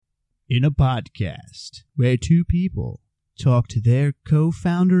in a podcast where two people talk to their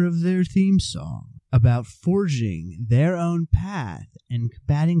co-founder of their theme song about forging their own path and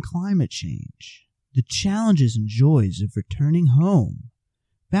combating climate change, the challenges and joys of returning home,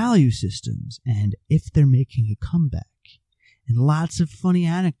 value systems, and if they're making a comeback, and lots of funny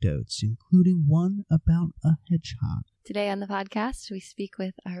anecdotes, including one about a hedgehog. Today on the podcast, we speak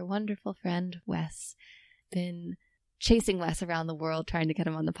with our wonderful friend, Wes. Been chasing Wes around the world, trying to get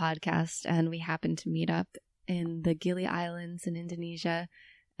him on the podcast, and we happened to meet up in the Gili Islands in Indonesia.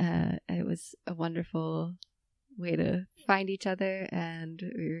 It was a wonderful way to find each other, and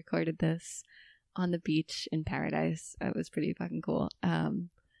we recorded this on the beach in paradise. It was pretty fucking cool.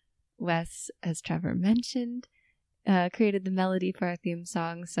 Wes, as Trevor mentioned, created the melody for our theme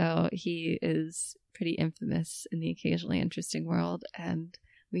song, so he is pretty infamous in the occasionally interesting world, and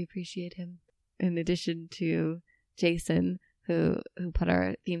we appreciate him. In addition to Jason, who put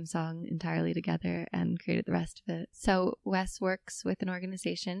our theme song entirely together and created the rest of it. So Wes works with an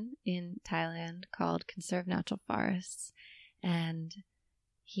organization in Thailand called Conserve Natural Forests, and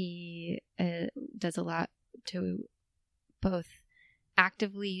he does a lot to both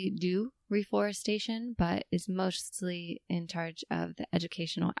actively do reforestation, but is mostly in charge of the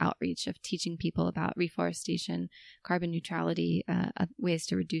educational outreach of teaching people about reforestation, carbon neutrality, ways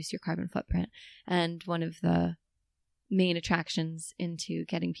to reduce your carbon footprint. And one of the main attractions into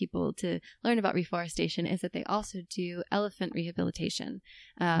getting people to learn about reforestation is that they also do elephant rehabilitation.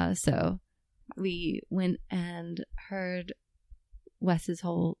 So we went and heard Wes's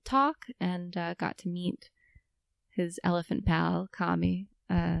whole talk and got to meet his elephant pal, Kami.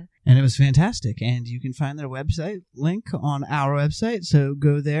 And it was fantastic. And you can find their website link on our website. So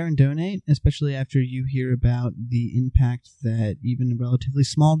go there and donate, especially after you hear about the impact that even a relatively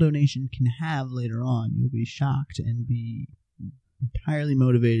small donation can have later on. You'll be shocked and be entirely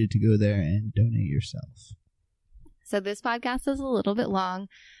motivated to go there and donate yourself. So this podcast is a little bit long,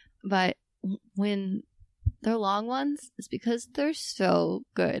 but when they're long ones, it's because they're so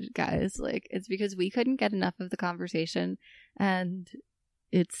good, guys. Like, it's because we couldn't get enough of the conversation, and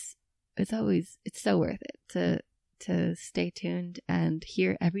it's so worth it to stay tuned and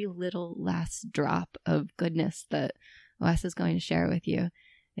hear every little last drop of goodness that Wes is going to share with you.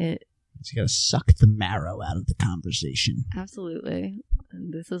 You got to suck the marrow out of the conversation. Absolutely.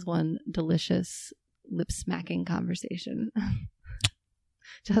 And this is one delicious lip-smacking conversation.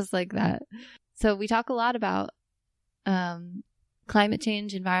 Just like that. So we talk a lot about climate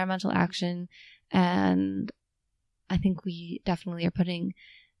change, environmental action, and I think we definitely are putting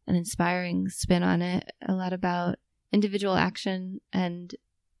an inspiring spin on it. A lot about individual action and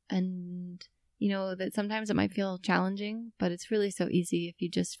you know, that sometimes it might feel challenging, but it's really so easy if you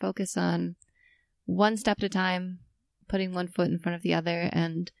just focus on one step at a time, putting one foot in front of the other,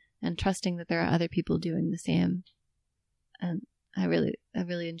 and trusting that there are other people doing the same. And I really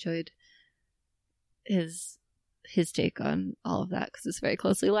enjoyed his take on all of that, because it's very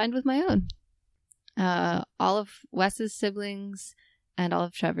closely aligned with my own. All of Wes's siblings and all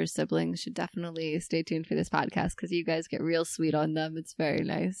of Trevor's siblings should definitely stay tuned for this podcast, because you guys get real sweet on them. It's very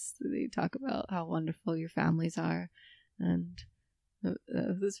nice. They talk about how wonderful your families are, and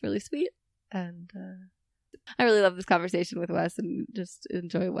it's really sweet. And I really love this conversation with Wes, and just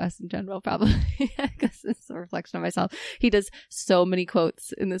enjoy Wes in general, probably. I guess it's a reflection of myself. He does so many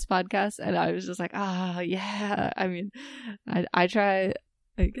quotes in this podcast, and I was just like, yeah. I mean, I try,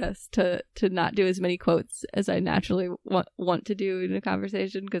 I guess, to not do as many quotes as I naturally want to do in a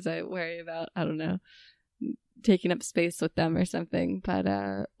conversation, because I worry about, I don't know, taking up space with them or something. But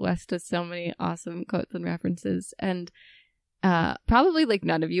Wes does so many awesome quotes and references, and probably like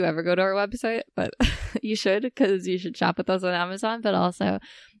none of you ever go to our website, but you should, because you should shop with us on Amazon. But also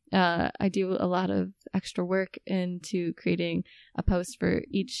I do a lot of extra work into creating a post for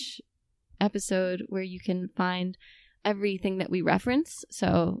each episode where you can find everything that we reference.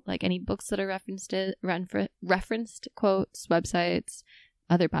 So like any books that are referenced, quotes, websites,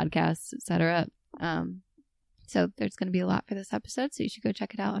 other podcasts, etc. So there's going to be a lot for this episode, so you should go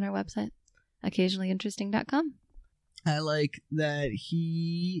check it out on our website, occasionallyinteresting.com. I like that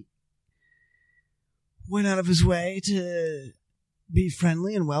he went out of his way to be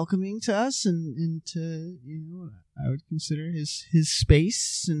friendly and welcoming to us, and to, you know, I would consider his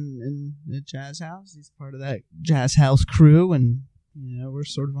space and the Jazz House. He's part of that Jazz House crew, and, you know, we're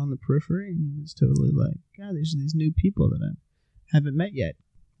sort of on the periphery, and he was totally like, God, there's these new people that I haven't met yet.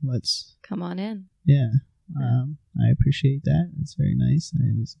 Let's come on in. Yeah. I appreciate that. It's very nice.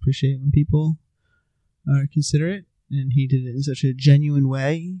 I always appreciate when people are considerate, and he did it in such a genuine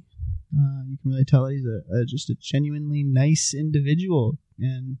way. You can really tell he's just a genuinely nice individual,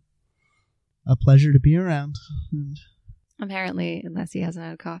 and a pleasure to be around. And apparently, unless he hasn't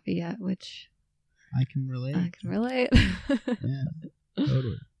had coffee yet, which I can relate. Yeah,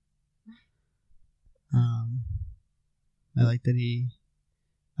 totally. I like that he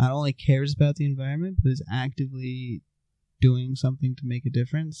not only cares about the environment, but is actively doing something to make a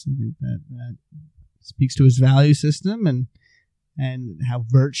difference. I think that speaks to his value system and how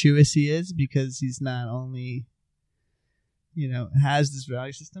virtuous he is, because he's not only, has this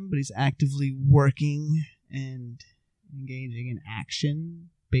value system, but he's actively working and engaging in action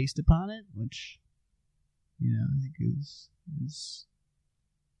based upon it, which, I think is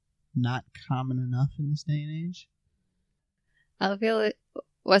not common enough in this day and age. I feel it.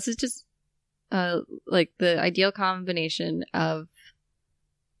 Was it just like the ideal combination of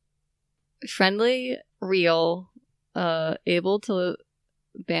friendly, real, able to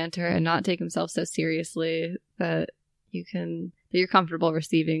banter and not take himself so seriously that you're comfortable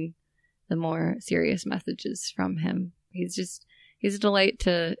receiving the more serious messages from him. He's a delight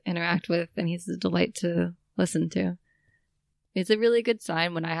to interact with, and he's a delight to listen to. It's a really good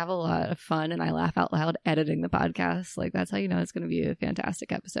sign when I have a lot of fun and I laugh out loud editing the podcast. Like, that's how you know it's going to be a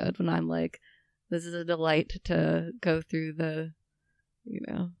fantastic episode, when I'm like, this is a delight to go through the,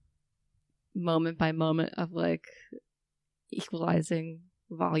 moment by moment of like equalizing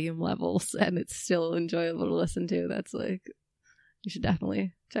volume levels, and it's still enjoyable to listen to. That's like, you should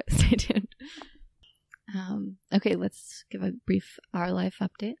definitely stay tuned. Okay, let's give a brief Our Life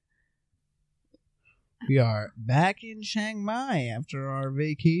update. We are back in Chiang Mai after our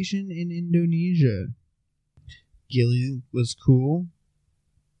vacation in Indonesia. Gili was cool.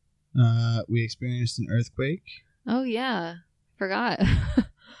 We experienced an earthquake. Oh, yeah. Forgot.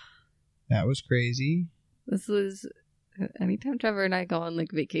 That was crazy. This was... Anytime Trevor and I go on,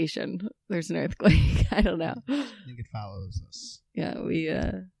 like, vacation, there's an earthquake. I don't know. I think it follows us. Yeah,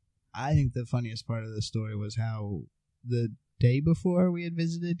 I think the funniest part of the story was how the day before we had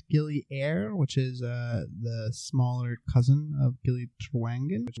visited Gili Air, which is the smaller cousin of Gili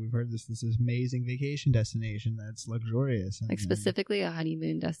Trawangan. We've heard this is amazing vacation destination that's luxurious. And, like, specifically a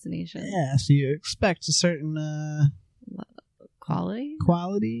honeymoon destination. Yeah, so you expect a certain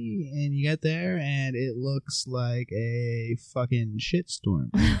quality, and you get there and it looks like a fucking shitstorm.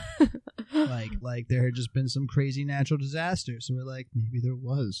 like there had just been some crazy natural disaster. So we're like, maybe there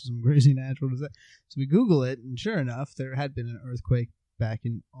was some crazy natural disaster. So we Google it, and sure enough, there had been an earthquake back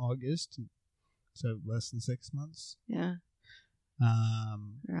in August, so less than 6 months. Yeah.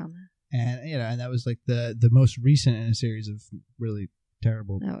 Around that. And and that was like the most recent in a series of really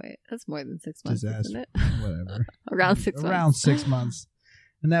terrible. No, wait, that's more than 6 months, isn't it? Whatever. Around 6 months. Around 6 months.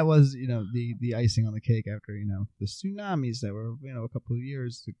 And that was, the icing on the cake after, the tsunamis that were, a couple of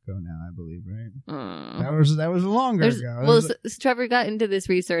years ago now, I believe, right? That was longer ago. Well, Trevor got into this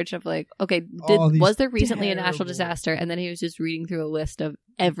research of like, okay, was there recently a natural disaster? And then he was just reading through a list of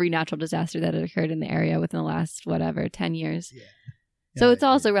every natural disaster that had occurred in the area within the last, 10 years. Yeah. So it's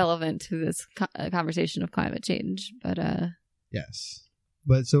also relevant to this conversation of climate change, but yes.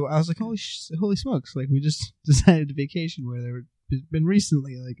 But so I was like, holy smokes! Like, we just decided to vacation where there had been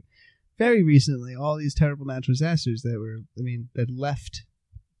recently, like very recently, all these terrible natural disasters that left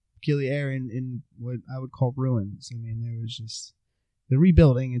Gili Air in what I would call ruins. I mean, there was just the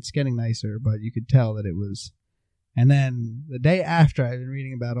rebuilding. It's getting nicer, but you could tell that it was. And then the day after, I've been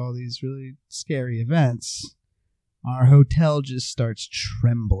reading about all these really scary events. Our hotel just starts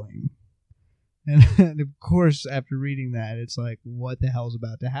trembling. And of course, after reading that, it's like, what the hell's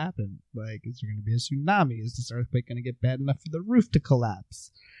about to happen? Like, is there going to be a tsunami? Is this earthquake going to get bad enough for the roof to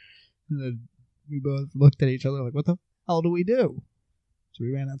collapse? And then we both looked at each other like, what the hell do we do? So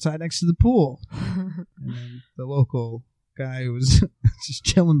we ran outside next to the pool. And then the local guy who was just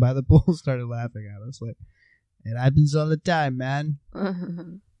chilling by the pool started laughing at us. Like, it happens all the time, man. All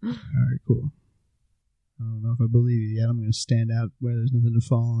right, cool. I don't know if I believe you yet. I'm going to stand out where there's nothing to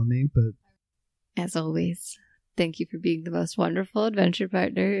fall on me, but... As always, thank you for being the most wonderful adventure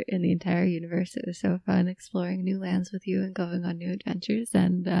partner in the entire universe. It was so fun exploring new lands with you and going on new adventures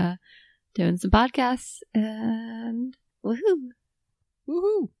and doing some podcasts. And woohoo!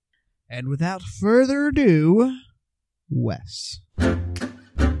 Woohoo! And without further ado, Wes.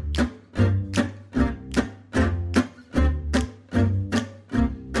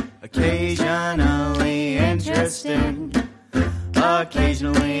 Occasionally interesting.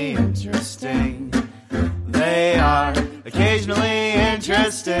 Occasionally interesting. They are occasionally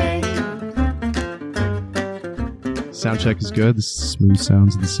interesting. Sound check is good. This is smooth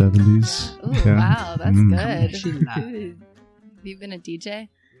sounds of the 70s. Ooh, okay. Wow, that's good. Have you been a DJ?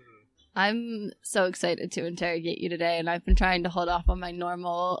 I'm so excited to interrogate you today, and I've been trying to hold off on my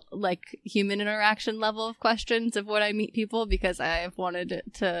normal, like, human interaction level of questions of when I meet people because I've wanted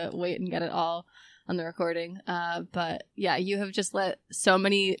to wait and get it all on the recording. But yeah, you have just let so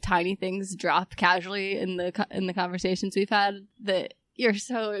many tiny things drop casually in the conversations we've had that you're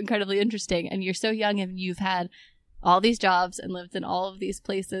so incredibly interesting, and you're so young, and you've had all these jobs and lived in all of these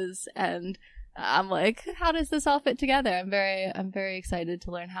places, and I'm like, how does this all fit together? I'm very excited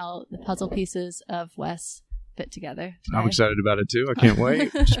to learn how the puzzle pieces of Wes fit together today. I'm excited about it too. I can't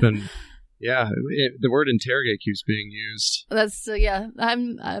wait. Just been, the word interrogate keeps being used. That's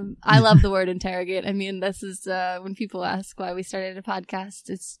I love the word interrogate. I mean, this is when people ask why we started a podcast.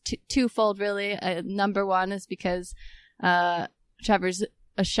 It's twofold, really. Number one is because Trevor's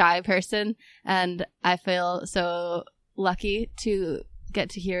a shy person, and I feel so lucky to get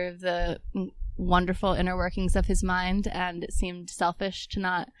to hear the wonderful inner workings of his mind, and it seemed selfish to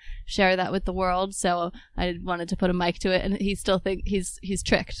not share that with the world, so I wanted to put a mic to it. And he still he's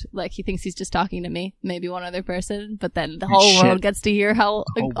tricked, like he thinks he's just talking to me, maybe one other person, but then the whole world gets to hear how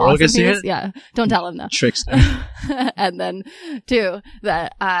awesome he is. Yeah, don't tell him that. Trickster. And then two,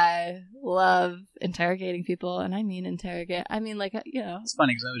 that I love interrogating people, and I mean interrogate, I mean, like, you know, it's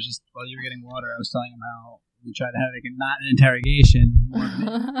funny because I was just, while you were getting water, I was telling him how we try to have not an interrogation, more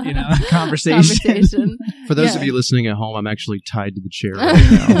of a conversation. For those of you listening at home, I'm actually tied to the chair right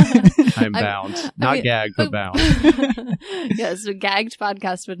now. I'm bound. Not gagged, but bound. Yes, a gagged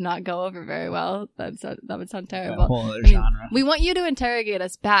podcast would not go over very well. That would sound terrible. A whole other genre. We want you to interrogate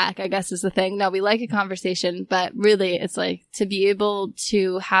us back, I guess, is the thing. No, we like a conversation, but really it's like to be able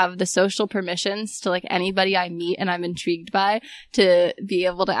to have the social permissions to, like, anybody I meet and I'm intrigued by, to be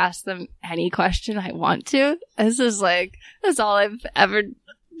able to ask them any question I want to. That's all I've ever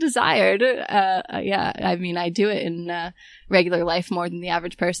desired. Yeah, I mean, I do it in regular life more than the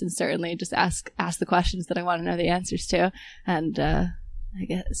average person, certainly. Just ask the questions that I want to know the answers to. And I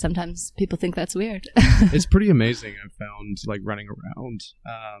guess sometimes people think that's weird. It's pretty amazing, I've found, like, running around,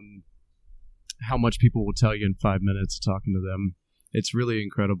 how much people will tell you in 5 minutes talking to them. It's really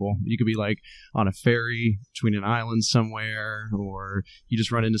incredible. You could be, like, on a ferry between an island somewhere, or you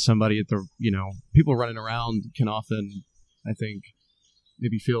just run into somebody at the, people running around can often, I think,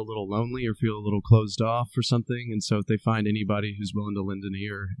 maybe feel a little lonely or feel a little closed off or something. And so if they find anybody who's willing to lend an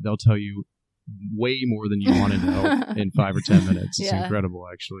ear, they'll tell you way more than you want to know in 5 or 10 minutes. It's incredible,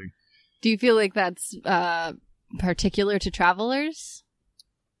 actually. Do you feel like that's particular to travelers?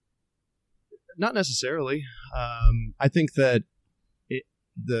 Not necessarily. I think that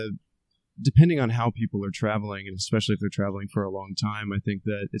depending on how people are traveling, and especially if they're traveling for a long time, I think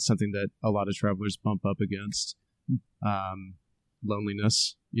that it's something that a lot of travelers bump up against.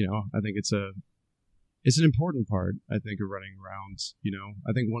 Loneliness, I think it's an important part, I think, of running around.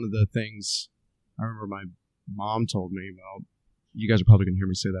 I think one of the things I remember my mom told me about, you guys are probably going to hear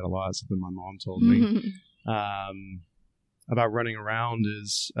me say that a lot, something my mom told me about running around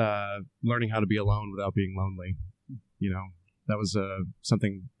is learning how to be alone without being lonely. That was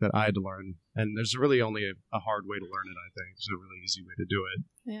something that I had to learn, and there's really only a hard way to learn it. I think there's no really easy way to do it.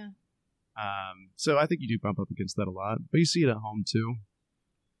 Yeah. So I think you do bump up against that a lot, but you see it at home too.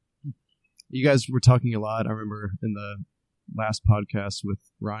 You guys were talking a lot. I remember in the last podcast with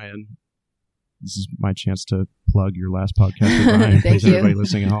Ryan. This is my chance to plug your last podcast with Ryan. Thank Please, you. everybody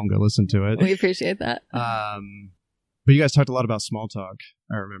listening at home, go listen to it. We appreciate that. But you guys talked a lot about small talk,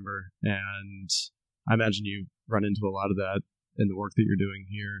 I remember, and I imagine you run into a lot of that in the work that you're doing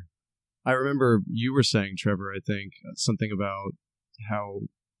here. I remember you were saying, Trevor, I think, something about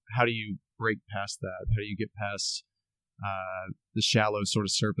how do you break past that? How do you get past the shallow sort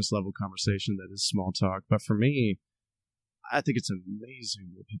of surface level conversation that is small talk? But for me, I think it's amazing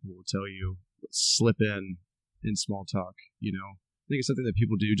what people will tell you, slip in small talk. I think it's something that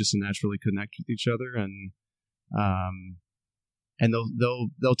people do just to naturally connect with each other, and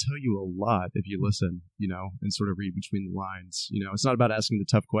they'll tell you a lot if you listen, and sort of read between the lines. It's not about asking the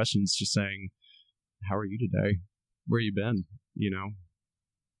tough questions, just saying, "How are you today? Where you been?"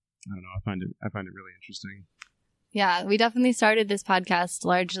 I don't know. I find it really interesting. Yeah, we definitely started this podcast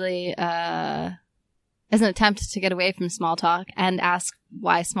largely as an attempt to get away from small talk and ask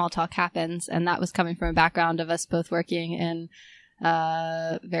why small talk happens. And that was coming from a background of us both working in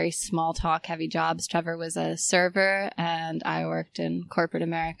very small talk heavy jobs. Trevor was a server and I worked in corporate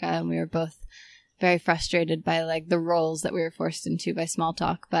America, and we were both very frustrated by, like, the roles that we were forced into by small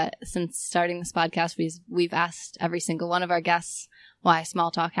talk. But since starting this podcast, we've asked every single one of our guests why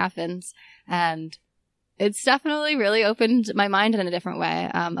small talk happens, and it's definitely really opened my mind in a different way.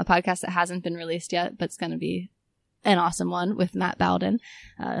 A podcast that hasn't been released yet, but it's going to be an awesome one with Matt Bowden.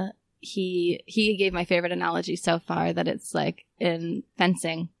 he gave my favorite analogy so far, that it's like in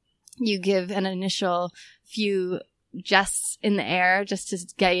fencing, you give an initial few jests in the air just to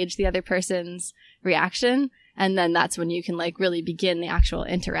gauge the other person's reaction, and then that's when you can like really begin the actual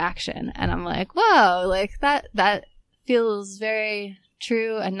interaction. And I'm like, whoa, like that feels very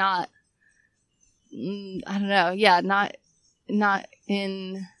true, and not, I don't know, yeah, not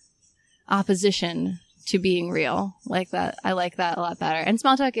in opposition to being real like that. I like that a lot better. And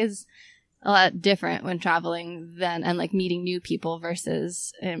small talk is a lot different when traveling and like meeting new people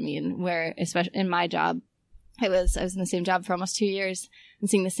versus, I mean, where, especially in my job, I was in the same job for almost 2 years and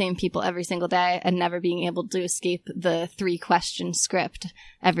seeing the same people every single day and never being able to escape the 3-question script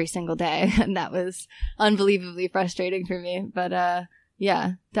every single day. And that was unbelievably frustrating for me. But,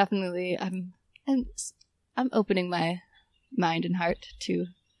 yeah, definitely I'm opening my mind and heart to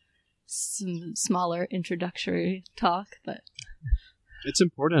some smaller introductory talk, but it's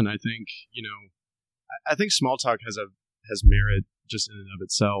important. I think, I think small talk has merit just in and of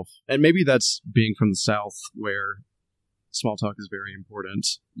itself. And maybe that's being from the South, where small talk is very important.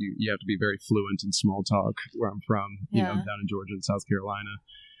 You have to be very fluent in small talk where I'm from, down in Georgia and South Carolina.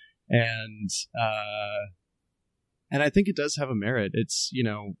 And I think it does have a merit. It's,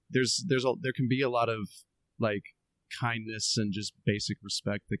 there can be a lot of like kindness and just basic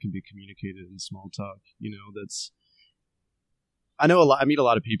respect that can be communicated in small talk. I meet a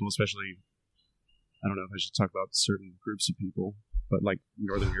lot of people, especially, I don't know if I should talk about certain groups of people, but like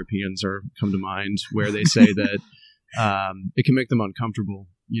Northern Europeans come to mind, where they say that it can make them uncomfortable,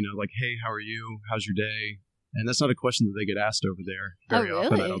 like, hey, how are you? How's your day? And that's not a question that they get asked over there very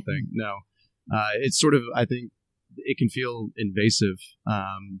often, I don't think. No. It's sort of, I think it can feel invasive.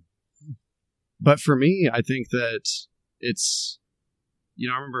 But for me, I think that it's,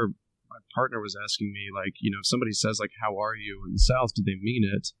 I remember my partner was asking me, like, if somebody says, like, how are you in the South, do they mean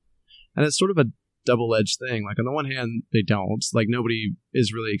it? And it's sort of a double-edged thing. Like, on the one hand, they don't. Like, nobody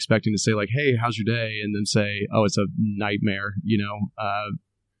is really expecting to say, like, hey, how's your day? And then say, oh, it's a nightmare,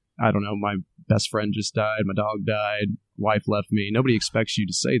 I don't know, my best friend just died, my dog died, wife left me. Nobody expects you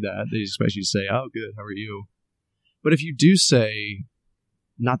to say that. They expect you to say, oh, good, how are you? But if you do say,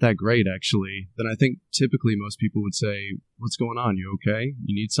 not that great, actually, then I think typically most people would say, what's going on? You okay?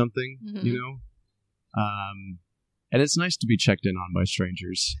 You need something? Mm-hmm. And it's nice to be checked in on by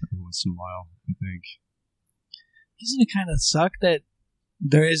strangers every once in a while, I think. Doesn't it kind of suck that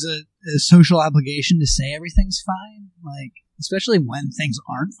there is a social obligation to say everything's fine? Like, especially when things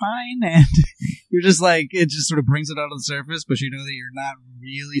aren't fine, and you're just like, it just sort of brings it out on the surface, but you know that you're not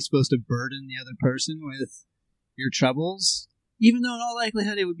really supposed to burden the other person with your troubles. Even though in all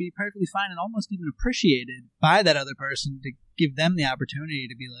likelihood it would be perfectly fine and almost even appreciated by that other person to give them the opportunity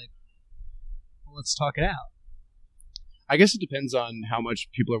to be like, well, let's talk it out. I guess it depends on how much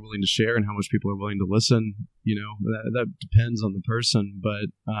people are willing to share and how much people are willing to listen. That depends on the person.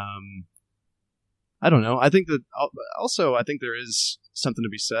 But I don't know. I think that also, I think there is something to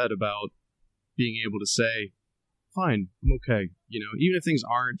be said about being able to say, fine, I'm okay. Even if things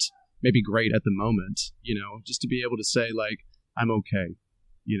aren't maybe great at the moment, just to be able to say, like, I'm okay.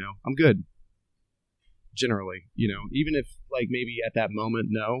 I'm good. Generally, even if, like, maybe at that moment,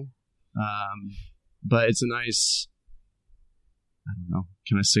 no. But it's a nice, I don't know,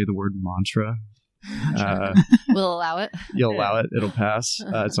 can I say the word mantra? We'll allow it. You'll allow it. It'll pass.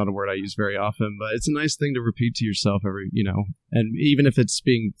 It's not a word I use very often, but it's a nice thing to repeat to yourself and even if it's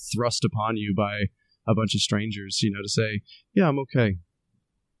being thrust upon you by a bunch of strangers, to say, yeah, I'm okay.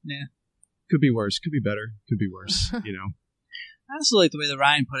 Yeah. Could be worse. Could be better. Could be worse, I also like the way that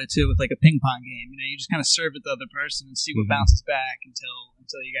Ryan put it too, with like a ping pong game. You just kind of serve it to the other person and see what bounces back until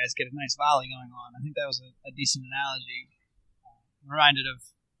you guys get a nice volley going on. I think that was a decent analogy. I'm reminded of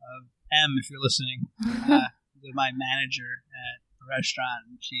M, if you're listening, my manager at a restaurant.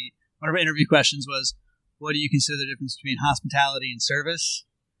 And one of her interview questions was, "What do you consider the difference between hospitality and service?"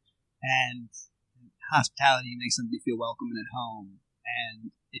 And hospitality makes somebody feel welcome and at home.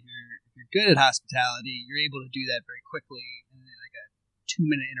 And if you're good at hospitality, you're able to do that very quickly in like a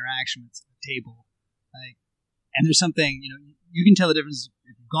 2-minute interaction with a table. And there's something, you can tell the difference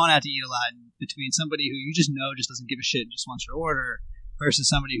if you've gone out to eat a lot between somebody who you just know just doesn't give a shit and just wants your order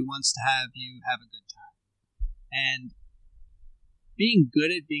versus somebody who wants to have you have a good time. And being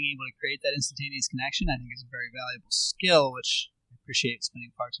good at being able to create that instantaneous connection, I think, is a very valuable skill, which I appreciate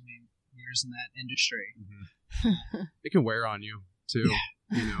spending far too many years in that industry. Mm-hmm. It can wear on you too,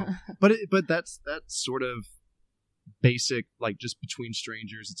 but that's sort of basic, like, just between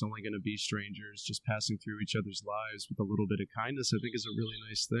strangers, it's only going to be strangers, just passing through each other's lives with a little bit of kindness, I think, is a really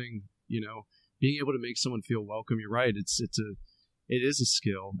nice thing. Being able to make someone feel welcome. You're right. It's it is a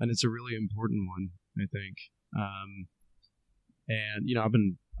skill, and it's a really important one, I think. And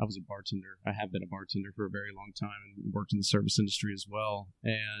I was a bartender. I have been a bartender for a very long time and worked in the service industry as well.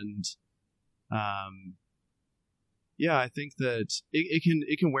 And I think that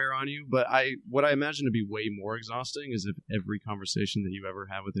it can wear on you, but what I imagine to be way more exhausting is if every conversation that you ever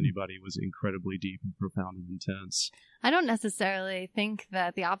have with anybody was incredibly deep and profound and intense. I don't necessarily think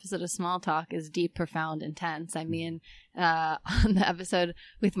that the opposite of small talk is deep, profound, intense. I mean, on the episode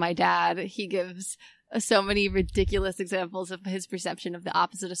with my dad, he gives so many ridiculous examples of his perception of the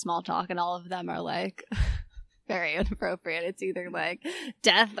opposite of small talk, and all of them are like very inappropriate. It's either like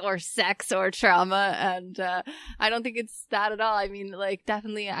death or sex or trauma, and I don't think it's that at all. I mean, like,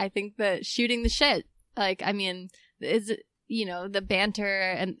 definitely I think that shooting the shit, like, I mean, is the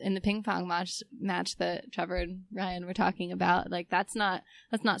banter and in the ping pong match that Trevor and Ryan were talking about, like, that's not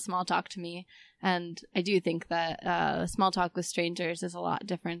small talk to me. And I do think that small talk with strangers is a lot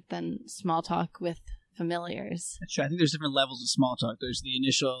different than small talk with familiars. That's true. I think there's different levels of small talk. There's the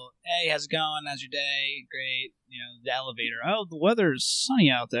initial, hey, how's it going? How's your day? Great. The elevator. Oh, the weather's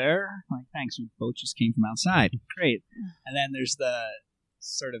sunny out there. Like, thanks. We both just came from outside. Great. And then there's the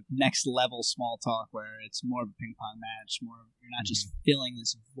sort of next level small talk where it's more of a ping pong match. You're not just filling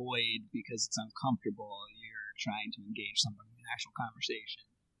this void because it's uncomfortable. You're trying to engage someone in an actual conversation.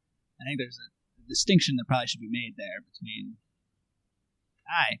 I think there's a distinction that probably should be made there between,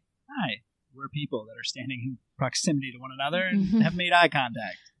 hi. We're people that are standing in proximity to one another and have made eye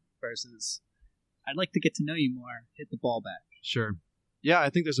contact, versus I'd like to get to know you more, hit the ball back. Sure. Yeah, I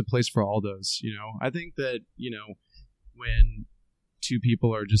think there's a place for all those, I think that, when two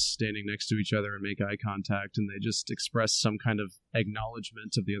people are just standing next to each other and make eye contact and they just express some kind of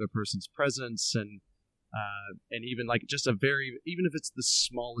acknowledgement of the other person's presence, and even like just even if it's the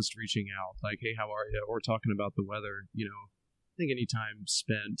smallest reaching out, like, hey, how are you? Or talking about the weather, I think any time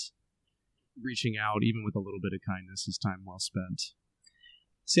spent reaching out, even with a little bit of kindness, is time well spent.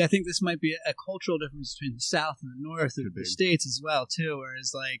 See, I think this might be a cultural difference between the South and the North of the States as well, too.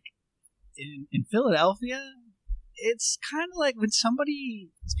 Whereas, like, in Philadelphia, it's kind of like when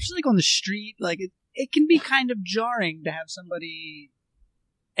somebody, especially like on the street, like it can be kind of jarring to have somebody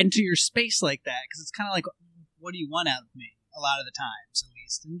enter your space like that, because it's kind of like, what do you want out of me? A lot of the times, at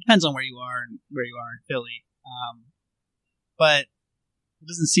least. And it depends on where you are in Philly. But it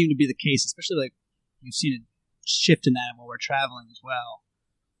doesn't seem to be the case, especially like you've seen a shift in that while we're traveling as well,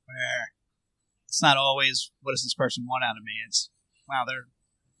 where it's not always, what does this person want out of me? It's, wow, they're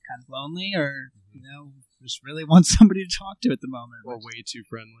kind of lonely, or just really want somebody to talk to at the moment. Or way too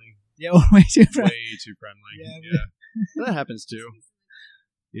friendly. Yeah, or way too friendly. Way too friendly. Yeah. That happens too.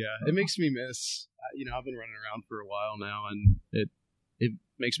 Yeah, it makes me miss, I've been running around for a while now, and it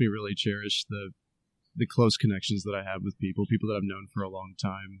makes me really cherish the close connections that I have with people that I've known for a long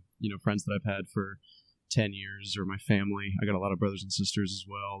time, friends that I've had for 10 years, or my family. I got a lot of brothers and sisters as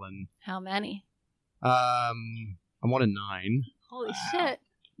well. And how many? I'm one of 9. Holy shit.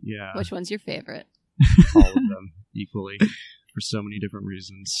 Yeah. Which one's your favorite? All of them equally, for so many different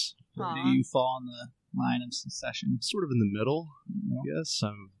reasons. Where do you fall on the line of succession? Sort of in the middle, I guess.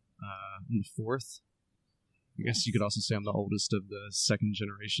 I'm in the 4th. I guess you could also say I'm the oldest of the second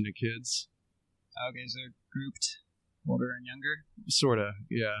generation of kids. Okay, so they're grouped, older and younger? Sort of,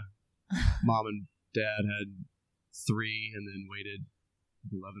 yeah. Mom and Dad had 3 and then waited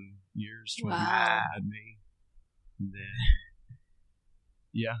 11 years, 12 years to had me. And then,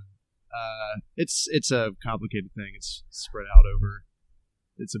 it's a complicated thing. It's spread out over,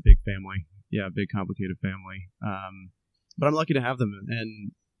 it's a big family. Yeah, big, complicated family. But I'm lucky to have them.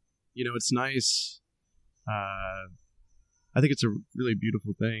 And, it's nice. I think it's a really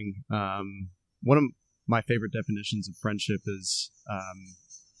beautiful thing. One of my favorite definitions of friendship is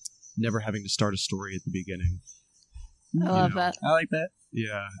never having to start a story at the beginning. I love that. I like that.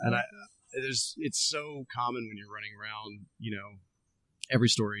 Yeah, and it's so common when you're running around. Every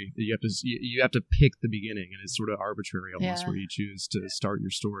story you have to pick the beginning, and it's sort of arbitrary almost where you choose to start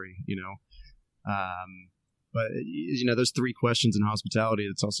your story. But those 3 questions in hospitality.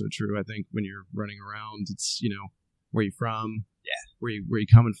 That's also true. I think when you're running around, it's where you from. Yeah. Where you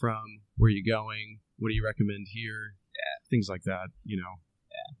coming from? Where you going? What do you recommend here? Yeah. Things like that, Yeah.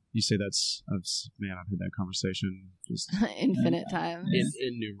 You say that's, I've had that conversation just infinite times.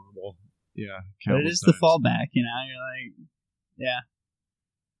 Innumerable. Yeah. But it is the fallback, You're like, yeah.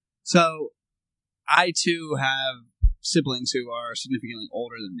 So, I too have siblings who are significantly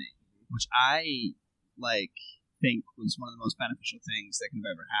older than me, which I think was one of the most beneficial things that could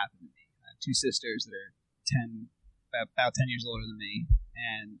have ever happened to me. I have 2 sisters that are about 10 years older than me,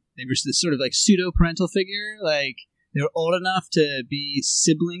 and they were this sort of like pseudo parental figure. Like, they were old enough to be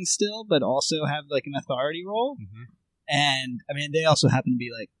siblings still, but also have like an authority role. Mhm. And I mean, they also happen to be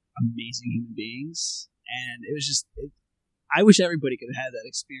like amazing human beings. And it was just, I wish everybody could have had that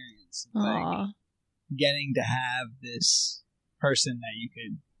experience. Like Aw. getting to have this person that you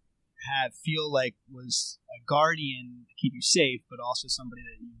could feel like was a guardian to keep you safe, but also somebody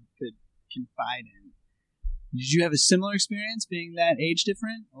that you could confide in. Did you have a similar experience being that age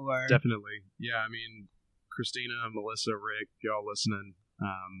different? Or Definitely. Yeah, I mean, Christina, Melissa, Rick, y'all listening,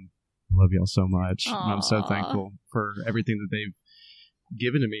 love y'all so much. And I'm so Aw. thankful for everything that they've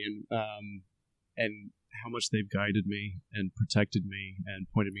given to me, and how much they've guided me and protected me and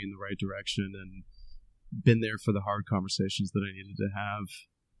pointed me in the right direction and been there for the hard conversations that I needed to have.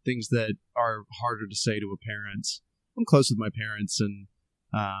 Things that are harder to say to a parent. I'm close with my parents, and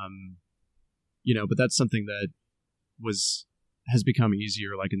but that's something that has become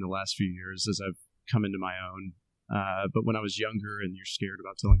easier like in the last few years as I've come into my own. But when I was younger and you're scared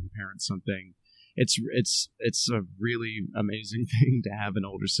about telling your parents something, it's a really amazing thing to have an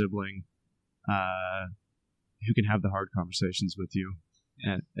older sibling who can have the hard conversations with you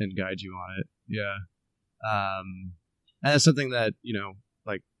and guide you on it. Yeah. And that's something that,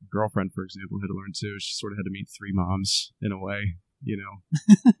 like girlfriend, for example, had to learn too. She sort of had to meet 3 moms in a way,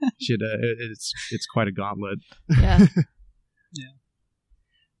 She had it's quite a gauntlet. Yeah. Yeah.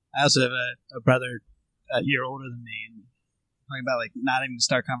 I also have a brother a year older than me, and talking about like not even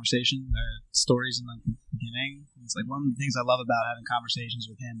start conversation or stories in like the beginning. It's like one of the things I love about having conversations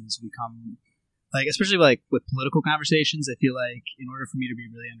with him is we come like, especially like with political conversations, I feel like in order for me to be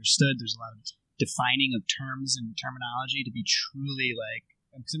really understood, there's a lot of defining of terms and terminology to be truly like,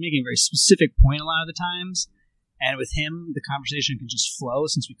 because I'm making a very specific point a lot of the times. And with him, the conversation can just flow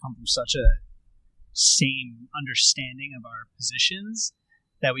since we come from such a same understanding of our positions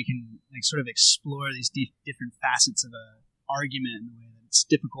that we can like sort of explore these different facets of a argument in a way that it's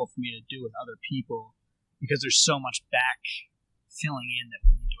difficult for me to do with other people because there's so much back filling in that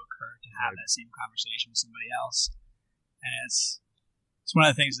we need to occur to have that same conversation with somebody else. And it's one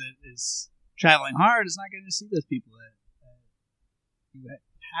of the things that is traveling hard is not getting to see those people that you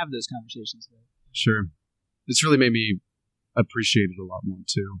have those conversations with. Sure. It's really made me appreciate it a lot more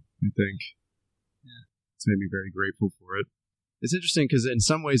too, I think. Yeah. It's made me very grateful for it. It's interesting because in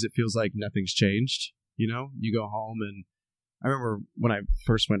some ways it feels like nothing's changed. You go home, and I remember when I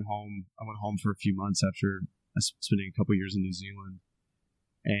first went home, I went home for a few months after spending a couple years in New Zealand.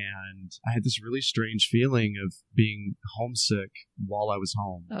 And I had this really strange feeling of being homesick while I was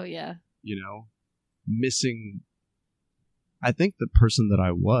home. Oh, yeah. Missing, I think, the person that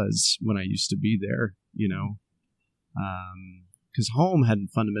I was when I used to be there, because home hadn't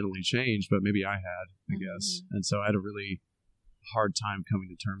fundamentally changed, but maybe I had, I guess. And so I had a really hard time coming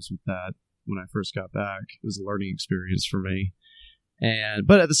to terms with that when I first got back. It was a learning experience for me.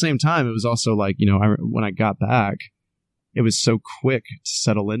 But at the same time, it was also like, when I got back, it was so quick to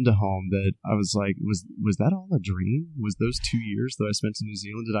settle into home that I was like, was that all a dream? Was those 2 years that I spent in New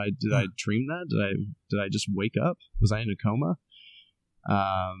Zealand, did I dream that? Did I just wake up? Was I in a coma?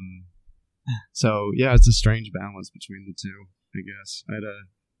 So yeah, it's a strange balance between the two, I guess. I had a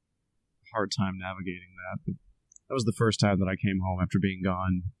hard time navigating that, but that was the first time that I came home after being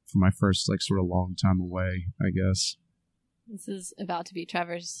gone for my first like sort of long time away, I guess. This is about to be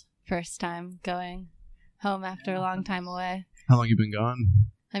Trevor's first time going home after a long time away. How long you been gone?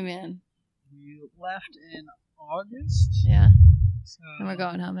 I mean, We left in August. yeah. So And we're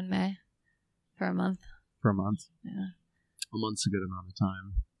going home in May for a month. For a month. Yeah. A month's a good amount of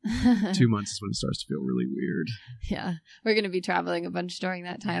time. 2 months is when it starts to feel really weird. Yeah. We're going to be traveling a bunch during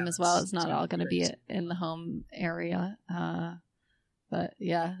that time as well. It's not gonna all be going to be great. in the home area. But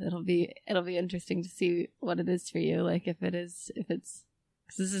yeah, it'll be interesting to see what it is for you. Like if it's, because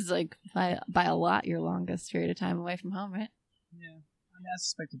this is like by a lot your longest period of time away from home, right? yeah, I mean, I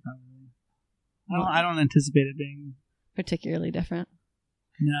suspect it probably. I don't anticipate it being. Particularly different.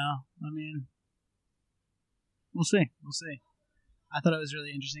 No, I mean, we'll see. I thought it was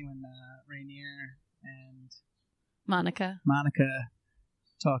really interesting when Rainier and Monica. Monica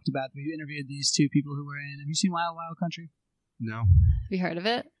talked about. We interviewed these two people who were in. Have you seen Wild Wild Country? No. Have you heard of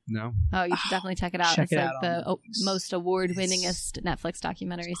it? No. Oh, you should definitely check it out. Check It's it like out the on most award-winningest Netflix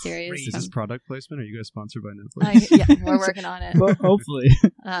documentary series. crazy. Is this from- product placement? Are you guys sponsored by Netflix? yeah, we're working on it. Well, hopefully.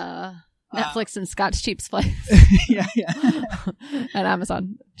 Netflix and Scott's Cheap's Place. yeah. And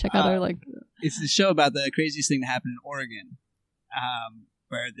Amazon. Check out our It's the show about the craziest thing that happened in Oregon,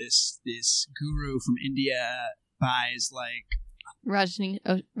 where this guru from India buys like Rajneesh.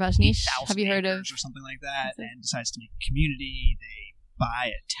 1,000 Have you heard of? acres or something like that, and decides to make a community. They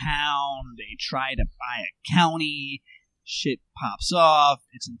buy a town. They try to buy a county. Shit pops off.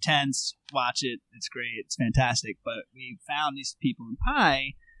 It's intense. Watch it. It's great. It's fantastic. But we found these people in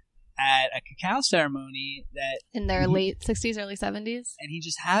Pi at a cacao ceremony that In their late 60s, early 70s. and he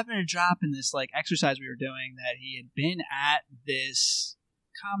just happened to drop in this like exercise we were doing that he had been at this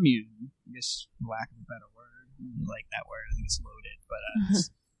commune, I guess for lack of a better word. I don't really like that word. I think it's loaded,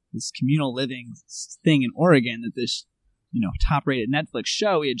 but this communal living thing in Oregon that this top-rated Netflix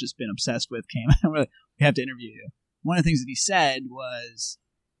show he had just been obsessed with came out. We're like, we have to interview you. One of the things that he said was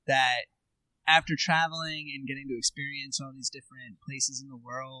that after traveling and getting to experience all these different places in the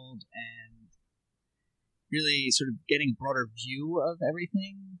world and really sort of getting a broader view of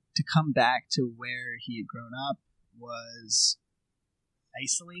everything, to come back to where he had grown up was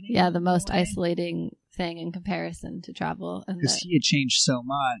isolating. Yeah, the most in a way. isolating thing in comparison to travel. And Because he had changed so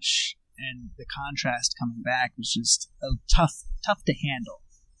much, and the contrast coming back was just tough to handle.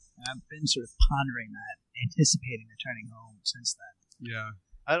 And I've been sort of pondering that, anticipating returning home since then. Yeah.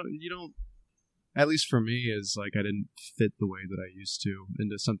 You don't, at least for me, is like I didn't fit the way that I used to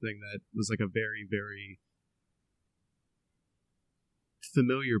into something that was like a very, very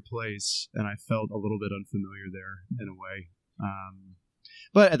familiar place, and I felt a little bit unfamiliar there in a way.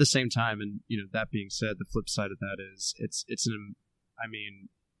 But at the same time, and that being said, the flip side of that is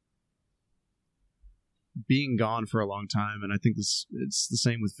being gone for a long time, and I think it's the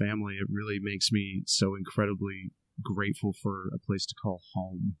same with family. It really makes me so incredibly grateful for a place to call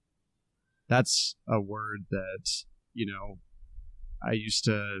home. That's a word that I used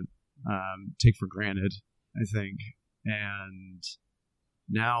to take for granted, I think, and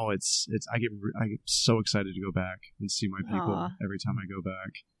now I get so excited to go back and see my people every time I go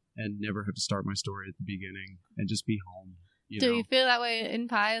back, and never have to start my story at the beginning and just be home. Do you feel that way in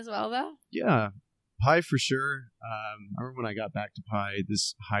Pi as well, though? Yeah, Pi for sure. I remember when I got back to Pi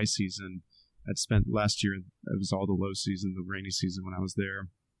this high season. I'd spent last year. It was all the low season, the rainy season when I was there.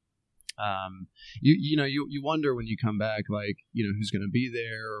 You wonder when you come back, like, who's going to be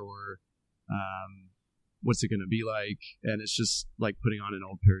there, or what's it going to be like, and it's just like putting on an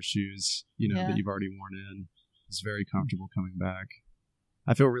old pair of shoes, that you've already worn in. It's very comfortable coming back.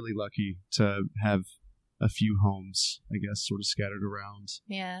 I feel really lucky to have a few homes, I guess, sort of scattered around.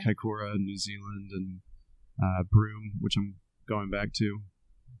 Yeah. Kaikoura, New Zealand, and Broome, which I'm going back to,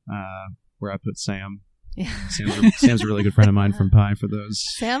 where I put Sam. Yeah. Sam's a really good friend of mine from Pi, for those.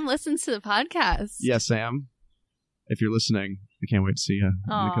 Sam listens to the podcast. Yeah, Sam, if you're listening, I can't wait to see you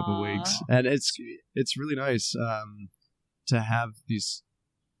in a couple of weeks. And it's really nice to have these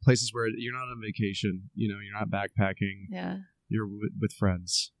places where you're not on vacation. You're not backpacking. Yeah. You're with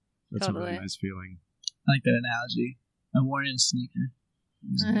friends. That's Totally. a really nice feeling. I like that analogy. I wore it in a sneaker.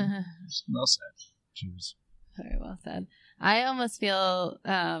 Well said. Cheers. Very well said. I almost feel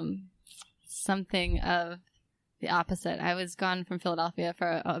something of the opposite. I was gone from Philadelphia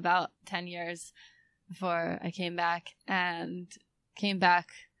for about 10 years before I came back, and came back.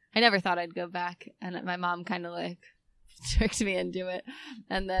 I never thought I'd go back, and my mom kind of like tricked me into it.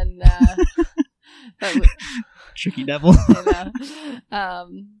 And then Tricky devil.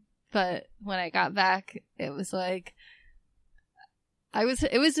 But when I got back, it was like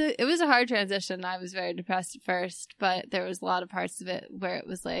it was a hard transition. I was very depressed at first, but there was a lot of parts of it where it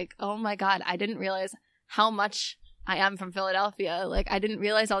was like, oh my God, I didn't realize how much I am from Philadelphia. Like, I didn't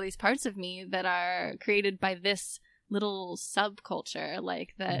realize all these parts of me that are created by this little subculture,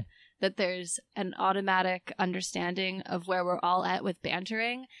 like that there's an automatic understanding of where we're all at with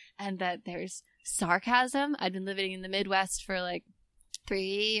bantering, and that there's sarcasm. I'd been living in the Midwest for like 3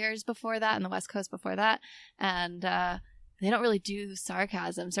 years before that, and the West Coast before that, and they don't really do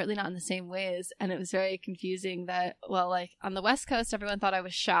sarcasm, certainly not in the same ways. And it was very confusing that, well, like on the West Coast, everyone thought I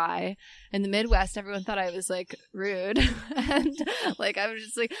was shy. In the Midwest, everyone thought I was like rude. And like, I was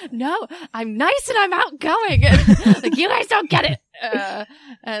just like, no, I'm nice and I'm outgoing. And, like, you guys don't get it.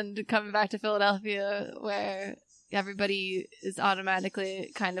 And coming back to Philadelphia, where everybody is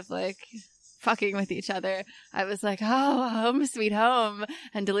automatically kind of like fucking with each other, I was like, oh, home sweet home,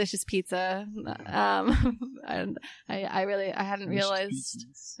 and delicious pizza. And I hadn't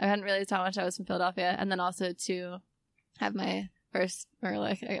realized how much I was from Philadelphia. And then also to have my first, or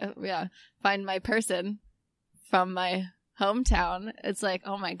like, find my person from my hometown. It's like,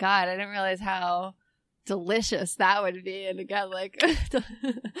 oh my God, I didn't realize how delicious that would be. And again, like,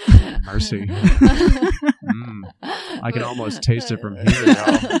 mercy. I can almost taste it from here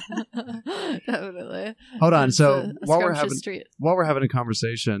now. Definitely. Hold on. It's So a while we're scrumptious treat. having a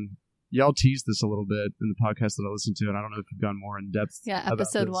conversation, y'all teased this a little bit in the podcast that I listened to, and I don't know if you've gone more in depth. Yeah, about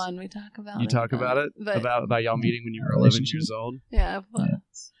episode this. 1, we talk about You it. talk about it? But, About y'all meeting when you were 11 Relationship? years old? yeah, well,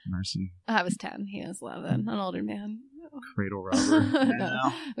 Mercy. I was 10. He was 11. An older man. Cradle robber.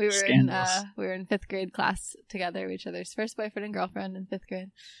 No. We were Scandalous. we were in 5th grade class together, each other's first boyfriend and girlfriend in 5th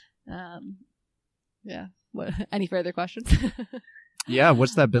grade. Yeah. What? Any further questions? Yeah,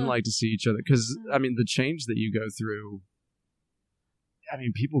 what's that been like to see each other? Because, I mean, the change that you go through, I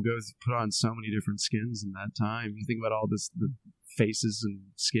mean, people put on so many different skins in that time. You think about all the faces and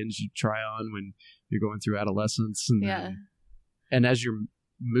skins you try on when you're going through adolescence. And Yeah. and as you're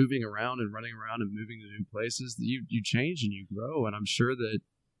moving around and running around and moving to new places, you change and you grow. And I'm sure that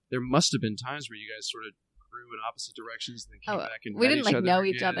there must have been times where you guys sort of grew in opposite directions and then came back and we met didn't each like other know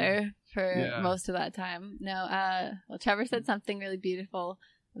each again. other for Yeah. most of that time. No, well, Trevor said something really beautiful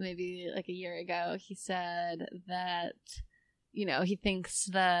maybe like a year ago. He said that, you know, he thinks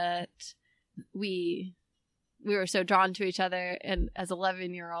that we were so drawn to each other and as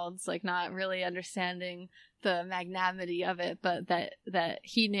 11-year-olds, like not really understanding the magnanimity of it, but that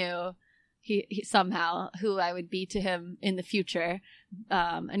he knew he somehow who I would be to him in the future.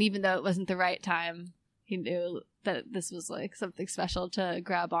 And even though it wasn't the right time, he knew that this was like something special to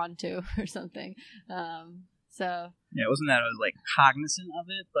grab onto or something. So Yeah, it wasn't that I was like cognizant of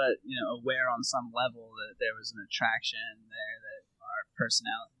it, but you know, aware on some level that there was an attraction there, that our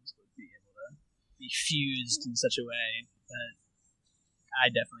personalities would be able to be fused in such a way that I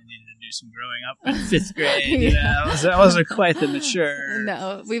definitely needed to do some growing up in 5th grade. You know, I wasn't quite the mature.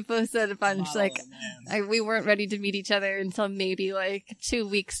 no, we both said a bunch model like of man. we weren't ready to meet each other until maybe like 2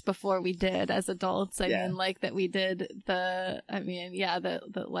 weeks before we did as adults. I Yeah. mean, like that we did the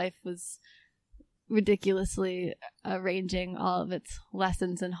life was ridiculously arranging all of its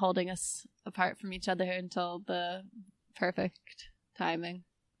lessons and holding us apart from each other until the perfect timing.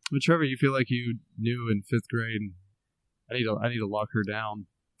 But Trevor, you feel like you knew in 5th grade, I need to lock her down.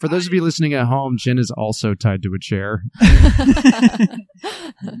 For those of you listening at home, Jen is also tied to a chair.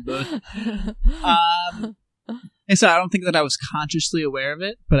 And so I don't think that I was consciously aware of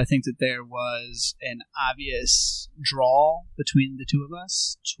it, but I think that there was an obvious draw between the two of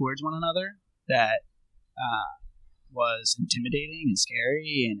us towards one another that was intimidating and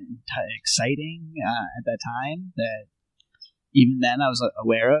scary and exciting at that time, that even then I was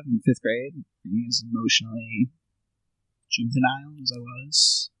aware of in 5th grade, being as emotionally juvenile as I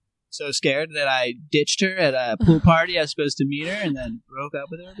was. So scared that I ditched her at a pool party I was supposed to meet her, and then broke up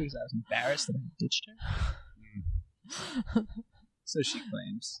with her because I was embarrassed that I ditched her. So she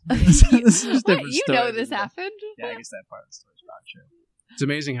claims. This is a Wait, different you story know than this that. happened? Yeah, I guess that part of the story is not true. It's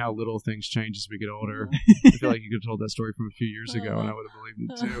amazing how little things change as we get older. I feel like you could have told that story from a few years ago, and I would have believed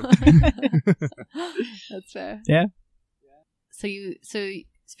it too. That's fair. Yeah. So you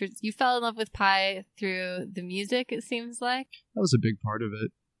fell in love with Pi through the music, it seems like. That was a big part of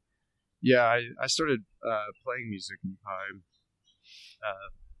it. Yeah, I started playing music in Pi.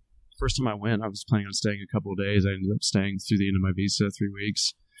 First time I went, I was planning on staying a couple of days. I ended up staying through the end of my visa, 3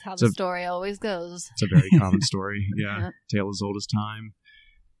 weeks. That's how So- the story always goes. It's a very common story. Yeah. Yeah. Tale as old as time.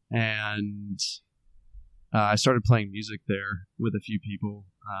 And I started playing music there with a few people,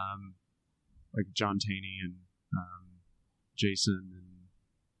 like John Taney and Jason and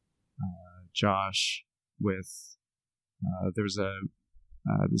Josh. With there was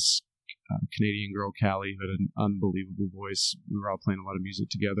this Canadian girl, Callie, who had an unbelievable voice. We were all playing a lot of music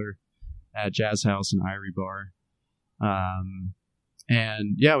together at Jazz House and Irie Bar.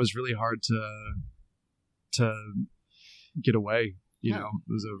 And yeah, it was really hard to get away. You know,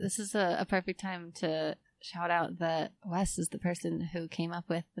 it was This is a perfect time to shout out that Wes is the person who came up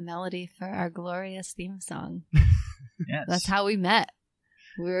with the melody for our glorious theme song. Yes. That's how we met.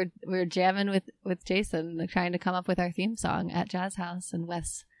 We were jamming with Jason, like, trying to come up with our theme song at Jazz House, and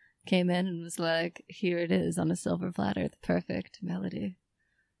Wes came in and was like, "Here it is on a silver platter, the perfect melody."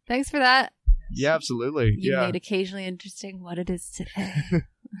 Thanks for that. Yeah, absolutely. You Yeah, made occasionally interesting what it is today.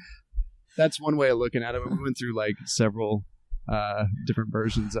 that's one way of looking at it. We went through like several different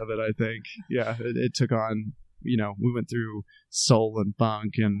versions of it. I think. Yeah, it took on. You know, we went through soul and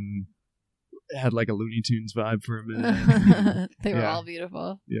funk and had like a Looney Tunes vibe for a minute. They were Yeah. all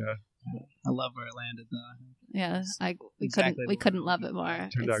beautiful. Yeah, I love where it landed, though. Yeah, we Exactly couldn't what we're love it looking more.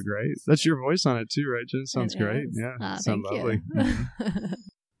 turned out great. That's your voice on it too, right, Jen? Sounds It great. is. Yeah, Thank sounds lovely. you.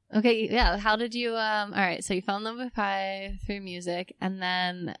 Okay, yeah. How did you? All right. So you fell in love with Pi through music, and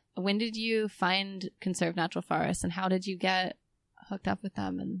then when did you find Conserve Natural Forests, and how did you get hooked up with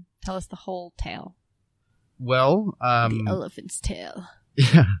them? And tell us the whole tale, Well, the elephant's tail.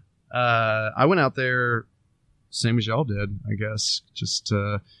 yeah, I went out there, same as y'all did, I guess. Just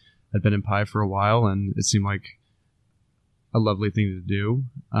I'd been in Pi for a while, and it seemed like a lovely thing to do,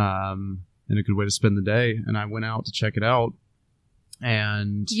 and a good way to spend the day. And I went out to check it out.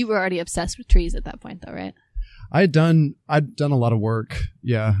 And You were already obsessed with trees at that point, though, right? I'd done a lot of work,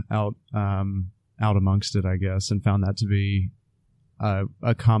 out amongst it, I guess, and found that to be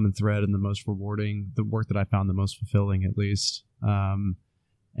a common thread and the most rewarding, the work that I found the most fulfilling, at least. And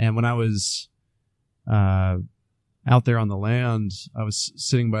when I was out there on the land, I was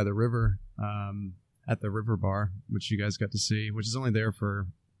sitting by the river at the river bar, which you guys got to see, which is only there for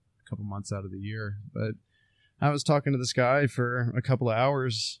a couple months out of the year. But I was talking to this guy for a couple of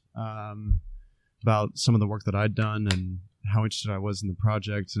hours about some of the work that I'd done and how interested I was in the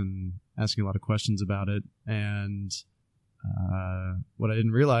project, and asking a lot of questions about it. And what I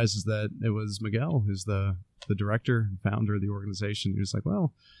didn't realize is that it was Miguel, who's the director and founder of the organization. He was like,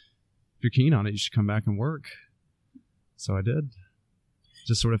 well, if you're keen on it, you should come back and work. So I did.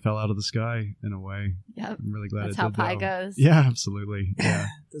 Just sort of fell out of the sky in a way. Yep. I'm really glad That's it how did, Pi though. goes. Yeah, absolutely. Yeah.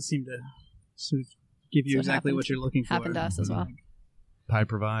 It does seem to sort of give you So it exactly happened- what you're looking for. happened to us as well. Pi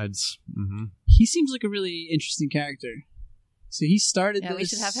provides. Mm-hmm. He seems like a really interesting character. So he started Yeah, this. we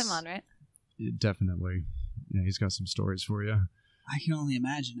should have him on, right? Definitely. Yeah, he's got some stories for you. I can only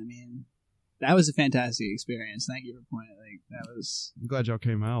imagine. I mean, that was a fantastic experience. Thank you for pointing. Like that was. I'm glad y'all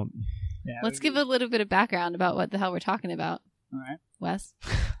came out. Yeah. Let's give a little bit of background about what the hell we're talking about, All right. Wes.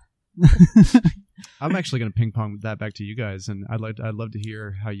 I'm actually going to ping pong that back to you guys, and I'd love to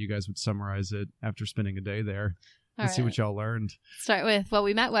hear how you guys would summarize it after spending a day there. All Let's see right. what y'all learned. Start with, well,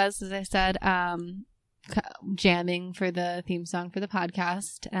 we met Wes, as I said, jamming for the theme song for the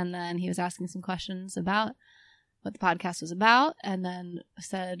podcast, and then he was asking some questions about what the podcast was about, and then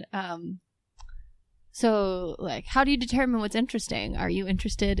said, so, like, how do you determine what's interesting? Are you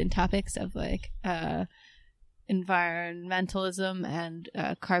interested in topics of, like, environmentalism and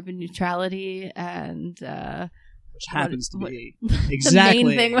carbon neutrality and Which happens to what- be the exactly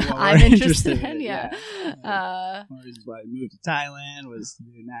main thing what I'm we're interested in? Yeah. One of the reasons why we moved to Thailand was to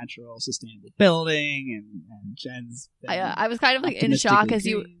do natural, sustainable building, and Jen's. been I was kind of like in shock as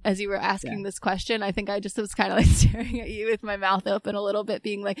you were asking this question. I think I just was kind of like staring at you with my mouth open a little bit,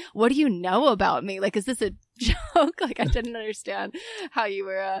 being like, "What do you know about me? Like, is this a joke?" Like, I didn't understand how you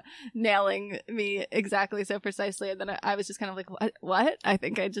were nailing me exactly so precisely, and then I was just kind of like, "What?" I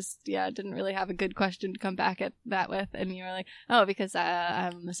think I just didn't really have a good question to come back at that with, and you were like, "Oh, because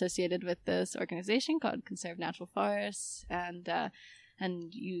I'm associated with this organization called Conserve Natural Forests," and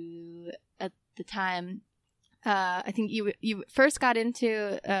you at the time. I think you first got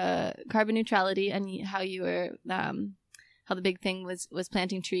into carbon neutrality and how you were how the big thing was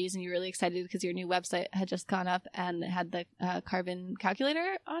planting trees, and you were really excited because your new website had just gone up and it had the carbon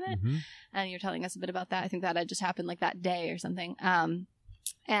calculator on it, Mm-hmm. and you're telling us a bit about that. I think that had just happened like that day or something,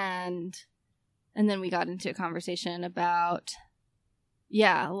 and then we got into a conversation about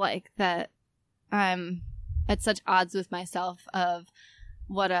like that I'm at such odds with myself of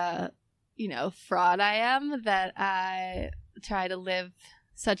what a fraud I am, that I try to live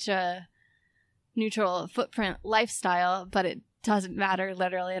such a neutral footprint lifestyle, but it doesn't matter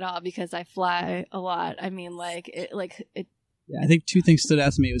literally at all because I fly a lot. I mean, Yeah, I think two things stood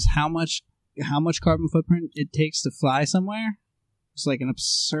out to me. It was how much carbon footprint it takes to fly somewhere. It's like an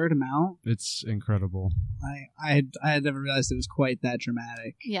absurd amount. It's incredible. I had never realized it was quite that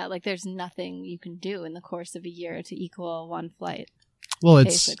dramatic. yeah, like there's nothing you can do in the course of a year to equal one flight. Well,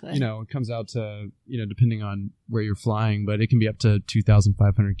 it's, Basically. it comes out to, depending on where you're flying, but it can be up to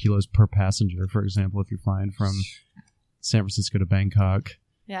 2,500 kilos per passenger, for example, if you're flying from San Francisco to Bangkok,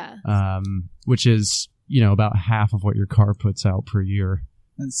 Yeah. which is, about half of what your car puts out per year.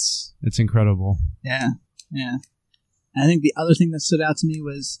 It's incredible. yeah. And I think the other thing that stood out to me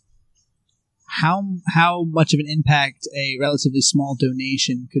was how much of an impact a relatively small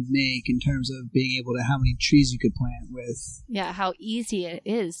donation could make in terms of being able to how many trees you could plant with. Yeah, how easy it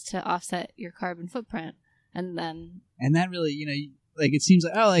is to offset your carbon footprint. And that really, it seems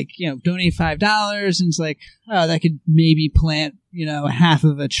like, donate $5, and it's like, that could maybe plant, half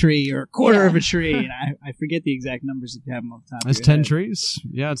of a tree or a quarter of a tree. And I forget the exact numbers if you have them off the top of That's your 10 head. trees.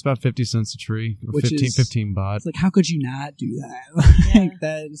 Yeah, it's about 50 cents a tree, or Which 15 baht. It's like, how could you not do that? Yeah. Like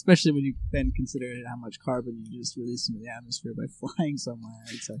that, especially when you then consider how much carbon you just release into the atmosphere by flying somewhere.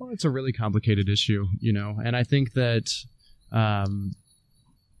 It's like, Well, it's a really complicated issue, and I think that,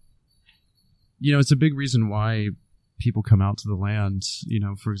 it's a big reason why people come out to the land.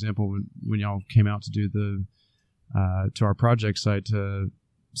 For example, when y'all came out to do to our project site to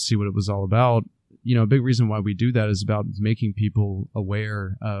see what it was all about, a big reason why we do that is about making people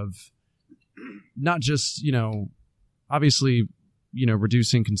aware of not just, obviously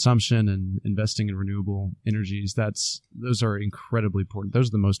reducing consumption and investing in renewable energies, those are incredibly important. Those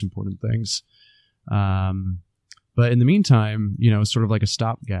are the most important things. But in the meantime, sort of like a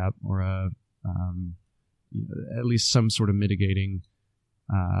stopgap or at least some sort of mitigating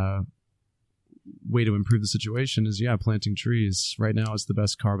way to improve the situation is, planting trees. Right now, it's the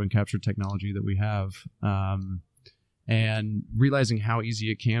best carbon capture technology that we have. And realizing how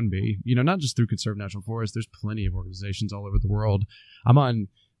easy it can be, not just through Conserve Natural Forest. There's plenty of organizations all over the world.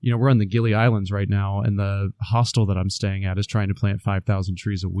 We're on the Gili Islands right now, and the hostel that I'm staying at is trying to plant 5,000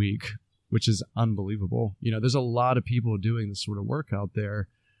 trees a week, which is unbelievable. There's a lot of people doing this sort of work out there.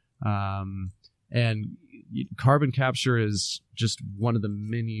 And carbon capture is just one of the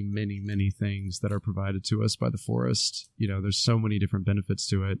many, many, many things that are provided to us by the forest. There's so many different benefits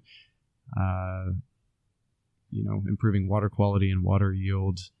to it. Improving water quality and water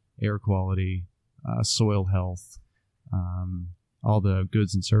yield, air quality, soil health, all the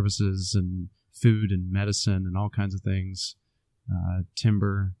goods and services and food and medicine and all kinds of things,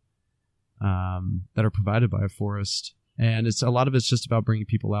 timber, that are provided by a forest. And a lot of it's just about bringing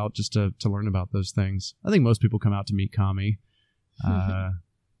people out just to learn about those things. I think most people come out to meet Kami.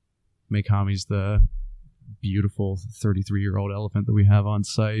 Kami's the beautiful 33-year-old elephant that we have on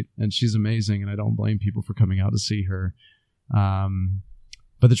site, and she's amazing, and I don't blame people for coming out to see her.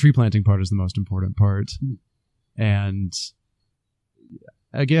 But the tree planting part is the most important part. And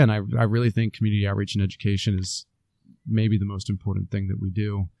again, I really think community outreach and education is maybe the most important thing that we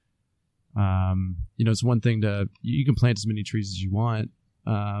do. It's one thing you can plant as many trees as you want,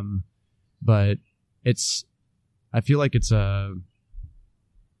 but I feel like it's a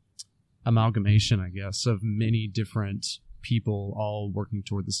amalgamation, I guess, of many different people all working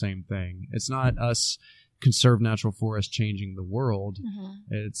toward the same thing. It's not us Conserve Natural Forest changing the world. Mm-hmm.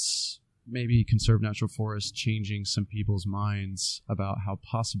 It's maybe Conserve Natural Forest changing some people's minds about how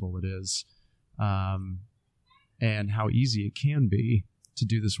possible it is, and how easy it can be to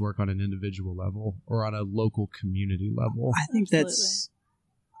do this work on an individual level or on a local community level. I think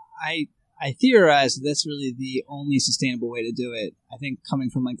I theorize that's really the only sustainable way to do it. I think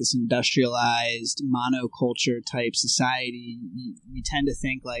coming from like this industrialized monoculture type society, we tend to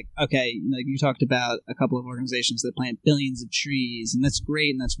think like, okay, like you talked about a couple of organizations that plant billions of trees, and that's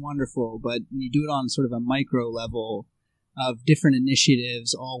great and that's wonderful, but when you do it on sort of a micro level of different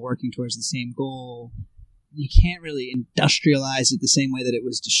initiatives all working towards the same goal, you can't really industrialize it the same way that it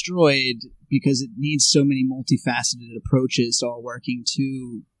was destroyed, because it needs so many multifaceted approaches all working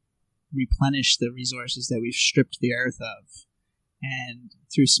to replenish the resources that we've stripped the earth of. And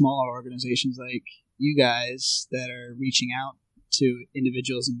through smaller organizations like you guys that are reaching out to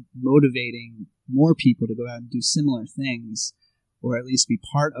individuals and motivating more people to go out and do similar things, or at least be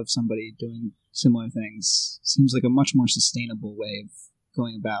part of somebody doing similar things, seems like a much more sustainable way of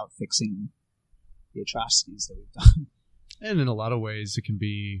going about fixing the atrocities that we've done. And in a lot of ways, it can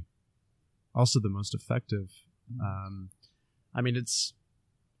be also the most effective.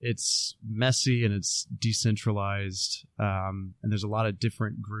 It's messy and it's decentralized, and there's a lot of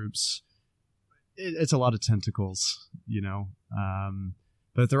different groups. It's a lot of tentacles,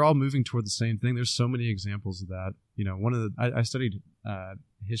 but they're all moving toward the same thing. There's so many examples of that. I studied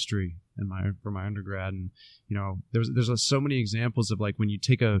history for my undergrad, and there's so many examples of like when you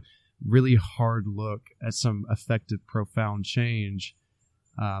take a really hard look at some effective, profound change.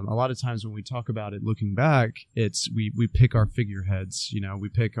 A lot of times when we talk about it looking back, we pick our figureheads. We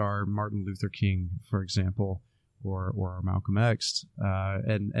pick our Martin Luther King, for example, or our Malcolm X,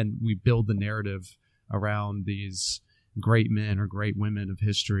 and we build the narrative around these great men or great women of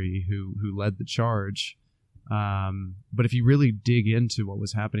history who led the charge. But if you really dig into what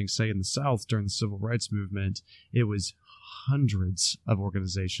was happening, say in the South during the Civil Rights Movement, it was hundreds of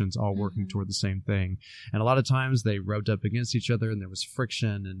organizations all working toward the same thing, and a lot of times they rubbed up against each other, and there was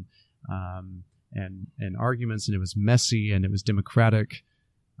friction and arguments, and it was messy and it was democratic,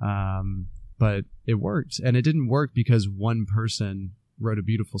 but it worked. And it didn't work because one person wrote a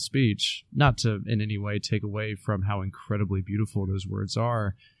beautiful speech, not to in any way take away from how incredibly beautiful those words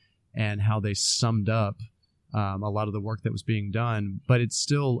are and how they summed up a lot of the work that was being done, but it's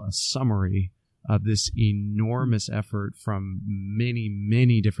still a summary of this enormous effort from many,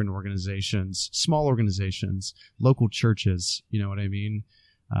 many different organizations, small organizations, local churches, you know what I mean?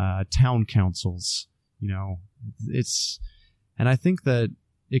 Town councils, and I think that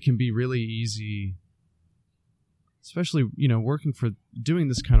it can be really easy, especially, doing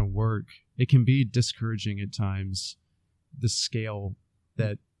this kind of work, it can be discouraging at times, the scale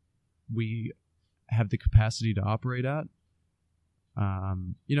that we have the capacity to operate at.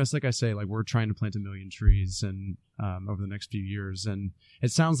 It's like I say, like we're trying to plant 1 million trees and over the next few years, and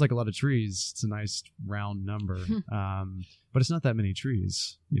it sounds like a lot of trees. It's a nice round number, but it's not that many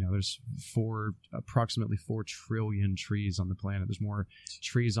trees. There's approximately 4 trillion trees on the planet. There's more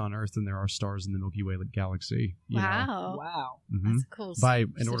trees on Earth than there are stars in the Milky Way galaxy. Wow. Wow. Mm-hmm. That's a cool By an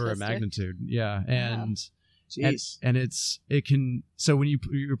statistic. order of magnitude. Yeah. And, Jeez. and it can, so when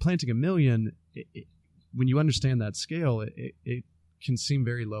you're planting 1 million, when you understand that scale, it can seem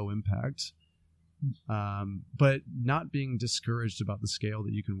very low impact, but not being discouraged about the scale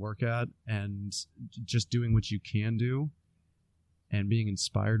that you can work at and just doing what you can do and being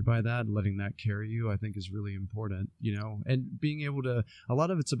inspired by that and letting that carry you, I think is really important, and being able to, a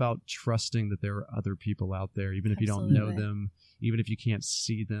lot of it's about trusting that there are other people out there, even if you don't know them, even if you can't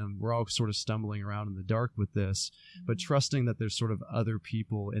see them. We're all sort of stumbling around in the dark with this, but trusting that there's sort of other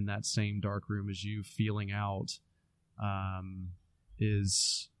people in that same dark room as you, feeling out,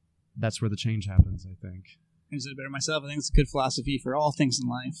 that's where the change happens, I think. I said it better myself. I think it's a good philosophy for all things in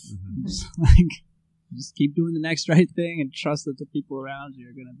life. Mm-hmm. Just keep doing the next right thing and trust that the people around you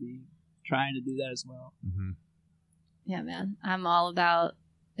are going to be trying to do that as well. Mm-hmm. Yeah, man. I'm all about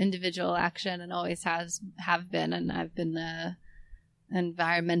individual action and always have been, and I've been the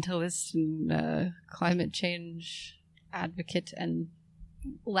environmentalist and climate change advocate and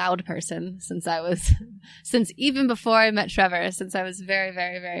loud person since even before I met Trevor, since I was very,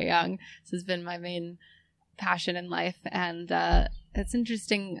 very, very young. This has been my main passion in life, and it's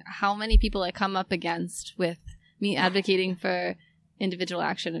interesting how many people I come up against with me advocating for individual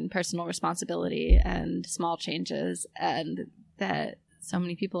action and personal responsibility and small changes, and that so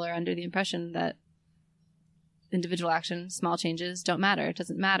many people are under the impression that individual action, small changes don't matter. It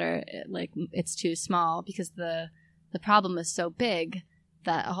doesn't matter. It's too small because the problem is so big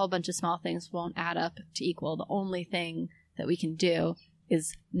that a whole bunch of small things won't add up to equal. The only thing that we can do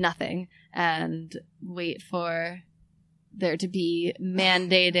is nothing and wait for there to be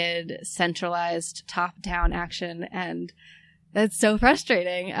mandated, centralized, top-down action. And that's so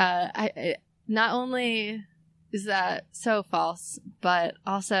frustrating. Not only is that so false, but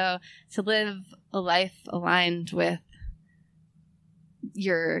also to live a life aligned with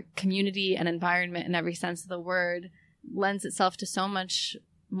your community and environment in every sense of the word lends itself to so much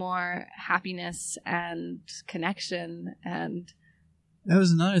more happiness and connection. And that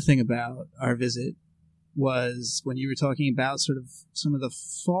was another thing about our visit, was when you were talking about sort of some of the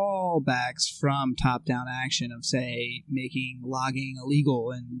fallbacks from top-down action of, say, making logging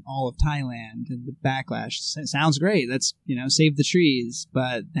illegal in all of Thailand, and the backlash. Sounds great. Let's, save the trees.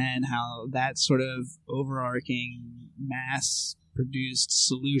 But then how that sort of overarching mass-produced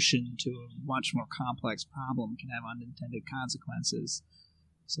solution to a much more complex problem can have unintended consequences,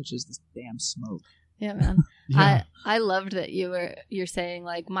 such as this damn smoke. Yeah, man. Yeah. I loved that you're saying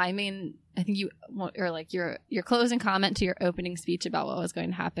my main, I think your closing comment to your opening speech about what was going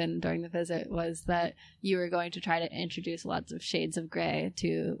to happen during the visit was that you were going to try to introduce lots of shades of gray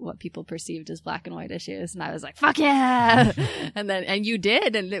to what people perceived as black and white issues, and I was like, fuck yeah. and you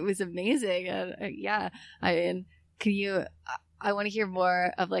did, and it was amazing. Yeah, I mean, can you I want to hear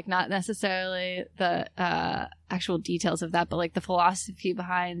more of not necessarily the actual details of that, but the philosophy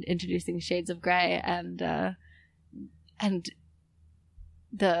behind introducing shades of gray, and do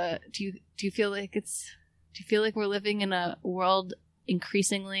you feel like we're living in a world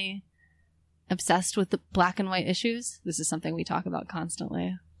increasingly obsessed with the black and white issues? This is something we talk about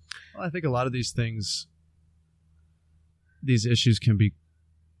constantly. Well, I think a lot of these issues can be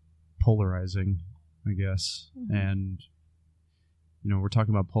polarizing, I guess, and we're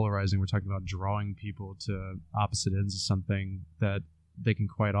talking about polarizing. We're talking about drawing people to opposite ends of something that they can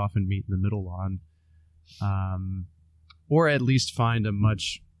quite often meet in the middle on, or at least find a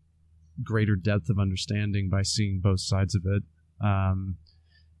much greater depth of understanding by seeing both sides of it.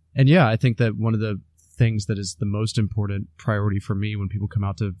 And yeah, I think that one of the things that is the most important priority for me when people come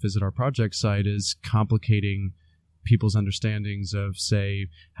out to visit our project site is complicating people's understandings of, say,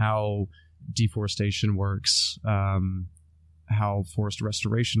 how deforestation works, how forest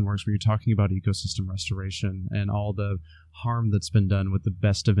restoration works, where you're talking about ecosystem restoration and all the harm that's been done with the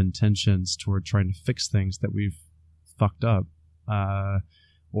best of intentions toward trying to fix things that we've fucked up, or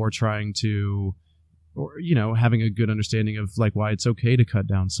having a good understanding of why it's okay to cut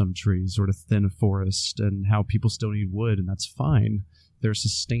down some trees or to thin a forest, and how people still need wood, and that's fine. There are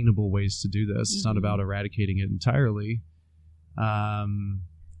sustainable ways to do this. Mm-hmm. It's not about eradicating it entirely.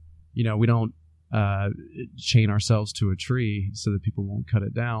 We don't chain ourselves to a tree so that people won't cut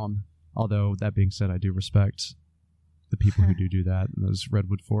it down. Although, that being said, I do respect the people who do that in those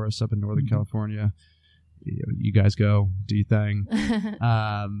redwood forests up in Northern California. you guys go, do your thing.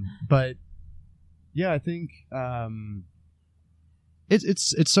 But yeah, I think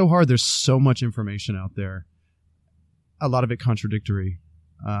it's so hard. There's so much information out there, a lot of it contradictory,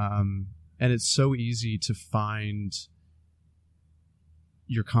 and it's so easy to find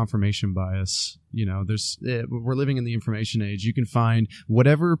your confirmation bias. We're living in the information age. You can find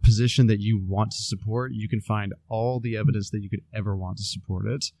whatever position that you want to support. You can find all the evidence that you could ever want to support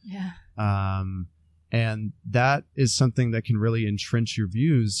it. Yeah. And that is something that can really entrench your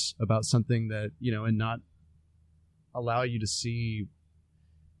views about something that, and not allow you to see,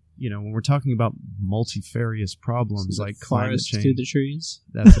 when we're talking about multifarious problems like climate change. Through the trees.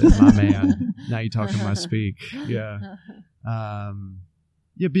 That's it, my man. Now you're talking my speak. Yeah.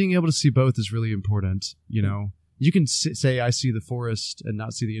 Yeah, being able to see both is really important. You can say I see the forest and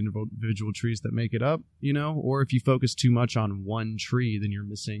not see the individual trees that make it up, or if you focus too much on one tree, then you're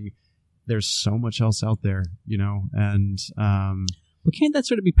missing. There's so much else out there, and but can't that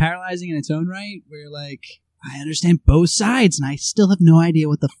sort of be paralyzing in its own right? Where you're like, I understand both sides, and I still have no idea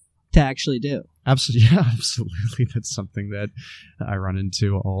what the to actually do. Absolutely, yeah, absolutely. That's something that I run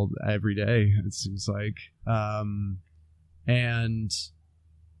into every day. It seems like, and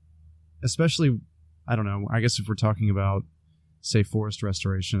especially, I don't know. I guess if we're talking about, say, forest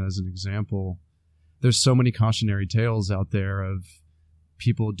restoration as an example, there's so many cautionary tales out there of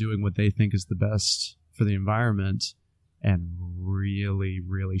people doing what they think is the best for the environment and really,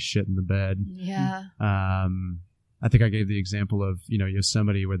 really shit in the bed. Yeah. I think I gave the example of,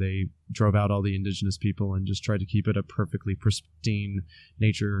 Yosemite, where they drove out all the indigenous people and just tried to keep it a perfectly pristine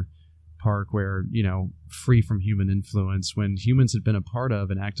nature park where, free from human influence, when humans had been a part of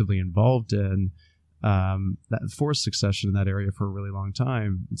and actively involved in that forest succession in that area for a really long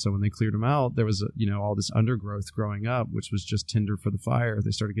time. And so when they cleared them out, there was all this undergrowth growing up, which was just tinder for the fire.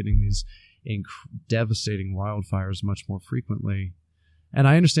 They started getting these devastating wildfires much more frequently. And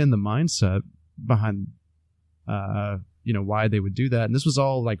I understand the mindset behind why they would do that. And this was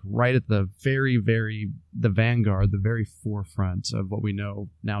all like right at the the vanguard, the very forefront of what we now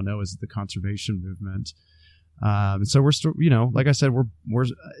know as the conservation movement. So we're still, like I said, we're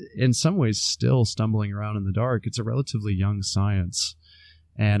in some ways still stumbling around in the dark. It's a relatively young science.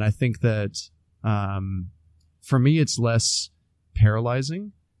 And I think that, for me, it's less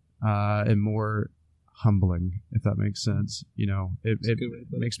paralyzing, and more humbling, if that makes sense. It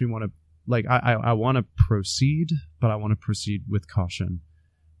makes me want to, I want to proceed, but I want to proceed with caution,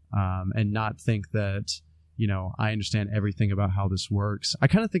 and not think that, I understand everything about how this works. I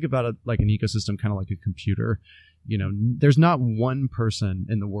kind of think about it like an ecosystem, kind of like a computer. There's not one person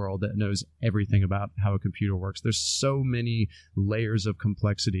in the world that knows everything about how a computer works. There's so many layers of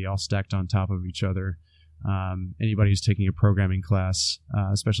complexity all stacked on top of each other. Anybody who's taking a programming class,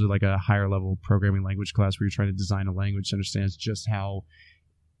 especially like a higher level programming language class where you're trying to design a language, understands just how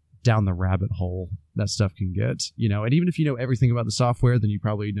down the rabbit hole that stuff can get. And even if you know everything about the software, then you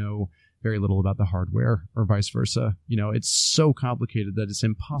probably know very little about the hardware, or vice versa. It's so complicated that it's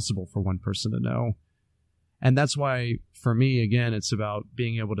impossible for one person to know. And that's why, for me, again, it's about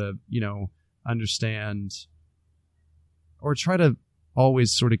being able to, understand, or try to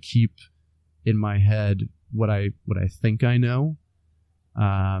always sort of keep in my head what I think I know,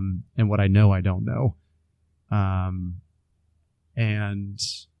 and what I know I don't know. And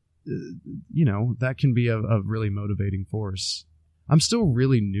that can be a really motivating force. I'm still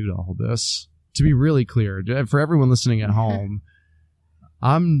really new to all this. To be really clear, for everyone listening at home,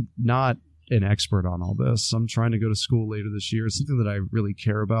 I'm not an expert on all this. I'm trying to go to school later this year. It's something that I really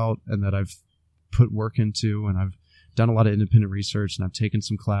care about and that I've put work into, and I've done a lot of independent research, and I've taken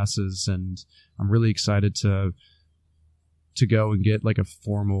some classes, and I'm really excited to go and get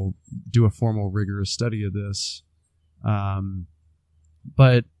do a formal rigorous study of this.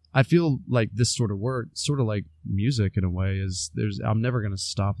 But I feel like this sort of work, sort of like music in a way, I'm never going to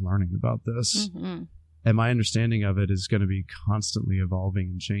stop learning about this. Mm-hmm. And my understanding of it is going to be constantly evolving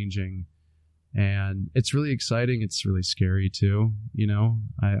and changing. And it's really exciting. It's really scary too.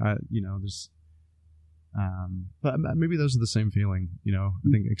 But maybe those are the same feeling. I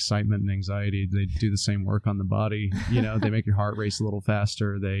think excitement and anxiety, they do the same work on the body. They make your heart race a little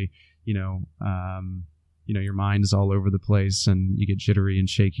faster. They, your mind is all over the place and you get jittery and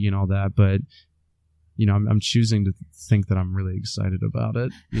shaky and all that. But, I'm choosing to think that I'm really excited about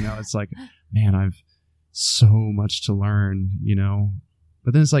it. It's like, man, I've so much to learn,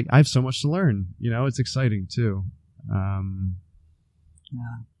 but then it's like, I have so much to learn, it's exciting too. One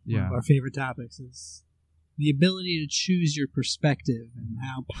of our favorite topics is the ability to choose your perspective and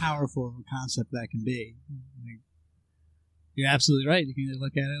how powerful of a concept that can be. I think you're absolutely right. You can either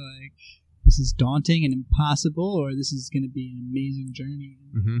look at it like, this is daunting and impossible, or this is going to be an amazing journey.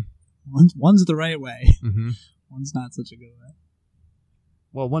 Mm-hmm. One's the right way. Mm-hmm. One's not such a good way.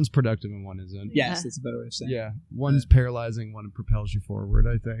 Well, one's productive and one isn't. Yes, that's a better way of saying it. Yeah, one's paralyzing, one propels you forward,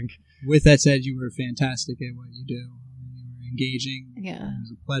 I think. With that said, you were fantastic at what you do. You were engaging. Yeah. It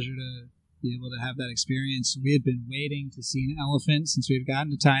was a pleasure to be able to have that experience. We had been waiting to see an elephant since we had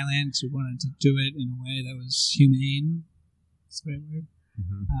gotten to Thailand, so we wanted to do it in a way that was humane. That's the right word.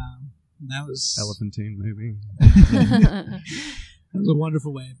 Mm-hmm. And that was Elephantine, maybe. That was a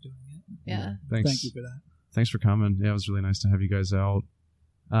wonderful way of doing it. Yeah. Thanks. Thank you for that. Thanks for coming. Yeah, it was really nice to have you guys out.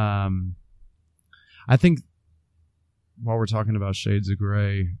 I think while we're talking about shades of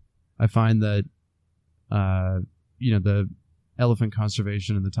gray, I find that, the elephant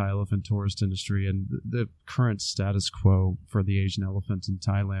conservation and the Thai elephant tourist industry and the current status quo for the Asian elephant in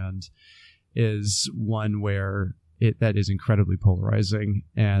Thailand is one where that is incredibly polarizing,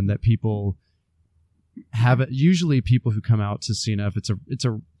 and that people have usually people who come out to CNF,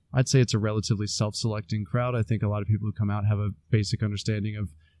 I'd say it's a relatively self-selecting crowd. I think a lot of people who come out have a basic understanding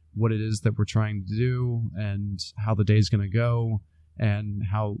of what it is that we're trying to do and how the day's going to go and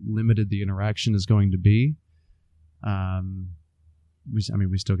how limited the interaction is going to be.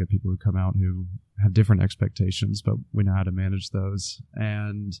 We still get people who come out who have different expectations, but we know how to manage those.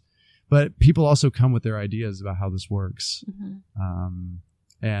 But people also come with their ideas about how this works,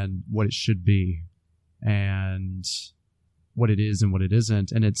 and what it should be, and what it is and what it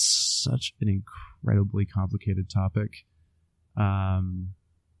isn't. And it's such an incredibly complicated topic. And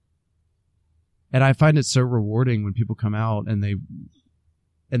I find it so rewarding when people come out and they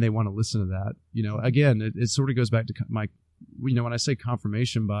want to listen to that. Again, it sort of goes back to when I say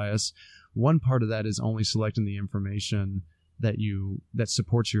confirmation bias, one part of that is only selecting the information that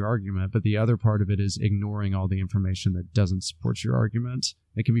supports your argument, but the other part of it is ignoring all the information that doesn't support your argument.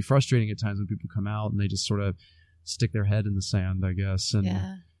 It can be frustrating at times when people come out and they just sort of stick their head in the sand, I guess, and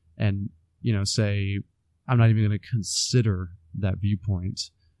say, I'm not even going to consider that viewpoint.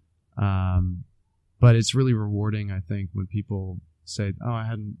 But it's really rewarding, I think, when people say, "Oh, I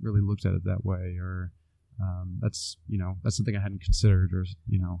hadn't really looked at it that way," or that's something I hadn't considered, or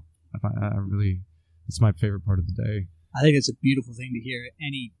I really, it's my favorite part of the day. I think it's a beautiful thing to hear at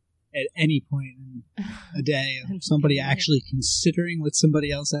any point in a day of somebody actually considering what somebody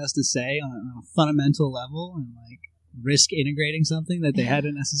else has to say on a fundamental level, and like risk integrating something that they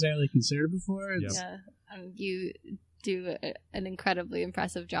hadn't necessarily considered before. You do an incredibly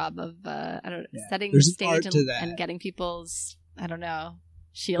impressive job of setting There's the stage art to that. and getting people's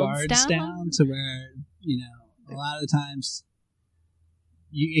shields guards down to where a lot of the times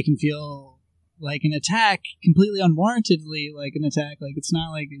it can feel like an attack, completely unwarrantedly like an attack. Like it's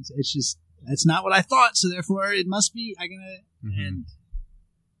not like it's just that's not what I thought, so therefore it must be. And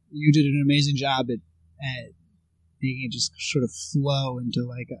you did an amazing job at making it just sort of flow into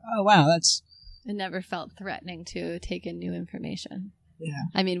like, oh wow, that's. It never felt threatening to take in new information. Yeah.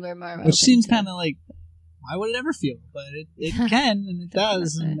 I mean, we're more Which seems kind of like, why would it ever feel? But it can, and it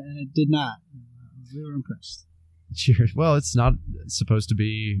does, and it did not. We were impressed. Cheers. Well, it's not supposed to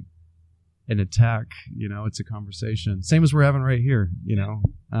be an attack, it's a conversation. Same as we're having right here,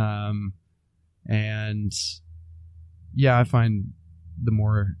 and yeah, I find the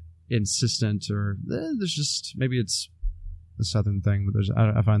more insistent or there's just, maybe it's a Southern thing, but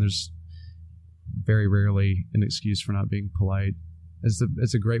I find there's very rarely an excuse for not being polite.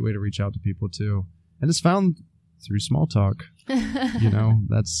 It's a great way to reach out to people too, and it's found through small talk.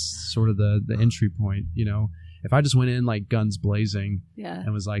 That's sort of the entry point. If I just went in like guns blazing,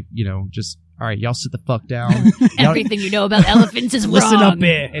 and was like, just all right, y'all sit the fuck down. Everything you know about elephants is wrong. Listen up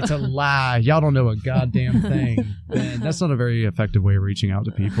here. It's a lie. Y'all don't know a goddamn thing. And that's not a very effective way of reaching out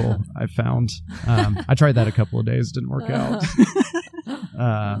to people, I've found. I tried that a couple of days. It didn't work out.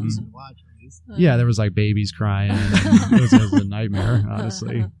 Yeah, there was like babies crying. It was a nightmare,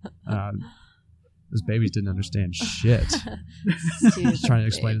 honestly. Those babies didn't understand shit. Just trying to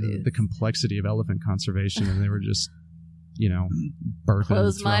explain the complexity of elephant conservation, and they were just, birthing,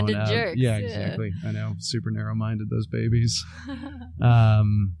 closed-minded and jerks. Yeah, exactly. I know, super narrow-minded, those babies.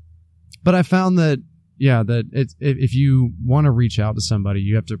 But I found that if you want to reach out to somebody,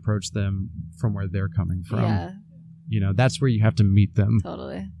 you have to approach them from where they're coming from. Yeah. That's where you have to meet them.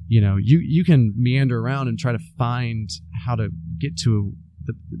 Totally. You can meander around and try to find how to get to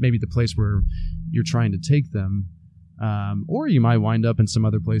maybe the place where you're trying to take them, or you might wind up in some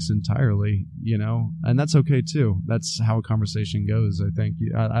other place entirely, and that's okay too. That's how a conversation goes. I think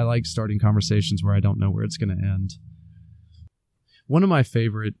I like starting conversations where I don't know where it's going to end. One of my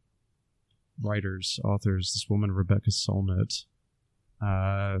favorite writers, authors, this woman Rebecca Solnit,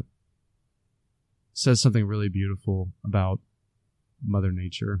 says something really beautiful about Mother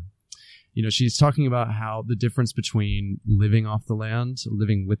Nature. You know, she's talking about how the difference between living off the land,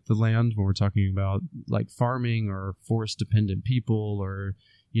 living with the land, when we're talking about like farming or forest dependent people, or,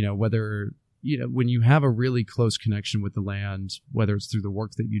 you know, whether, you know, when you have a really close connection with the land, whether it's through the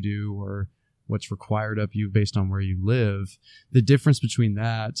work that you do or what's required of you based on where you live, the difference between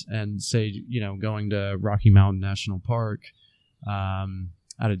that and, say, you know, going to Rocky Mountain National Park out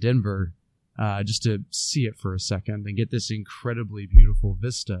of Denver, just to see it for a second and get this incredibly beautiful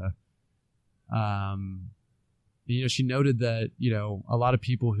vista. You know, she noted that, you know, a lot of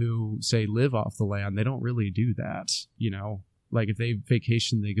people who say live off the land, they don't really do that. You know, like if they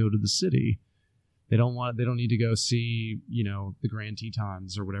vacation, they go to the city. They don't need to go see, you know, the Grand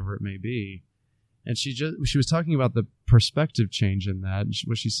Tetons or whatever it may be. And she was talking about the perspective change in that. And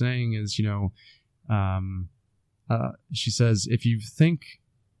what she's saying is, you know, she says, if you think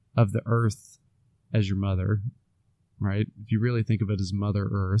of the earth as your mother, right? If you really think of it as Mother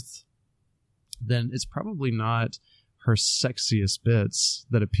Earth, then it's probably not her sexiest bits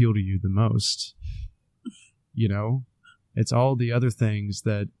that appeal to you the most. You know, it's all the other things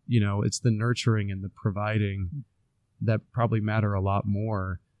that, you know, it's the nurturing and the providing that probably matter a lot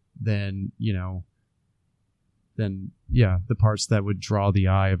more than, you know, the parts that would draw the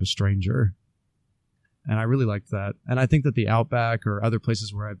eye of a stranger. And I really liked that. And I think that the Outback or other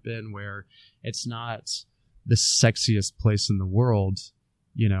places where I've been where it's not the sexiest place in the world,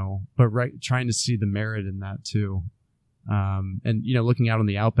 you know, but trying to see the merit in that too. And, you know, looking out on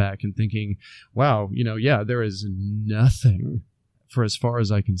the Outback and thinking, wow, you know, yeah, there is nothing for as far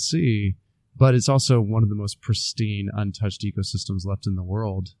as I can see, but it's also one of the most pristine, untouched ecosystems left in the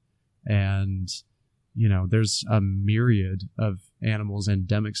world. And, you know, there's a myriad of animals,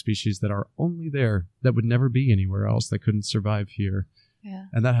 endemic species that are only there, that would never be anywhere else, that couldn't survive here. Yeah.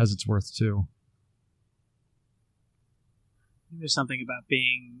 And that has its worth too. There's something about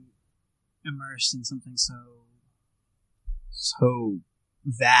being immersed in something so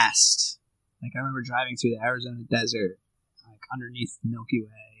vast. Like, I remember driving through the Arizona desert, like underneath the Milky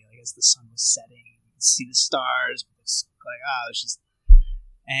Way, like as the sun was setting, you could see the stars. It's like, it's just,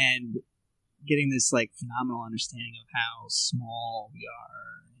 and getting this like phenomenal understanding of how small we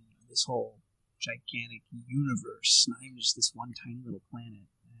are in this whole gigantic universe, not even just this one tiny little planet.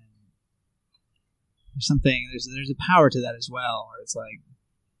 And there's a power to that as well, where it's like,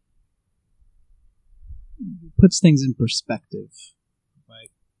 it puts things in perspective.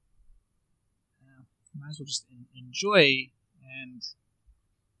 Like, you might as well just enjoy and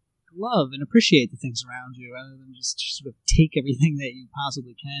love and appreciate the things around you, rather than just sort of take everything that you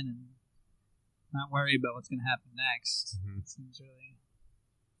possibly can and not worry about what's going to happen next. Mm-hmm. It seems really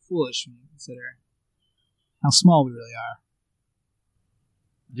foolish when you consider how small we really are.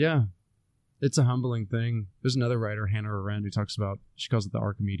 Yeah. It's a humbling thing. There's another writer, Hannah Arendt, who talks about, she calls it the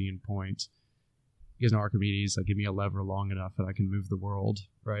Archimedean point. You guys know Archimedes, like, give me a lever long enough that I can move the world,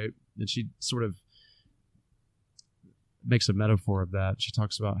 right? And she sort of makes a metaphor of that. She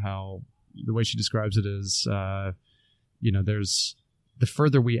talks about how, the way she describes it is, you know, there's, the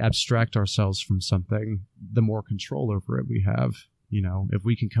further we abstract ourselves from something, the more control over it we have. You know, if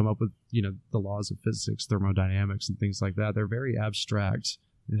we can come up with, you know, the laws of physics, thermodynamics, and things like that, they're very abstract.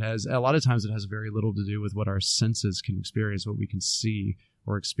 A lot of times it has very little to do with what our senses can experience, what we can see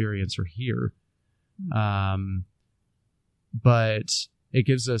or experience or hear. But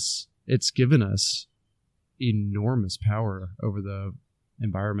it's given us enormous power over the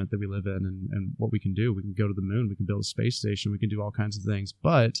environment that we live in and what we can do. We can go to the moon, we can build a space station, we can do all kinds of things.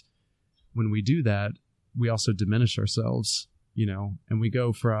 But when we do that, we also diminish ourselves, you know, and we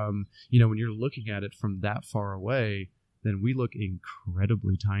go from, you know, when you're looking at it from that far away, then we look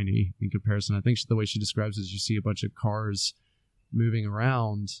incredibly tiny in comparison. I think the way she describes it is you see a bunch of cars moving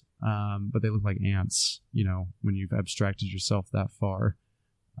around, but they look like ants, you know, when you've abstracted yourself that far.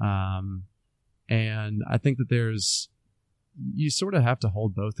 And I think that you sort of have to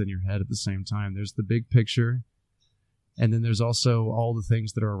hold both in your head at the same time. There's the big picture, and then there's also all the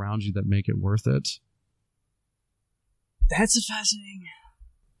things that are around you that make it worth it. That's a fascinating...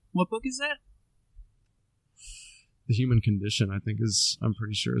 What book is that? The Human Condition, I think, I'm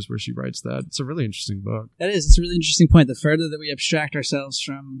pretty sure is where she writes that. It's a really interesting book. That is. It's a really interesting point. The further that we abstract ourselves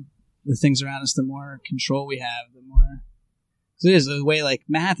from the things around us, the more control we have, the more... Because it is a way, like,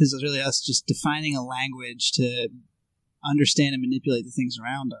 math is really us just defining a language to understand and manipulate the things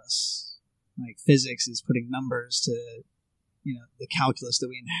around us. Like, physics is putting numbers to, you know, the calculus that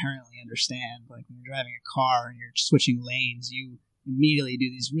we inherently understand. Like, when you're driving a car and you're switching lanes, you immediately do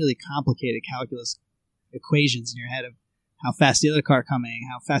these really complicated calculus equations in your head of how fast the other car coming,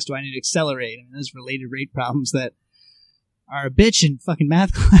 how fast do I need to accelerate? I mean, those related rate problems that are a bitch in fucking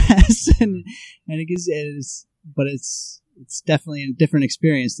math class, and it's definitely a different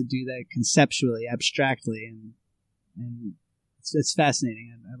experience to do that conceptually, abstractly, and it's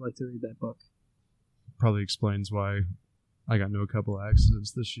fascinating. I'd like to read that book. Probably explains why I got into a couple of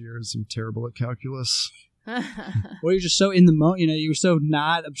accidents this year. I'm terrible at calculus. Or you're just so in the moment, you were so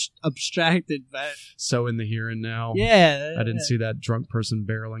not abstracted, but so in the here and now. Yeah, I didn't see that drunk person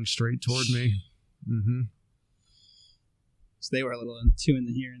barreling straight toward me. Mm-hmm. So they were a little too in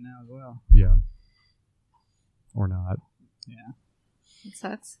the here and now as well. Yeah, or not. Yeah, It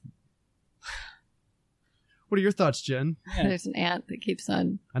sucks. What are your thoughts, Jen? Yeah. There's an ant that keeps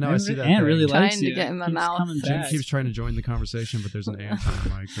on I know I see that. Ant thing. really trying likes to you. get in my Keeps mouth. coming Jen back. keeps trying to join the conversation, but there's an ant on the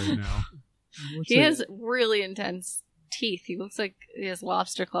mic right now. He has really intense teeth. He looks like he has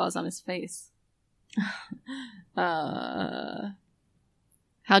lobster claws on his face. How'd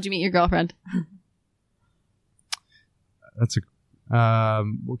you meet your girlfriend? That's a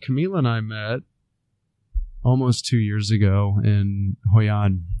well, Camila and I met almost 2 years ago in Hoi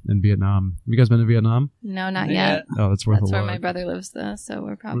An in Vietnam. Have you guys been to Vietnam? No, not Yeah. yet. Oh, that's worth That's a where look. my brother lives, though, so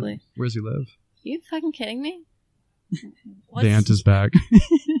we're probably... Where does he live? You fucking kidding me? The ant is back.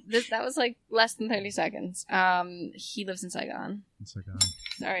 That was like less than 30 seconds. He lives in Saigon. It's like,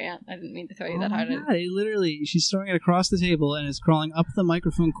 Sorry, Aunt. I didn't mean to throw you Oh that my hard. God, she's throwing it across the table and is crawling up the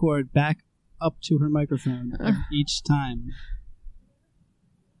microphone cord back up to her microphone each time.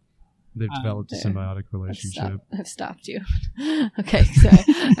 they've developed a there. symbiotic relationship. I've stopped you. Okay, sorry.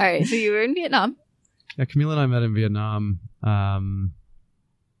 All right, so you were in Vietnam. Yeah, Camila and I met in Vietnam,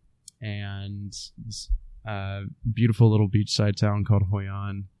 and this beautiful little beachside town called Hoi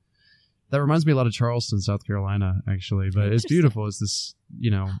An. That reminds me a lot of Charleston, South Carolina, actually. But it's beautiful. It's this,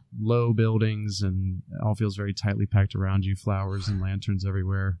 low buildings, and it all feels very tightly packed around you. Flowers and lanterns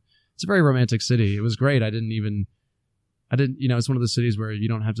everywhere. It's a very romantic city. It was great. It's one of those cities where you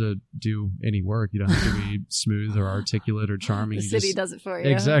don't have to do any work. You don't have to be smooth or articulate or charming. The You city just, does it for you.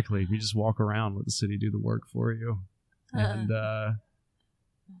 Exactly. You just walk around, let the city do the work for you. And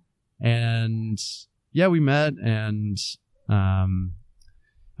yeah, we met, and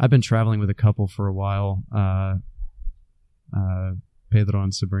I've been traveling with a couple for a while. Pedro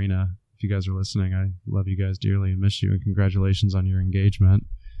and Sabrina, if you guys are listening, I love you guys dearly and miss you, and congratulations on your engagement.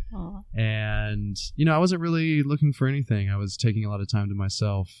 Aww. And, I wasn't really looking for anything. I was taking a lot of time to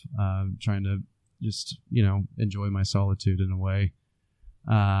myself, trying to just, enjoy my solitude in a way.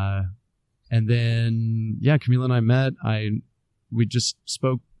 And then, yeah, Camila and I met. We just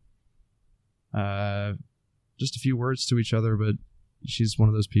spoke just a few words to each other, but she's one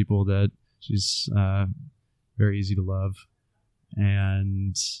of those people that she's very easy to love.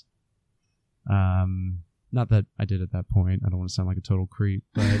 And not that I did at that point. I don't want to sound like a total creep,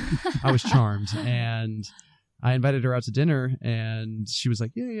 but I was charmed. And I invited her out to dinner, and she was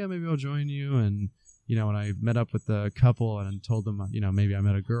like, yeah, maybe I'll join you. And, when I met up with the couple and told them, maybe I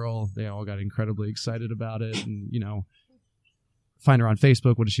met a girl, they all got incredibly excited about it. And, find her on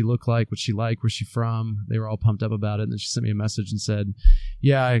Facebook. What does she look like? What's she like? Where's she from? They were all pumped up about it. And then she sent me a message and said,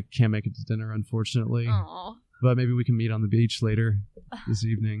 yeah, I can't make it to dinner, unfortunately. Aww. But maybe we can meet on the beach later this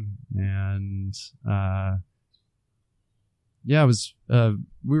evening. And yeah, we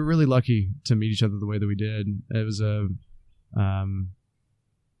were really lucky to meet each other the way that we did. It was a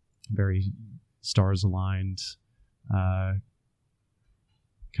very stars aligned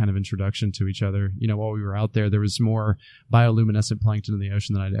kind of introduction to each other. While we were out there was more bioluminescent plankton in the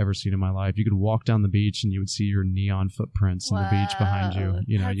ocean than I'd ever seen in my life. You could walk down the beach and you would see your neon footprints in the beach behind you.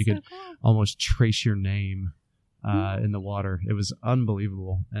 You could almost trace your name in the water. It was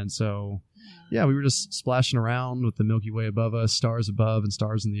unbelievable. And so, yeah, we were just splashing around with the Milky Way above us, stars above and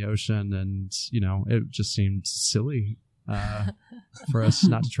stars in the ocean. And, it just seemed silly for us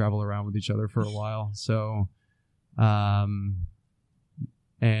not to travel around with each other for a while. So,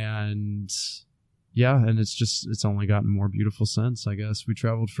 and yeah, and it's only gotten more beautiful since, I guess. We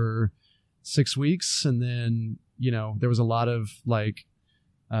traveled for 6 weeks, and then, there was a lot of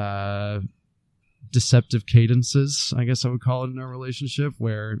deceptive cadences, I guess I would call it, in our relationship,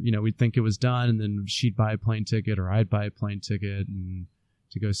 where, we'd think it was done, and then she'd buy a plane ticket or I'd buy a plane ticket and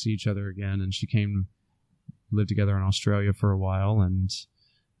to go see each other again. And she lived together in Australia for a while, and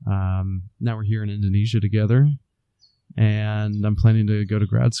now we're here in Indonesia together. And I'm planning to go to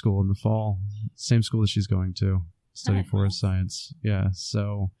grad school in the fall, same school that she's going to study forest science. Yeah.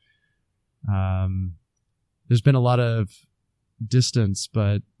 So, there's been a lot of distance,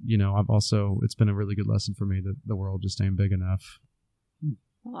 but it's been a really good lesson for me that the world just ain't big enough.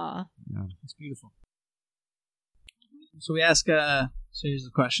 Aw. Yeah. It's beautiful. So we ask a series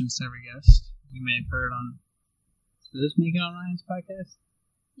of questions to every guest. You may have heard on. Does this make it on Ryan's podcast?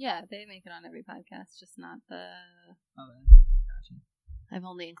 Yeah, they make it on every podcast, just not the. Okay. Gotcha. I've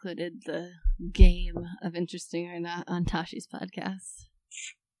only included the game of interesting or not on Tashi's podcast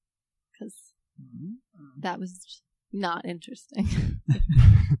because that was not interesting.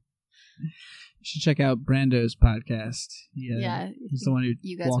 You should check out Brando's podcast. Yeah, he's the one who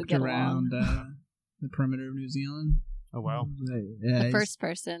you guys would walked get around the perimeter of New Zealand. Oh, wow. Yeah, The first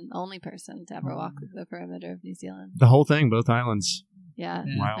person, only person to ever walk the perimeter of New Zealand. The whole thing, both islands. Yeah.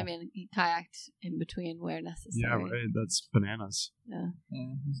 Wow. I mean, he kayaked in between where necessary. Yeah, right. That's bananas. Yeah.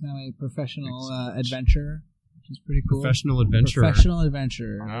 He's now a professional adventurer, which is pretty cool. Professional adventurer. Professional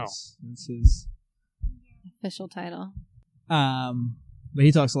adventurer. Wow. This is Official title. But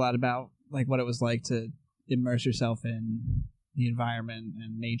he talks a lot about like what it was like to immerse yourself in the environment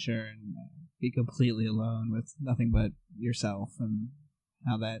and nature and be completely alone with nothing but yourself, and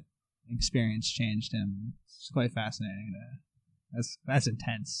how that experience changed him. It's quite fascinating. That's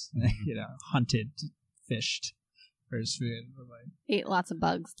intense. Hunted, fished for his food. Ate lots of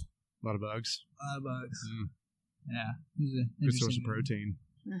bugs. A lot of bugs. Yeah. Good source of protein.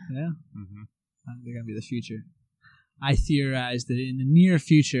 Yeah. Mm-hmm. I think they're going to be the future. I theorize that in the near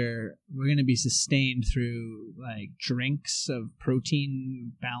future, we're going to be sustained through like drinks of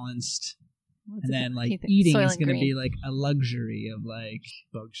protein balanced, and then like eating is going to be like a luxury of like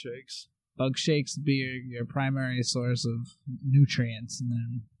bug shakes. Bug shakes will be your primary source of nutrients, and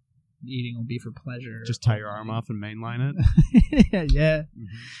then eating will be for pleasure. Just tie your arm off and mainline it. Yeah.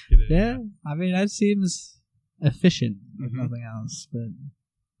 Mm-hmm. Yeah. I mean, that seems efficient, if Mm-hmm. nothing else. But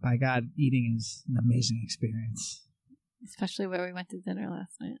by God, eating is an amazing experience. Especially where we went to dinner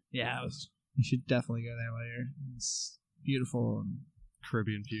last night. Yeah, you should definitely go there later. It's beautiful. And,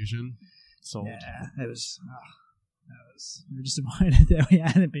 Caribbean fusion. Sold. yeah, it was. We were disappointed that we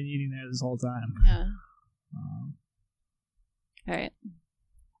hadn't been eating there this whole time. Yeah. All right.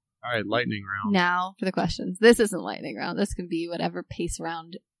 All right, lightning round. Now for the questions. This isn't lightning round. This can be whatever pace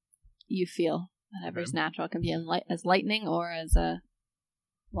round you feel. Whatever's natural. It can be as lightning or as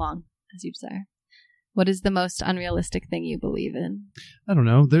long, as you desire. What is the most unrealistic thing you believe in? I don't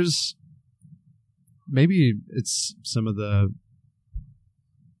know. Maybe it's some of the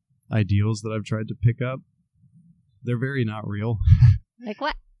ideals that I've tried to pick up. They're very not real. Like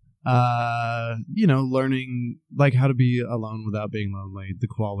what? Learning like how to be alone without being lonely, the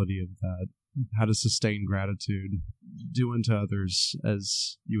quality of that, how to sustain gratitude, do unto others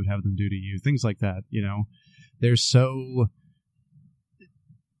as you would have them do to you, things like that. They're so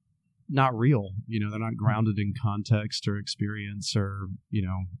not real. They're not grounded in context or experience or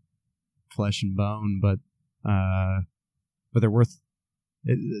flesh and bone, but they're worth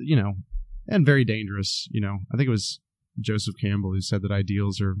it, and very dangerous. I think it was Joseph Campbell who said that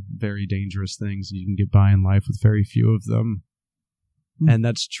ideals are very dangerous things. You can get by in life with very few of them. And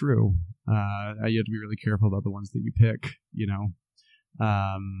that's true. You have to be really careful about the ones that you pick,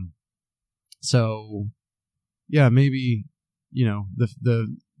 So yeah, maybe,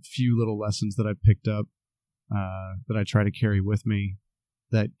 the few little lessons that I've picked up, that I try to carry with me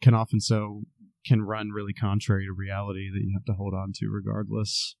that can run really contrary to reality that you have to hold on to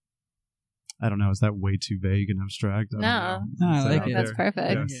regardless. I don't know. Is that way too vague and abstract? No, I like it. That's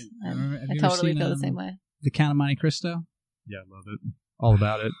perfect. Yes. I totally feel the same way. The Count of Monte Cristo? Yeah, I love it. All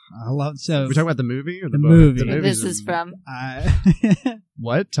about it. I love so. We're talking about the movie or the book? movie. The movie's This is from.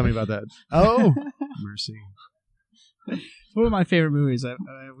 What? Tell me about that. Oh, mercy. It's one of my favorite movies.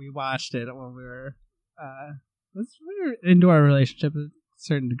 We watched it when we were into our relationship to a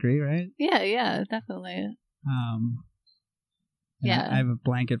certain degree, right? Yeah, definitely. Yeah. I have a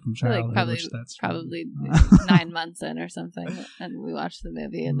blanket from childhood. Probably 9 months in or something, and we watched the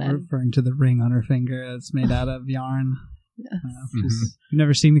movie, and then referring to the ring on her finger that's made out of yarn. yes. You've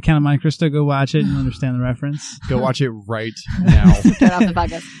never seen The Count of Monte Cristo? Go watch it and understand the reference. Go watch it right now. Turn off the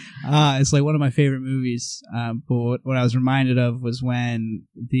podcast. It's like one of my favorite movies. But what I was reminded of was when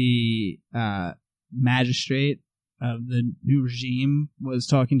the magistrate of the new regime was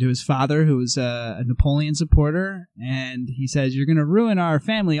talking to his father, who was a Napoleon supporter, and he says, "You're going to ruin our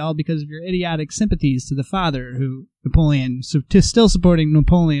family all because of your idiotic sympathies to the father, still supporting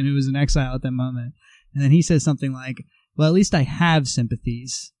Napoleon, who was in exile at that moment." And then he says something like, "Well, at least I have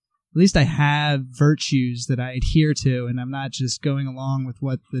sympathies. At least I have virtues that I adhere to, and I'm not just going along with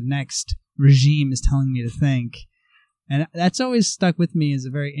what the next regime is telling me to think." And that's always stuck with me as a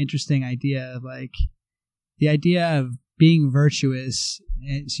very interesting idea of like the idea of being virtuous.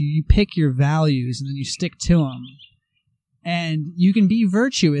 And so you pick your values and then you stick to them. And you can be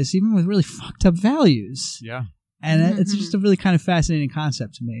virtuous even with really fucked up values. Yeah. And it's just a really kind of fascinating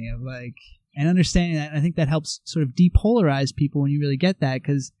concept to me of like, and understanding that. And I think that helps sort of depolarize people when you really get that,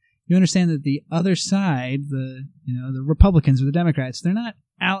 because you understand that the other side, the Republicans or the Democrats, they're not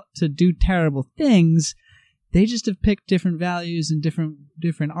out to do terrible things. They just have picked different values and different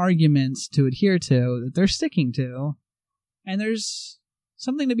arguments to adhere to that they're sticking to, and there's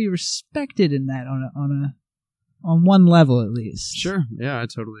something to be respected in that on one level at least. Sure. Yeah, I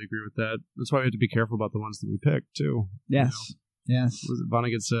totally agree with that. That's why we have to be careful about the ones that we pick too. Yes. Yes.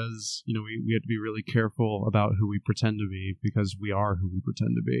 Vonnegut says, we have to be really careful about who we pretend to be, because we are who we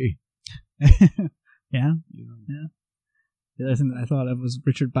pretend to be. Yeah. The other thing that I thought of was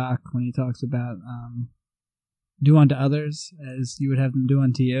Richard Bach when he talks about do unto others as you would have them do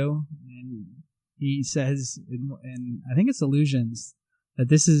unto you. And he says, and I think it's Illusions, that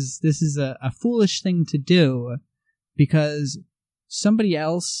this is a foolish thing to do, because somebody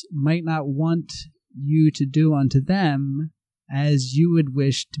else might not want you to do unto them as you would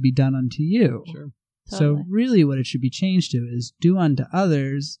wish to be done unto you. Sure. Totally. So really what it should be changed to is do unto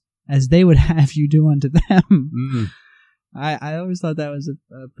others as they would have you do unto them. Mm. I always thought that was a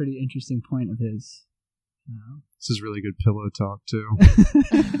pretty interesting point of his. This is really good pillow talk too.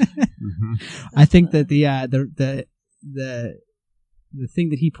 Mm-hmm. I think that the thing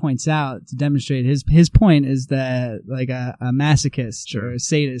that he points out to demonstrate his point is that like a masochist or a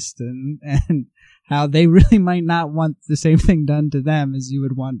sadist and how they really might not want the same thing done to them as you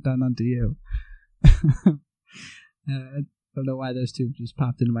would want done unto you. I don't know why those two just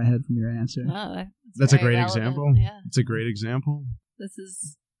popped into my head from your answer. Oh, That's a very great relevant. example. Yeah. It's a great example. I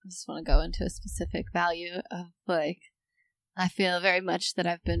just want to go into a specific value of like, I feel very much that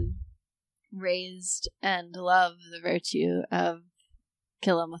I've been raised and love the virtue of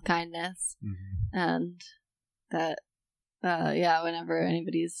kill them with kindness. Mm-hmm. And that, whenever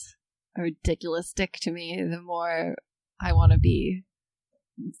anybody's a ridiculous dick to me, the more I want to be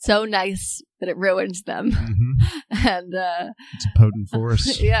so nice that it ruins them. Mm-hmm. And it's a potent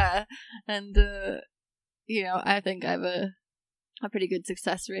force. yeah. And I think I have a pretty good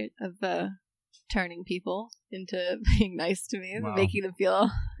success rate of turning people into being nice to me, Wow. and making them feel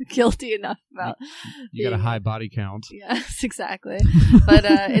guilty enough about You got a being- high body count. Yes, exactly. But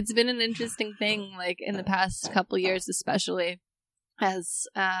it's been an interesting thing, like in the past couple years, especially as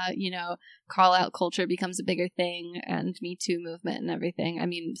call out culture becomes a bigger thing, and Me Too movement and everything. I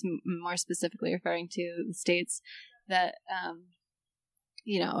mean, more specifically referring to the States, that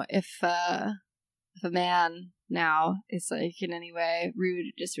if a man now is like in any way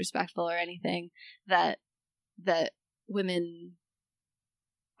rude, disrespectful, or anything, that women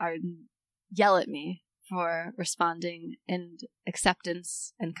yell at me for responding in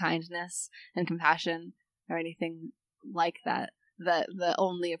acceptance and kindness and compassion or anything like that. That the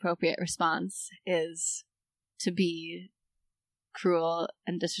only appropriate response is to be cruel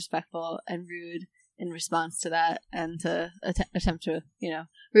and disrespectful and rude in response to that, and to attempt to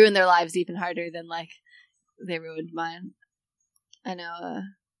ruin their lives even harder than like they ruined mine. I know.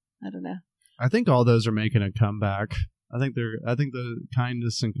 I don't know. I think all those are making a comeback. I think the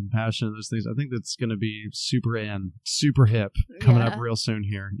kindness and compassion and those things, I think that's going to be super hip coming up real soon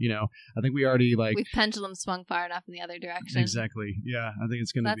here. I think we already we've pendulum swung far enough in the other direction. Exactly. Yeah, I think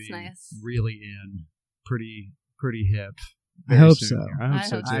it's going to be nice. really pretty hip. I hope soon so. here. I hope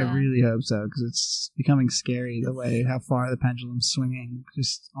so hope too. I so. really hope so, because it's becoming scary how far the pendulum's swinging,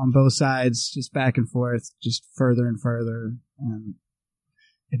 just on both sides, just back and forth, just further and further. And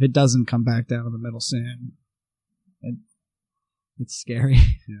if it doesn't come back down to the middle soon, it's scary.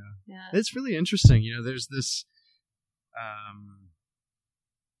 Yeah. It's really interesting. There's this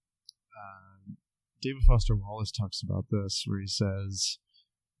David Foster Wallace talks about this, where he says,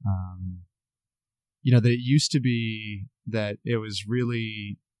 that it used to be that it was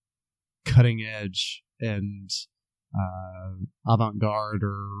really cutting edge and avant-garde,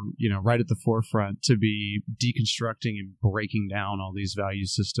 or right at the forefront, to be deconstructing and breaking down all these value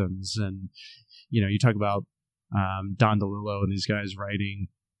systems. And you talk about Don DeLillo and these guys writing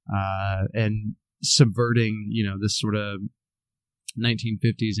and subverting this sort of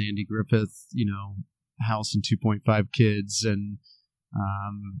 1950s Andy Griffith house and 2.5 kids, and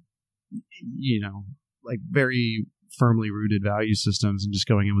like very firmly rooted value systems, and just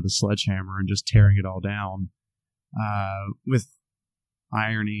going in with a sledgehammer and just tearing it all down with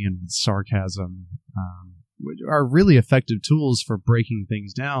irony and sarcasm, which are really effective tools for breaking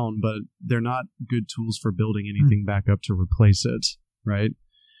things down, but they're not good tools for building anything back up to replace it, right?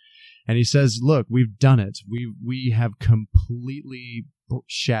 And he says, look, we've done it. We have completely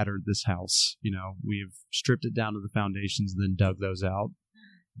shattered this house. We've stripped it down to the foundations and then dug those out,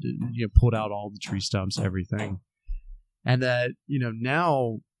 pulled out all the tree stumps, everything. And that,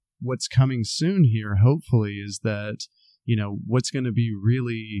 now what's coming soon here, hopefully, is that, what's going to be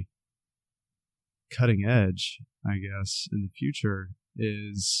really cutting edge, I guess, in the future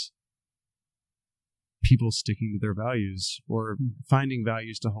is people sticking to their values or finding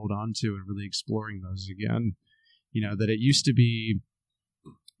values to hold on to and really exploring those again. That it used to be,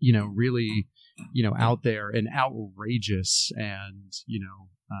 really, out there and outrageous and,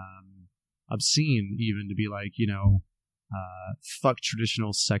 obscene even to be like, fuck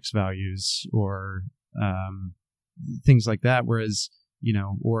traditional sex values or things like that. Whereas,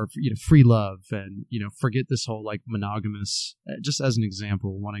 or, free love and, forget this whole like monogamous, just as an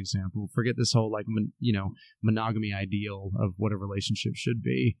example, one example, forget this whole like, monogamy ideal of what a relationship should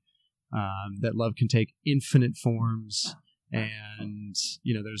be. That love can take infinite forms and,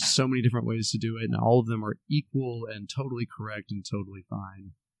 there's so many different ways to do it and all of them are equal and totally correct and totally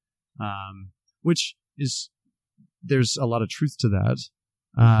fine. Which is, there's a lot of truth to that.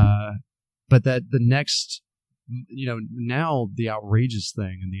 But that the next, now the outrageous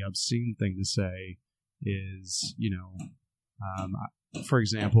thing and the obscene thing to say is, for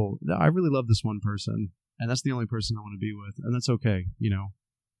example, I really love this one person and that's the only person I want to be with. And that's okay.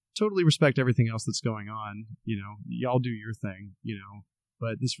 Totally respect everything else that's going on. Y'all do your thing,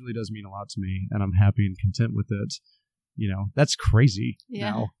 but this really does mean a lot to me and I'm happy and content with it. That's crazy.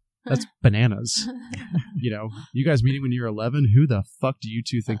 Yeah. Now. That's bananas. You guys meeting when you're 11, who the fuck do you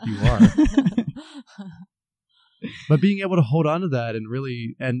two think you are? But being able to hold on to that and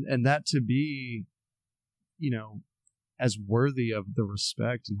really, and that to be, as worthy of the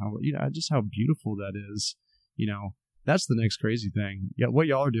respect and how, just how beautiful that is, that's the next crazy thing. Yeah. What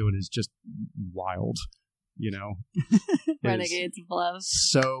y'all are doing is just wild, Renegades of love.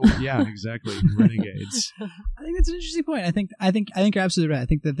 So yeah, exactly. Renegades. I think that's an interesting point. I think you're absolutely right. I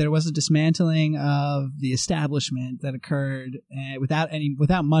think that there was a dismantling of the establishment that occurred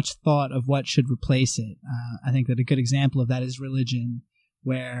without much thought of what should replace it. I think that a good example of that is religion,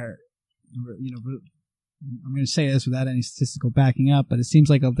 where I'm going to say this without any statistical backing up, but it seems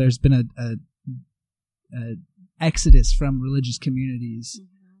like there's been a exodus from religious communities,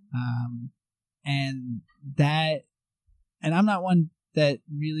 and I'm not one that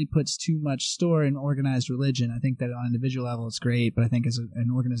really puts too much store in organized religion. I think that on an individual level it's great, but I think as an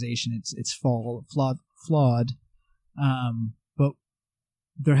organization it's flawed. But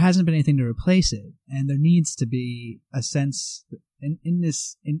there hasn't been anything to replace it, and there needs to be a sense in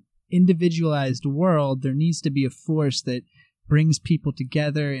this individualized world. There needs to be a force that brings people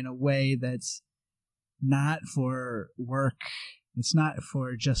together in a way that's not for work. It's not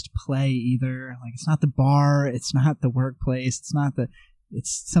for just play either. Like, it's not the bar. It's not the workplace.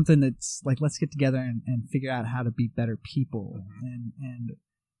 It's something that's like, let's get together and figure out how to be better people. And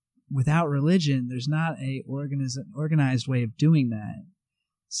without religion, there's not a organized way of doing that.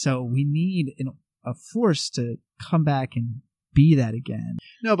 So we need a force to come back and be that again.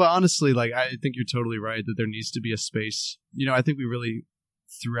 No, but honestly, like, I think you're totally right that there needs to be a space. I think we really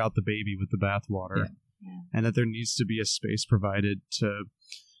threw out the baby with the bathwater. Yeah. Yeah. And that there needs to be a space provided to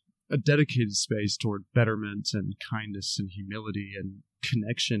a dedicated space toward betterment and kindness and humility and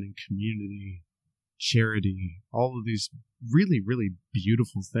connection and community, charity, all of these really, really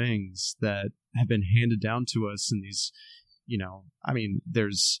beautiful things that have been handed down to us in these,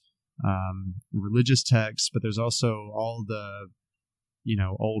 there's religious texts, but there's also all the,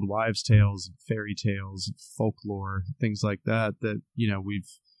 old wives' tales, fairy tales, folklore, things like that,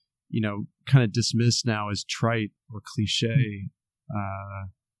 we've, kind of dismissed now as trite or cliche.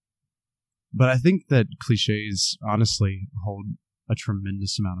 But I think that cliches honestly hold a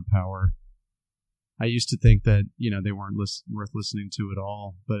tremendous amount of power. I used to think that, they weren't worth listening to at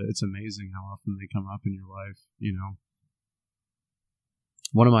all, but it's amazing how often they come up in your life,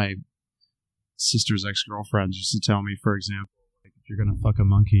 One of my sister's ex-girlfriends used to tell me, for example, like, if you're going to fuck a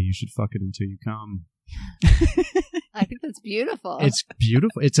monkey, you should fuck it until you come. I think that's beautiful. It's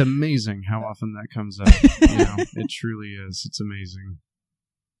beautiful. It's amazing how often that comes up. It truly is. It's amazing.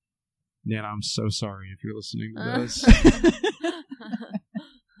 Nana, I'm so sorry if you're listening to this.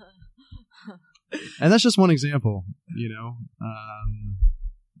 And that's just one example,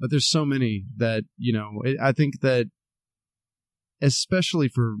 but there's so many that, I think that especially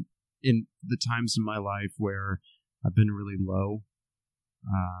for in the times in my life where I've been really low,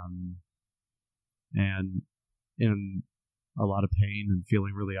 and in a lot of pain and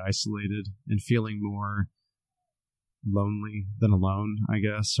feeling really isolated and feeling more lonely than alone, I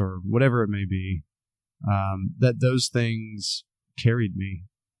guess, or whatever it may be, that those things carried me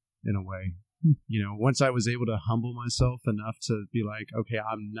in a way. Once I was able to humble myself enough to be like, okay,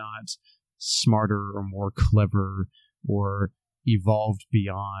 I'm not smarter or more clever or evolved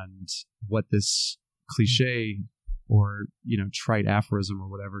beyond what this cliche or, trite aphorism or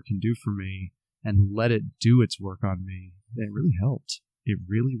whatever can do for me, and let it do its work on me, it really helped. It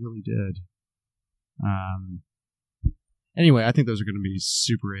really, really did. Anyway, I think those are going to be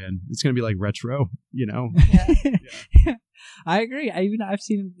super in. It's going to be like retro, Yeah. Yeah. I agree. I've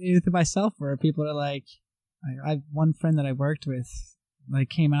seen it myself where people are like, I have one friend that I worked with, like,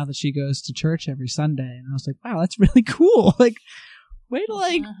 came out that she goes to church every Sunday, and I was like, wow, that's really cool. Like, way to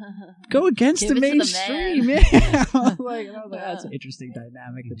like go against the mainstream. man. Yeah. I was like, that's an interesting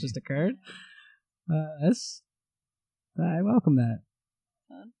dynamic that just occurred. I welcome that.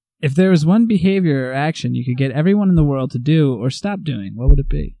 If there was one behavior or action you could get everyone in the world to do or stop doing, what would it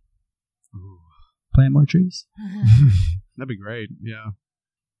be? Ooh. Plant more trees. That'd be great. Yeah.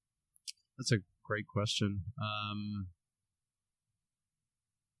 That's a great question. I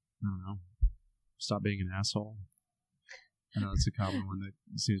don't know. Stop being an asshole. I know it's a common one that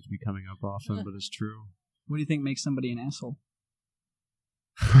seems to be coming up often, but it's true. What do you think makes somebody an asshole?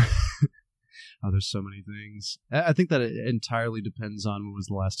 Oh, there's so many things. I think that it entirely depends on when was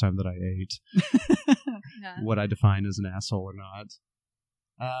the last time that I ate. Yeah. What I define as an asshole or not.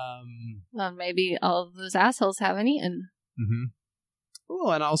 Well, maybe all of those assholes haven't eaten. Mm-hmm.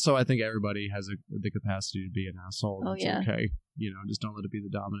 Well, and also I think everybody has the capacity to be an asshole. Oh, It's yeah. okay. Just don't let it be the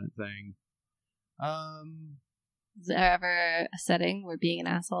dominant thing. Is there ever a setting where being an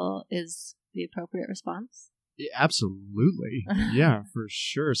asshole is the appropriate response? Yeah, absolutely. Yeah, for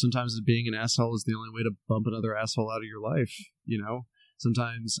sure. Sometimes being an asshole is the only way to bump another asshole out of your life,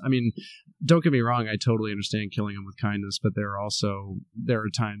 Sometimes, don't get me wrong, I totally understand killing them with kindness, but there are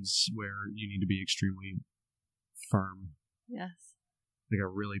times where you need to be extremely firm. Yes. Like a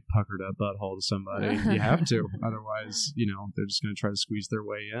really puckered up butthole to somebody. You have to. Otherwise, they're just going to try to squeeze their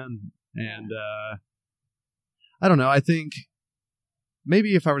way in. And I don't know. I think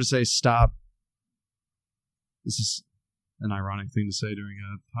maybe if I were to say stop, this is an ironic thing to say during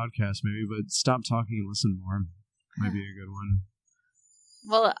a podcast maybe, but stop talking and listen more might be a good one.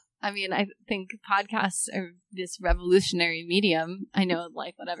 Well, I think podcasts are this revolutionary medium. I know,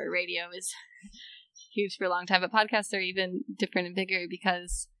 like, whatever, radio is huge for a long time, but podcasts are even different and bigger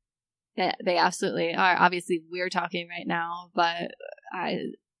because they absolutely are. Obviously, we're talking right now, but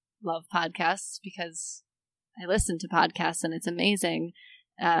I love podcasts because I listen to podcasts, and it's amazing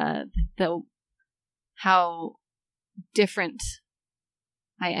how different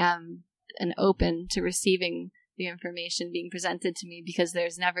I am and open to receiving the information being presented to me, because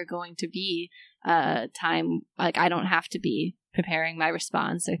there's never going to be a time, like, I don't have to be preparing my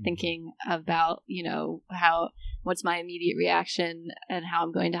response or thinking about, what's my immediate reaction and how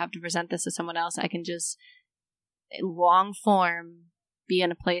I'm going to have to present this to someone else. I can just long form be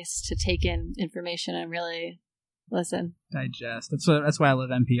in a place to take in information and really listen. Digest. That's why I love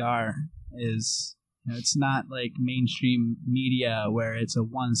NPR. Is it's not like mainstream media where it's a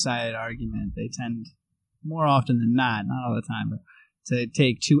one-sided argument. They tend, more often than not all the time, but to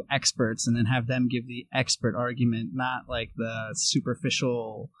take two experts and then have them give the expert argument, not like the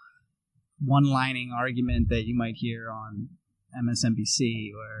superficial one-lining argument that you might hear on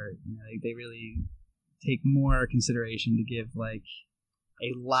MSNBC, where they really take more consideration to give like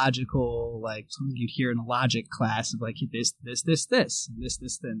a logical, like something you'd hear in a logic class of like this, then.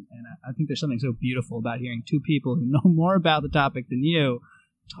 And I think there's something so beautiful about hearing two people who know more about the topic than you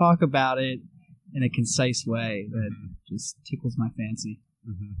talk about it in a concise way that just tickles my fancy.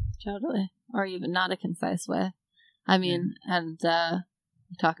 Mm-hmm. Totally. Or even not a concise way. And we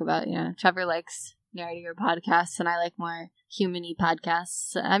talk about, Trevor likes nerdier podcasts and I like more human-y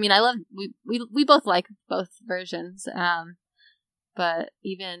podcasts. We both like both versions. But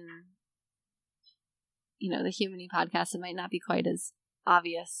even, the human-y podcasts, it might not be quite as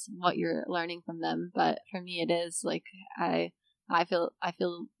obvious what you're learning from them. But for me, it is like, I feel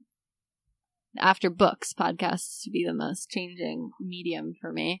after books, podcasts to be the most changing medium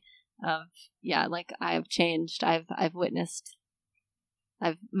for me. I have changed. I've witnessed.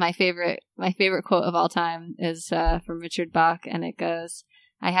 My favorite quote of all time is from Richard Bach, and it goes,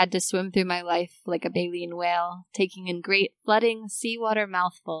 "I had to swim through my life like a baleen whale, taking in great flooding seawater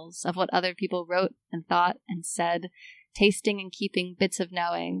mouthfuls of what other people wrote and thought and said, tasting and keeping bits of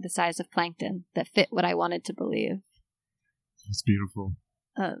knowing the size of plankton that fit what I wanted to believe." That's beautiful.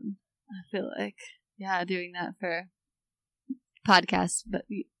 I feel like, doing that for podcasts, but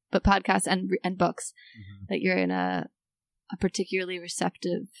podcasts and books, Mm-hmm. that you're in a particularly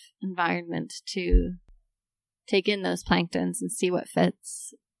receptive environment to take in those planktons and see what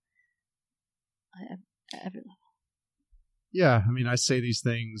fits. Every level. Yeah, I say these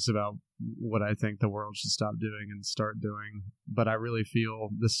things about what I think the world should stop doing and start doing. But I really feel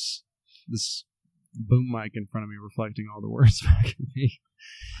this boom mic in front of me reflecting all the words back at me.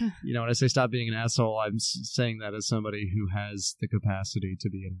 You know, when I say stop being an asshole, I'm saying that as somebody who has the capacity to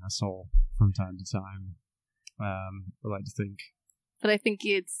be an asshole from time to time. I like to think. But I think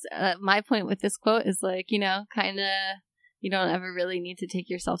it's my point with this quote is like, you know, kind of, you don't ever really need to take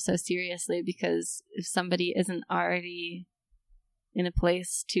yourself so seriously, because if somebody isn't already in a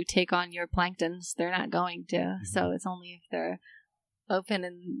place to take on your planktons, they're not going to. Mm-hmm. So it's only if they're open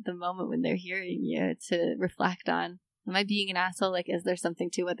in the moment when they're hearing you to reflect on, am I being an asshole? Like, is there something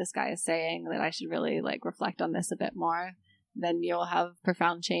to what this guy is saying that I should really like reflect on this a bit more? Then you'll have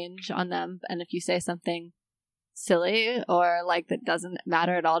profound change on them. And if you say something silly or like that doesn't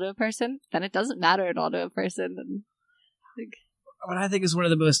matter at all to a person, then it doesn't matter at all to a person. And like, what I think is one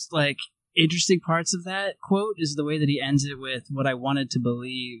of the most like interesting parts of that quote is the way that he ends it with what I wanted to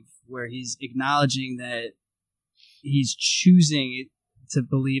believe, where he's acknowledging that he's choosing to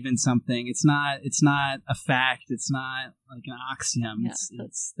believe in something. It's not a fact. It's not like an axiom. Yeah,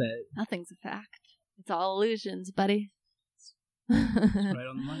 it's that nothing's a fact. It's all illusions, buddy. Right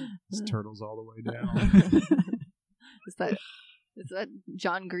on the money. It's turtles all the way down. Is that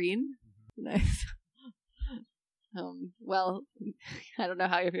John Green? Nice. Well, I don't know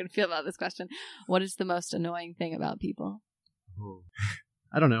how you're going to feel about this question. What is the most annoying thing about people? Oh.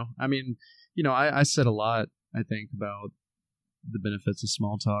 I don't know. I mean, you know, I said a lot, I think, about the benefits of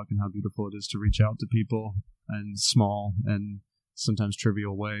small talk and how beautiful it is to reach out to people in small and sometimes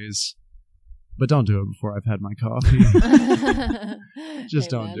trivial ways. But don't do it before I've had my coffee. Just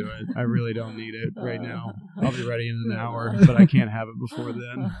don't do it. I really don't need it right now. I'll be ready in an hour, but I can't have it before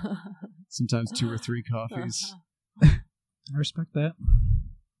then. Sometimes 2 or 3 coffees. I respect that.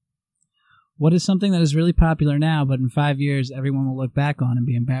 What is something that is really popular now, but in 5 years everyone will look back on and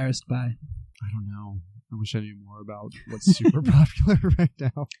be embarrassed by? I don't know. I wish I knew more about what's super popular right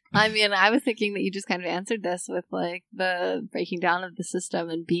now. I mean, I was thinking that you just kind of answered this with like the breaking down of the system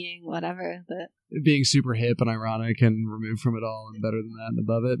and being whatever. But being super hip and ironic and removed from it all and better than that and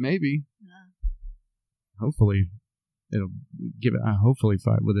above it, maybe. Yeah. Hopefully, it'll give it. Hopefully,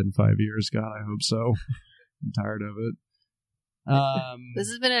 within 5 years. God, I hope so. I'm tired of it. This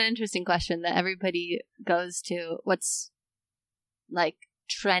has been an interesting question that everybody goes to. What's like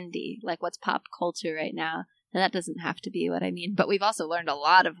trendy, like what's pop culture right now? And that doesn't have to be what I mean, but we've also learned a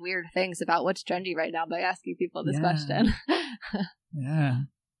lot of weird things about what's trendy right now by asking people this question. Yeah.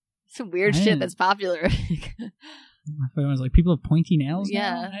 Some weird shit that's popular. My phone was like, people have pointy nails.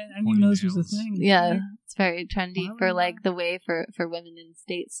 Yeah. Now? I didn't even know this was a thing. Yeah. It's very trendy for like the way for women in the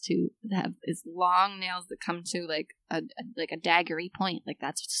States to have is long nails that come to like a daggery point. Like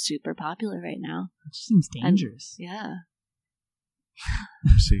that's super popular right now. It just seems dangerous. And, yeah.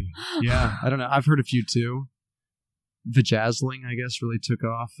 Let's see. Yeah, I don't know. I've heard a few too. Vajazzling, I guess, really took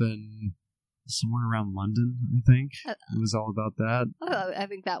off in somewhere around London, I think. It was all about that. I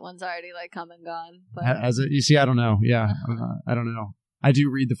think that one's already like come and gone. But as it, you see, I don't know. Yeah, I don't know. I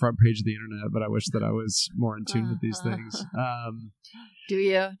do read the front page of the internet, but I wish that I was more in tune with these things. Do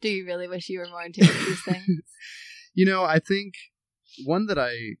you? Do you really wish you were more in tune with these things? You know, I think one that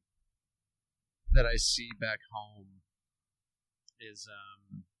I see back home is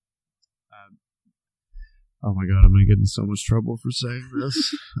oh my god, I'm gonna get in so much trouble for saying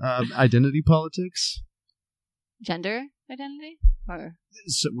this. Identity politics, gender identity, or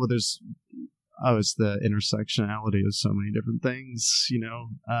there's it's the intersectionality of so many different things. You know,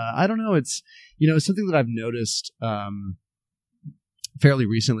 I don't know. It's it's something that I've noticed fairly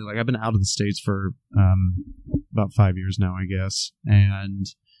recently. Like I've been out of the States for about 5 years now, I guess, and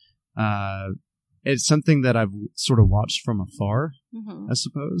it's something that I've sort of watched from afar, I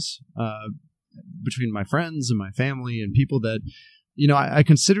suppose, between my friends and my family and people that, I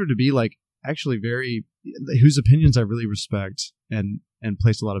consider to be like actually whose opinions I really respect and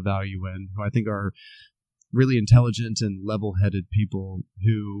place a lot of value in, who I think are really intelligent and level-headed people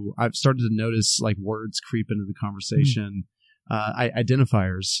who I've started to notice like words creep into the conversation,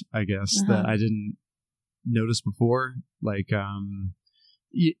 identifiers, I guess, that I didn't notice before. Like,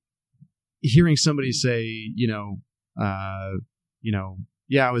 hearing somebody say, yeah,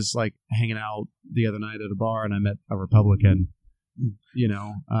 I was like hanging out the other night at a bar and I met a Republican,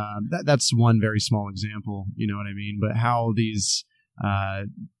 that's one very small example, you know what I mean? But how these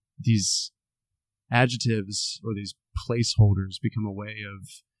adjectives or these placeholders become a way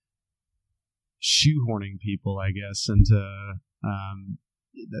of shoehorning people, I guess, into,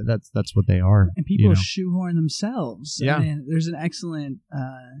 that's what they are. And people shoehorn themselves. Yeah. I mean, there's an excellent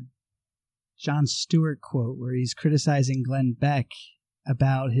Jon Stewart quote where he's criticizing Glenn Beck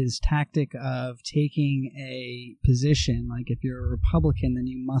about his tactic of taking a position. Like, if you're a Republican, then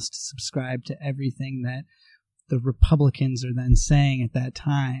you must subscribe to everything that the Republicans are then saying at that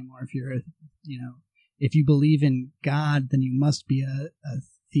time. Or if you're if you believe in God, then you must be a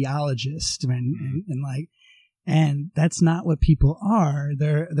theologist, and that's not what people are.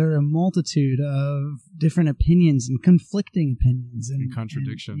 They're a multitude of different opinions and conflicting opinions and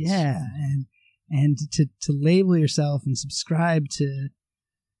contradictions. And to label yourself and subscribe to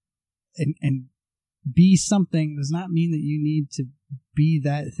and be something does not mean that you need to be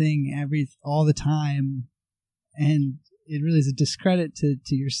that thing all the time. And it really is a discredit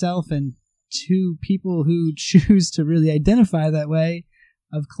to yourself and to people who choose to really identify that way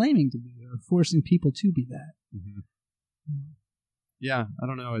of claiming to be or forcing people to be that. Mm-hmm. Yeah, I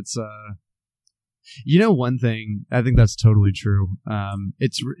don't know. It's one thing, I think that's totally true.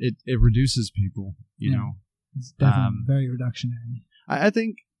 It reduces people. You know, it's definitely very reductionary. I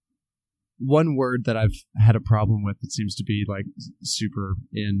think one word that I've had a problem with that seems to be like super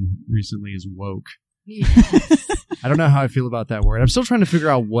in recently is woke. Yes. I don't know how I feel about that word. I'm still trying to figure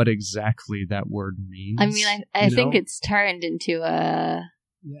out what exactly that word means. I mean, I think it's turned into a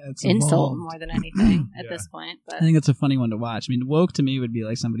it's insult evolved more than anything at this point. But I think it's a funny one to watch. I mean, woke to me would be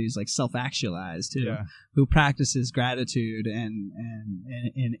like somebody who's like self-actualized too, who practices gratitude and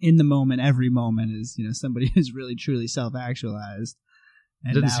in the moment, every moment is somebody who's really truly self-actualized.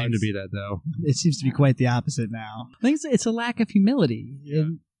 It doesn't seem to be that though. It seems to be quite the opposite now. I think it's a lack of humility,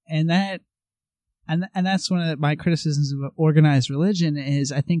 and that's one of my criticisms of organized religion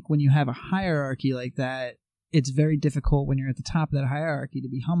is I think when you have a hierarchy like that, it's very difficult when you're at the top of that hierarchy to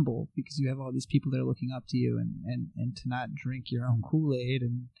be humble because you have all these people that are looking up to you and to not drink your own Kool-Aid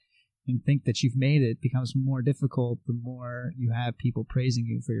and think that you've made it becomes more difficult the more you have people praising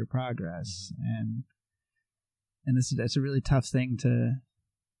you for your progress. And that's a really tough thing to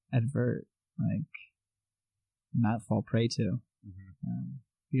advert, like not fall prey to. Mm-hmm.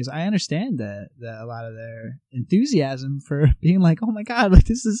 Because I understand that a lot of their enthusiasm for being like, oh my God, like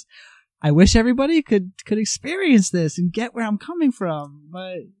this is, I wish everybody could experience this and get where I'm coming from.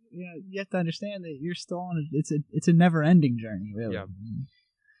 But you have to understand that you're still on it's a never ending journey, really. Yeah.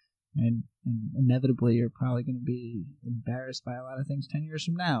 And inevitably you're probably going to be embarrassed by a lot of things 10 years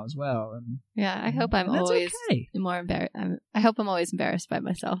from now as well. And I hope I'm always more embarrassed. I hope I'm always embarrassed by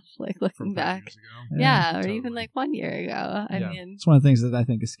myself, like looking back. Or totally. even like 1 year ago. I mean, it's one of the things that I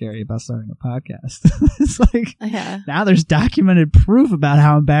think is scary about starting a podcast. It's like now there's documented proof about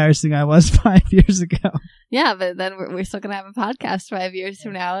how embarrassing I was 5 years ago. Yeah, but then we're still going to have a podcast 5 years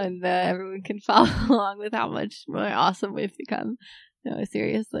from now, and everyone can follow along with how much more awesome we've become. No,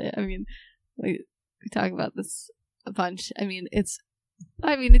 seriously. I mean, we talk about this a bunch. I mean,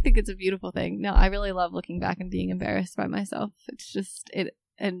 I think it's a beautiful thing. No, I really love looking back and being embarrassed by myself. It's just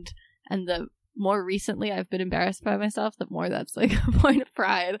and the more recently I've been embarrassed by myself, the more that's like a point of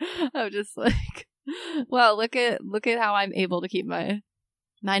pride. I'm just like, well, look at how I'm able to keep my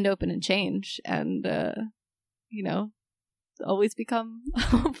mind open and change, and always become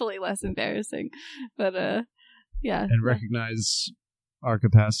hopefully less embarrassing. But and recognize our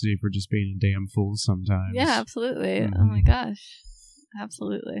capacity for just being a damn fool sometimes. Yeah, absolutely. Mm-hmm. Oh my gosh.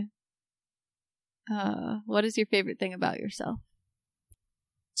 Absolutely. What is your favorite thing about yourself?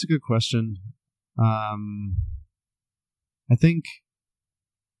 It's a good question. I think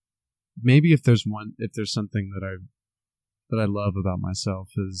maybe if there's something that I love about myself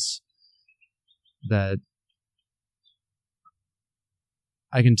is that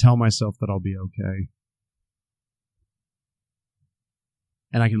I can tell myself that I'll be okay.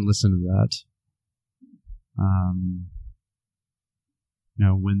 And I can listen to that.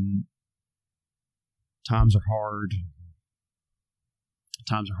 When times are hard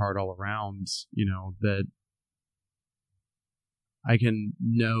all around, that I can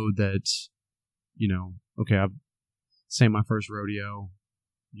know that, okay, I've my first rodeo,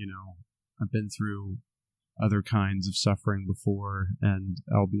 I've been through other kinds of suffering before and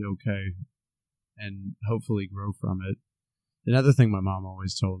I'll be okay and hopefully grow from it. Another thing my mom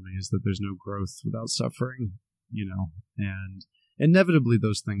always told me is that there's no growth without suffering, and inevitably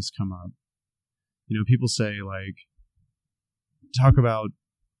those things come up. People say, like, talk about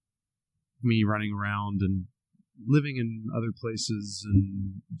me running around and living in other places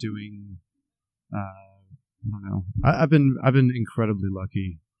and doing, I don't know. I've been incredibly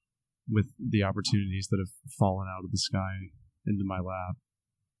lucky with the opportunities that have fallen out of the sky into my lap.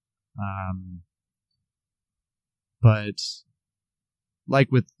 But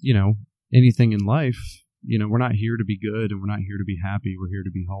like with, anything in life, we're not here to be good and we're not here to be happy. We're here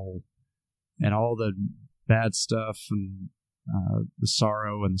to be whole. And all the bad stuff and the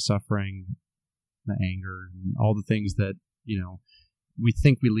sorrow and the suffering, the anger, and all the things that, we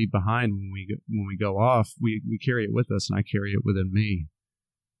think we leave behind when we go off. We carry it with us, and I carry it within me.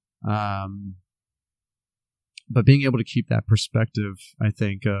 But being able to keep that perspective, I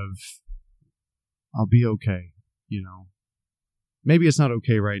think, of I'll be okay, Maybe it's not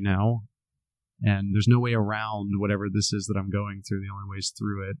okay right now, and there's no way around whatever this is that I'm going through. The only way is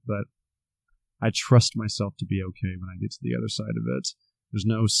through it, but I trust myself to be okay when I get to the other side of it. There's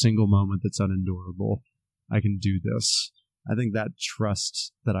no single moment that's unendurable. I can do this. I think that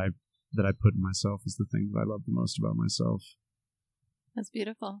trust that I put in myself is the thing that I love the most about myself. That's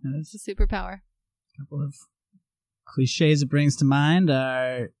beautiful. Yes. It's a superpower. A couple of cliches it brings to mind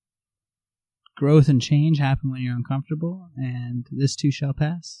are growth and change happen when you're uncomfortable, and this too shall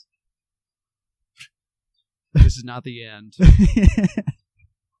pass. This is not the end.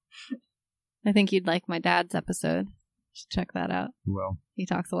 I think you'd like my dad's episode. You should check that out. Well, He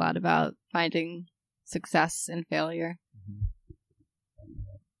talks a lot about finding success in failure.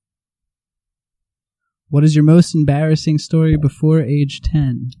 What is your most embarrassing story before age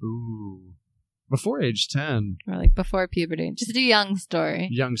 10? ooh. Before age 10, Or like before puberty. Just a young story.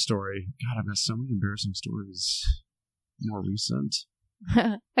 young story. God, I've got so many embarrassing stories. More recent.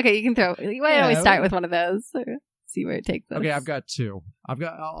 Okay, you can throw. Why don't we start with one of those? See where it takes us. Okay, I've got two.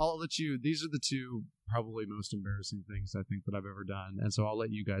 I'll let you. These are the two probably most embarrassing things I think that I've ever done, and so I'll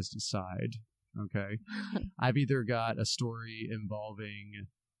let you guys decide. Okay, I've either got a story involving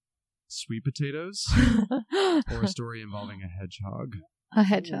sweet potatoes or a story involving a hedgehog. A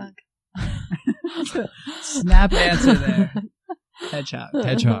hedgehog. Snap answer there. Hedgehog.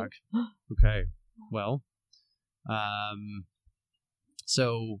 Hedgehog. Okay. Well,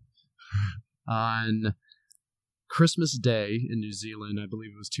 so on Christmas Day in New Zealand, I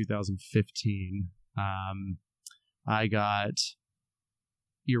believe it was 2015, I got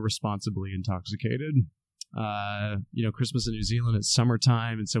irresponsibly intoxicated. Christmas in New Zealand, it's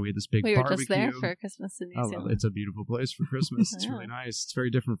summertime, and so we had this big We were barbecue. just there for Christmas in New Zealand. It's a beautiful place for Christmas. It's Yeah. really nice. It's very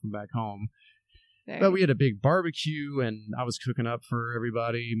different from back home. Very- But we had a big barbecue, and I was cooking up for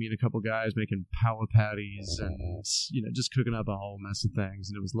everybody. Me and a couple guys making power patties, and just cooking up a whole mess of things,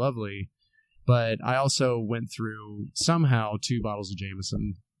 and it was lovely. But I also went through somehow 2 bottles of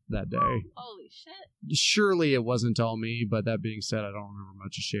Jameson that day. Holy shit. Surely it wasn't all me, but that being said, I don't remember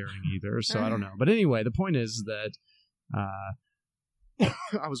much of sharing either, so I don't know. But anyway, the point is that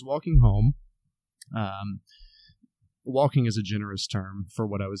I was walking home. Walking is a generous term for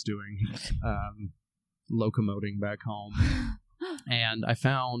what I was doing, locomoting back home. And I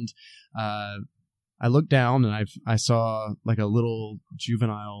found, I looked down and I saw like a little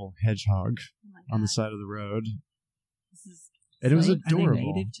juvenile hedgehog Oh my on the God. side of the road. This is And it was Are they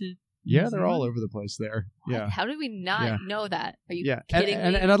adorable. native to Yeah, New they're all Zealand? over the place there. What? Yeah. How did we not Yeah. know that? Are you Yeah. kidding me?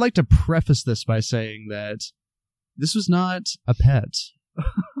 And I'd like to preface this by saying that this was not a pet.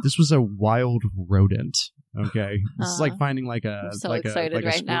 This was a wild rodent. Okay. This is like finding like a I'm so like excited a like a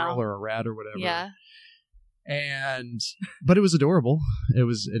right squirrel now. or a rat or whatever. Yeah. But it was adorable. It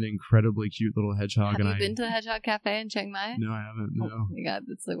was an incredibly cute little hedgehog. Have and you been to the Hedgehog Cafe in Chiang Mai? No, I haven't. No, Oh my God,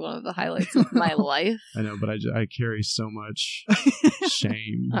 it's like one of the highlights of my life. I know, but I carry so much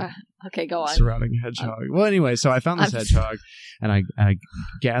shame Okay, go on. surrounding a hedgehog. Well, anyway, so I found this I'm- hedgehog, and I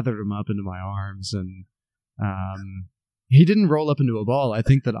gathered him up into my arms, and he didn't roll up into a ball. I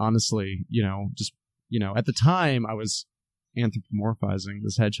think that honestly, at the time I was anthropomorphizing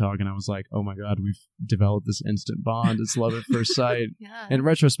this hedgehog, and I was like, oh my God, we've developed this instant bond. It's love at first sight. Yeah. In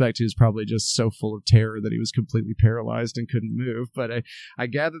retrospect, he was probably just so full of terror that he was completely paralyzed and couldn't move. But I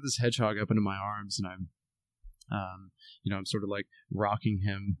gathered this hedgehog up into my arms, and I'm sort of like rocking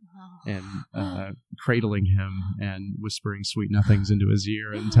him and cradling him and whispering sweet nothings into his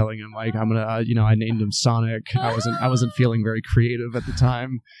ear and telling him like I'm gonna, I named him Sonic. I wasn't feeling very creative at the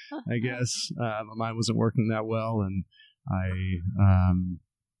time. I guess my mind wasn't working that well, and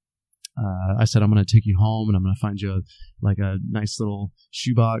I said, I'm going to take you home, and I'm going to find you a nice little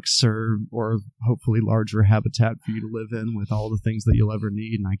shoebox or hopefully larger habitat for you to live in with all the things that you'll ever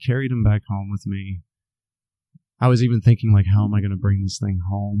need. And I carried him back home with me. I was even thinking, like, how am I going to bring this thing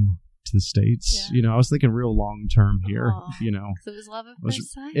home to the States? Yeah. I was thinking real long term here, Aw. Because it was love at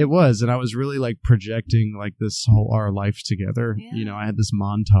first sight. It was, and I was really like projecting like our life together. Yeah. I had this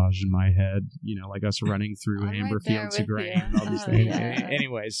montage in my head, like us running through I'm amber right there fields of with grain you. and all these Oh, things. yeah.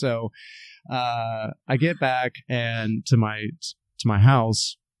 Anyway, so I get back and to my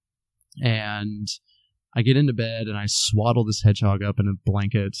house, and I get into bed and I swaddle this hedgehog up in a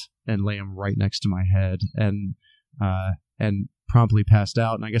blanket and lay him right next to my head and promptly passed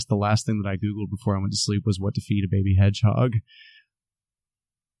out. And I guess the last thing that I Googled before I went to sleep was what to feed a baby hedgehog.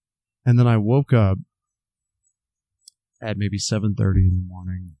 And then I woke up at maybe 7:30 in the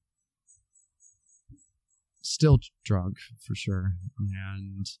morning. Still drunk, for sure.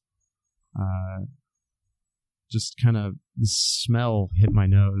 And just kind of the smell hit my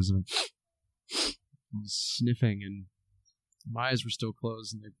nose, and I was sniffing, and my eyes were still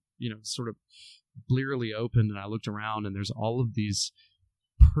closed, and they, sort of blearily opened, and I looked around, and there's all of these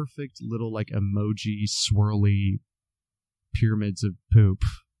perfect little like emoji swirly pyramids of poop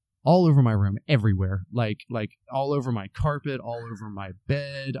all over my room, everywhere, like all over my carpet, all over my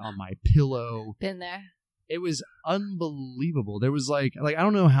bed, on my pillow. Been there. It was unbelievable. There was like I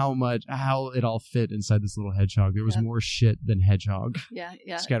don't know how it all fit inside this little hedgehog. There was more shit than hedgehog. Yeah.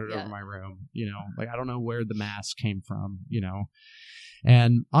 Scattered over my room. I don't know where the mass came from.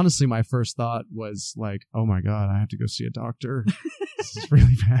 And honestly, my first thought was like, oh my God, I have to go see a doctor. This is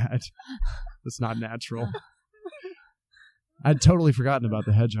really bad. It's not natural. I'd totally forgotten about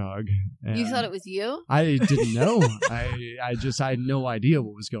the hedgehog. You thought it was you? I didn't know. I had no idea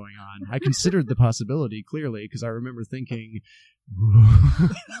what was going on. I considered the possibility, clearly, because I remember thinking,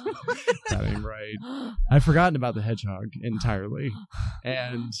 that ain't right. I'd forgotten about the hedgehog entirely.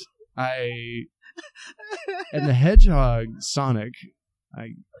 And the hedgehog, Sonic, I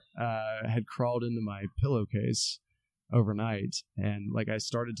had crawled into my pillowcase overnight, and I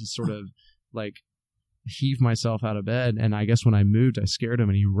started to sort of heave myself out of bed, and I guess when I moved, I scared him,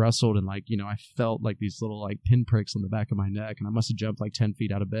 and he rustled, and I felt these little pinpricks on the back of my neck, and I must have jumped 10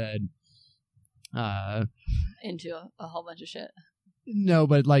 feet out of bed into a whole bunch of shit. No,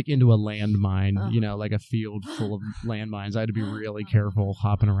 but into a landmine, a field full of landmines. I had to be really careful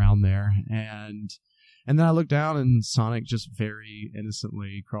hopping around there, and then I looked down, and Sonic just very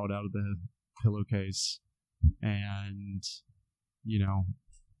innocently crawled out of the pillowcase, and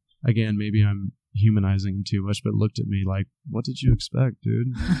again, maybe I'm humanizing him too much, but looked at me like, what did you expect, dude?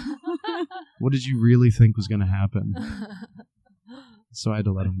 What did you really think was going to happen? So I had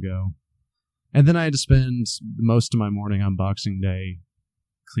to let him go. And then I had to spend most of my morning on Boxing Day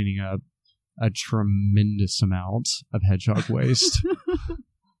cleaning up a tremendous amount of hedgehog waste.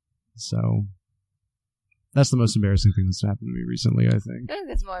 So that's the most embarrassing thing that's happened to me recently, I think. I think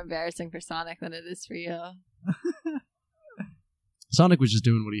it's more embarrassing for Sonic than it is for you. Sonic was just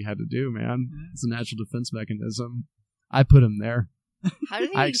doing what he had to do, man. It's a natural defense mechanism. I put him there. How did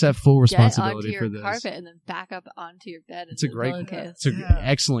he I accept full responsibility for onto this. your carpet and then back up onto your bed? It's an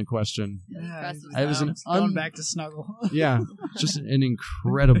excellent question. Yeah, it was going back to snuggle. Yeah, just an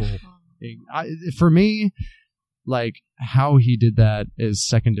incredible. For me, how he did that is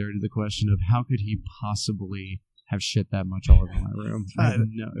secondary to the question of how could he possibly have shit that much all over my room.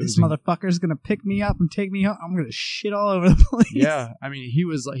 This motherfucker's gonna pick me up and take me home. I'm gonna shit all over the place. Yeah, I mean, he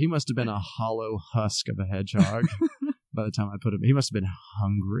must have been a hollow husk of a hedgehog by the time I put him. He must have been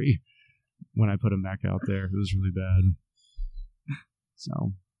hungry when I put him back out there. It was really bad.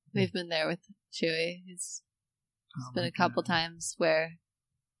 So we've been there with Chewy. It's been a couple times where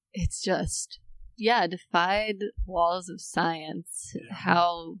it's just defied walls of science. Yeah.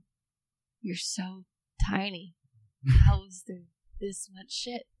 How you're so tiny. How is there this much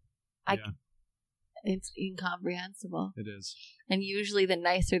shit? It's incomprehensible. It is. And usually the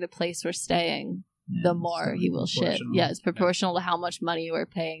nicer the place we're staying, the more he will shit. Yeah, it's proportional to how much money we're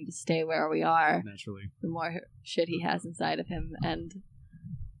paying to stay where we are. Naturally. The more shit he has inside of him. And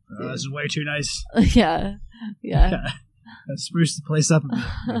this is way too nice. Yeah. Spruce the place up a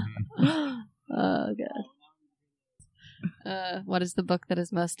bit. Oh, God. What is the book that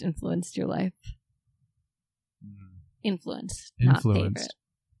has most influenced your life? Influenced, not favorite.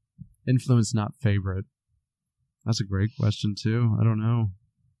 Influenced, not favorite. That's a great question, too. I don't know.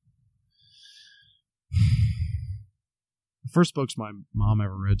 The first books my mom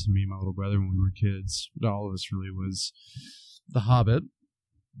ever read to me and my little brother when we were kids, all of us really, was The Hobbit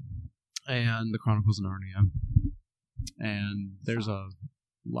and The Chronicles of Narnia. And there's a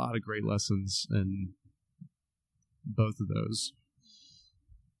lot of great lessons in both of those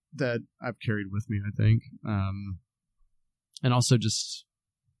that I've carried with me, I think. And also just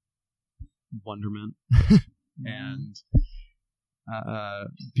wonderment and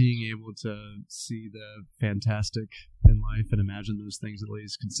being able to see the fantastic in life and imagine those things, at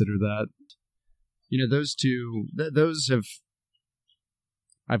least consider that. Those two, those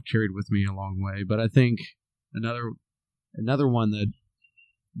I've carried with me a long way. But I think another one that,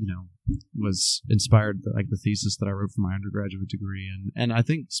 was inspired, the thesis that I wrote for my undergraduate degree, and I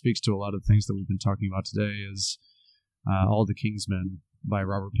think speaks to a lot of things that we've been talking about today, is All the King's Men by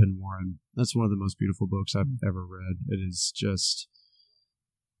Robert Penn Warren. That's one of the most beautiful books I've ever read. It is just,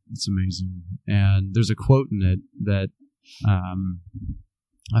 it's amazing. And there's a quote in it that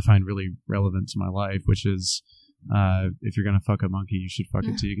I find really relevant to my life, which is, if you're going to fuck a monkey, you should fuck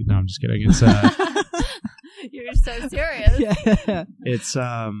it till you get... No, I'm just kidding. It's... You're so serious. Yeah. It's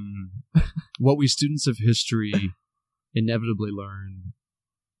what we students of history inevitably learn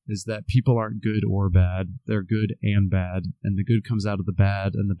is that people aren't good or bad. They're good and bad, and the good comes out of the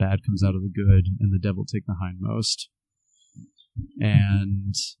bad, and the bad comes out of the good, and the devil take the hindmost.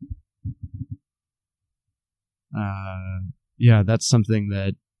 And yeah, that's something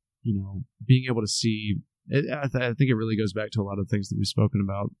that, you know, being able to see. I think it really goes back to a lot of things that we've spoken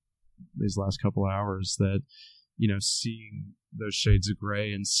about these last couple hours, that, you know, seeing those shades of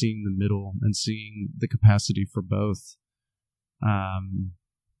gray and seeing the middle and seeing the capacity for both,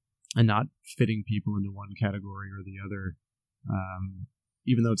 and not fitting people into one category or the other.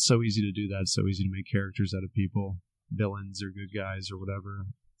 Even though it's so easy to do that, it's so easy to make characters out of people, villains or good guys or whatever.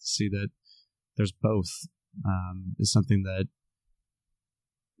 To see that there's both is something that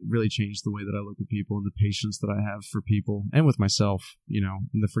really changed the way that I look at people and the patience that I have for people and with myself, you know,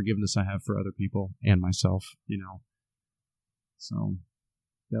 and the forgiveness I have for other people and myself, you know. So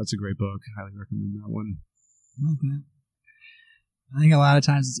that's a great book. Highly recommend that one. Okay. I think a lot of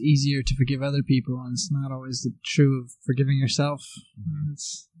times it's easier to forgive other people, and it's not always true of forgiving yourself. Mm-hmm.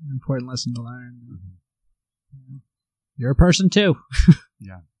 It's an important lesson to learn. Mm-hmm. You're a person too.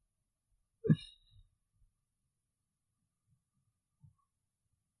 Yeah.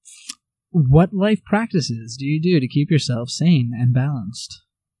 What life practices do you do to keep yourself sane and balanced?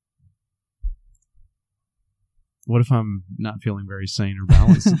 What if I'm not feeling very sane or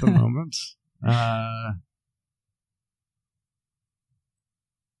balanced at the moment?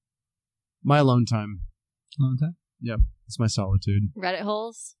 My alone time. Alone time? Yep. It's my solitude. Reddit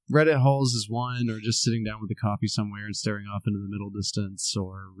holes? Reddit holes is one, or just sitting down with a coffee somewhere and staring off into the middle distance,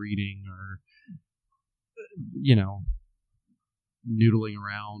 or reading, or, you know, noodling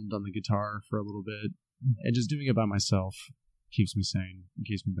around on the guitar for a little bit, and just doing it by myself keeps me sane and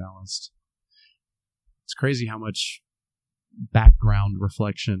keeps me balanced. It's crazy how much background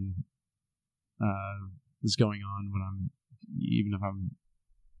reflection is going on when even if I'm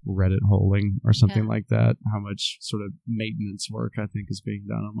Reddit holing or something like that, how much sort of maintenance work I think is being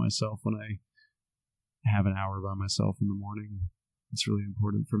done on myself when I have an hour by myself in the morning. It's really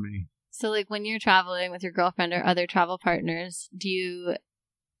important for me. So, like, when you're traveling with your girlfriend or other travel partners,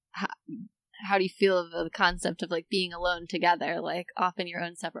 how do you feel of the concept of, like, being alone together, like, off in your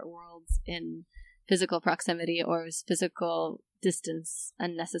own separate worlds in physical proximity, or is physical distance a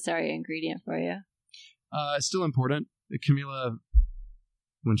necessary ingredient for you? It's still important. Camila,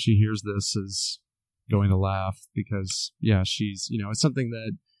 when she hears this, is going to laugh because, yeah, she's, you know, it's something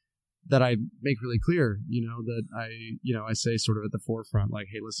that I make really clear, you know, that I say sort of at the forefront, like,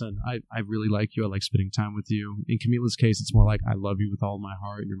 hey, listen, I really like you. I like spending time with you. In Camila's case, it's more like, I love you with all my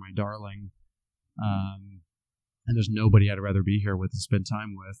heart. You're my darling. And there's nobody I'd rather be here with and spend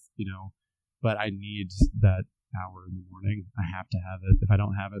time with, you know, but I need that hour in the morning. I have to have it. If I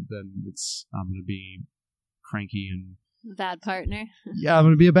don't have it, then I'm going to be cranky and bad partner. Yeah, I'm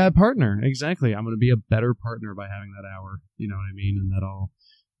going to be a bad partner. Exactly. I'm going to be a better partner by having that hour. You know what I mean? And that'll,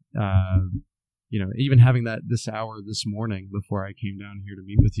 you know, even having this hour this morning before I came down here to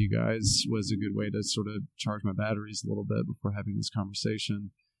meet with you guys was a good way to sort of charge my batteries a little bit before having this conversation.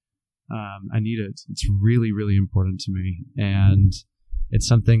 I need it. It's really, really important to me. And it's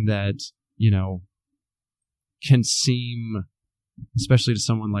something that, you know, can seem, especially to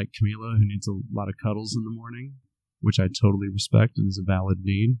someone like Camila, who needs a lot of cuddles in the morning, which I totally respect and is a valid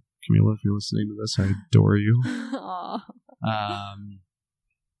need. Camila, if you're listening to this, I adore you.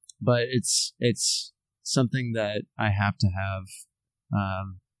 But it's something that I have to have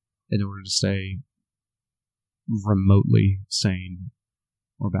in order to stay remotely sane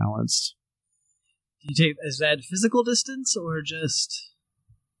or balanced. Is that physical distance or just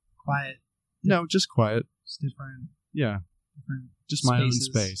quiet? No, just quiet. Just different. Yeah. Different just spaces. My own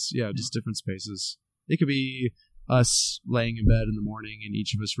space. Yeah, just different spaces. It could be us laying in bed in the morning and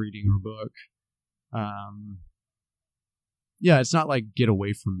each of us reading our book. Yeah, it's not like get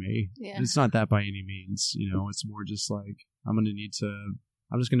away from me. Yeah. It's not that by any means. You know, it's more just like I'm just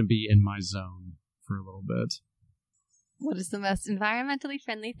going to be in my zone for a little bit. What is the most environmentally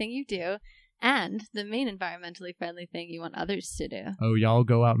friendly thing you do, and the main environmentally friendly thing you want others to do? Oh, y'all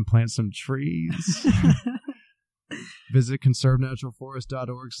go out and plant some trees. Visit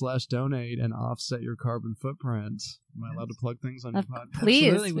conservenaturalforest.org/donate and offset your carbon footprint. Am I allowed to plug things on your podcast? Please.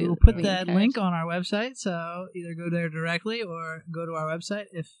 Absolutely. We will put we that encourage. link on our website, so either go there directly or go to our website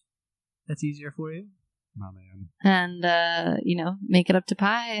if that's easier for you. My man. And, make it up to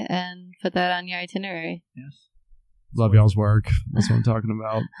Pi and put that on your itinerary. Yes. Love y'all's work. That's what I'm talking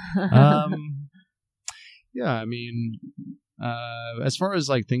about. Yeah, I mean, as far as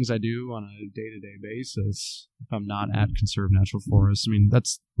like things I do on a day-to-day basis, if I'm not at Conserve Natural Forests, I mean,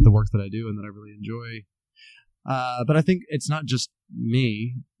 that's the work that I do and that I really enjoy. But I think it's not just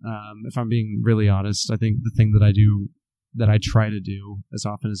me. If I'm being really honest, I think the thing that I do, that I try to do as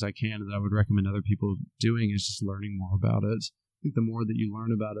often as I can, and that I would recommend other people doing, is just learning more about it. I think the more that you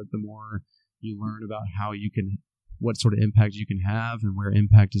learn about it, the more you learn about how you can, what sort of impact you can have and where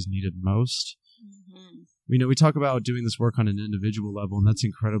impact is needed most. Mm-hmm. We talk about doing this work on an individual level, and that's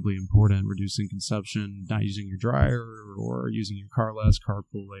incredibly important. Reducing consumption, not using your dryer or using your car less,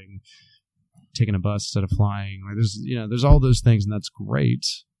 carpooling, taking a bus instead of flying. Like there's all those things, and that's great.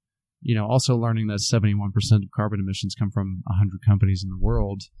 Also learning that 71% of carbon emissions come from 100 companies in the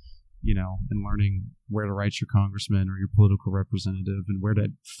world, and learning where to write your congressman or your political representative and where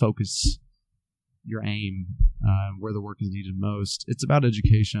to focus your aim, where the work is needed most. It's about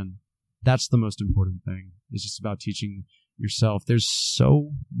education. That's the most important thing. It's just about teaching yourself. There's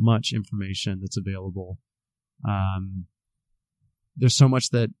so much information that's available. There's so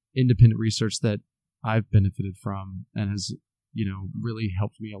much that independent research that I've benefited from and has, really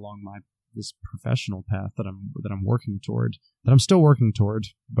helped me along this professional path that I'm working toward, that I'm still working toward.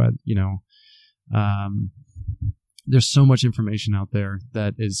 But, there's so much information out there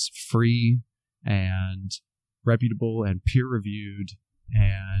that is free and reputable and peer-reviewed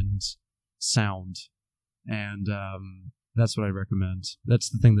and sound, and that's what I recommend. That's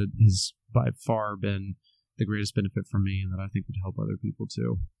the thing that has by far been the greatest benefit for me, and that I think would help other people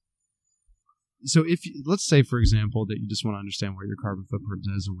too. So let's say, for example, that you just want to understand where your carbon footprint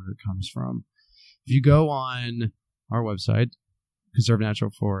is and where it comes from. If you go on our website,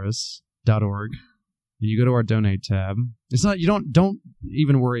 conservenaturalforests.org, and you go to our donate tab, it's not, don't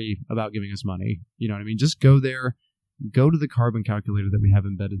even worry about giving us money. You know what I mean? Just go there. Go to the carbon calculator that we have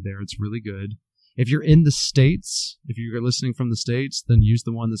embedded there. It's really good. If you're in the States, if you're listening from the States, then use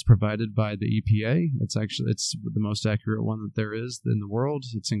the one that's provided by the EPA. It's the most accurate one that there is in the world.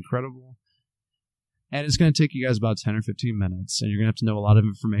 It's incredible. And it's going to take you guys about 10 or 15 minutes. And you're going to have to know a lot of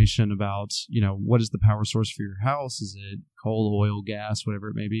information about, what is the power source for your house? Is it coal, oil, gas, whatever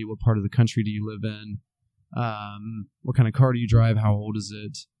it may be? What part of the country do you live in? What kind of car do you drive? How old is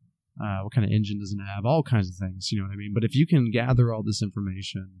it? What kind of engine does it have? All kinds of things, you know what I mean? But if you can gather all this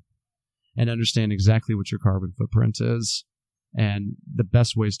information and understand exactly what your carbon footprint is and the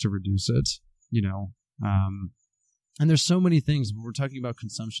best ways to reduce it, and there's so many things. When we're talking about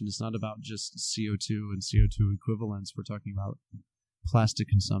consumption, it's not about just CO2 and CO2 equivalents. We're talking about plastic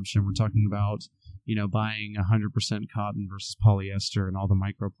consumption. We're talking about, buying 100% cotton versus polyester and all the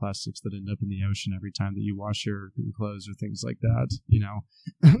microplastics that end up in the ocean every time that you wash your clothes or things like that.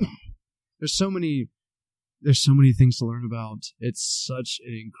 There's so many things to learn about. It's such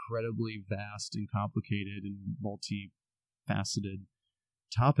an incredibly vast and complicated and multifaceted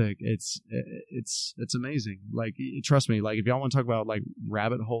topic. It's amazing. Like, trust me, like if y'all want to talk about like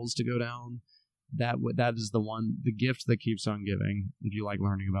rabbit holes to go down, that is the gift that keeps on giving if you like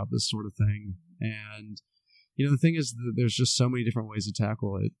learning about this sort of thing. And the thing is that there's just so many different ways to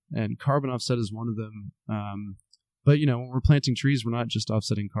tackle it, and carbon offset is one of them. But when we're planting trees, we're not just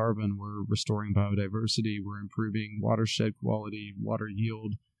offsetting carbon, we're restoring biodiversity, we're improving watershed quality, water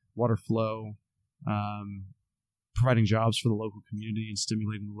yield, water flow, providing jobs for the local community and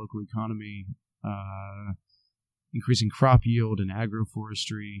stimulating the local economy, increasing crop yield and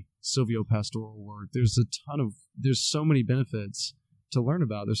agroforestry, silvopastoral work. There's so many benefits to learn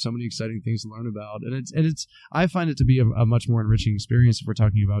about. There's so many exciting things to learn about, and I find it to be a much more enriching experience if we're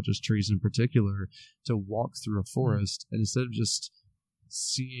talking about just trees in particular, to walk through a forest and instead of just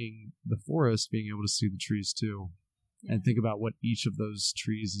seeing the forest, being able to see the trees too, and think about what each of those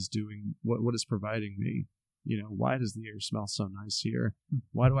trees is doing, what is providing me. Why does the air smell so nice here?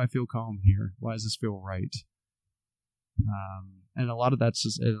 Why do I feel calm here? Why does this feel right? And a lot of that's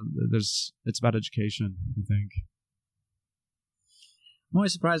just it's about education, I think. I'm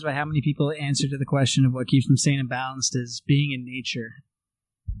always surprised by how many people answer to the question of what keeps them sane and balanced as being in nature.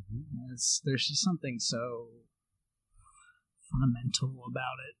 Mm-hmm. There's just something so fundamental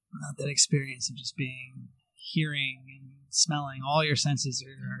about it. That experience of just hearing and smelling. All your senses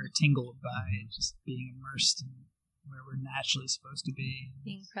are tingled by just being immersed where we're naturally supposed to be.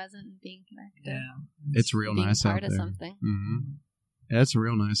 Being present and being connected. Yeah. It's real Being nice part out of there. something. Mm-hmm. Yeah, it's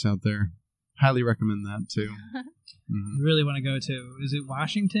real nice out there. Highly recommend that too. Mhm. We really want to go to. Is it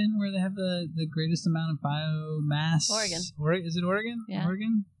Washington where they have the greatest amount of biomass? Oregon. Is it Oregon? Yeah.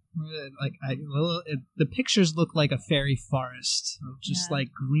 Oregon. The pictures look like a fairy forest of just Yeah.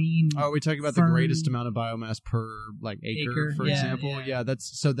 like green. Oh, are we talking about fern. the greatest amount of biomass per like acre, for Yeah, example? yeah.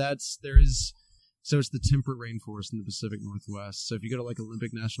 So it's the temperate rainforest in the Pacific Northwest. So if you go to like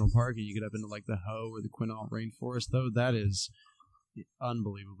Olympic National Park and you get up into like the Hoh or the Quinault rainforest, though, that is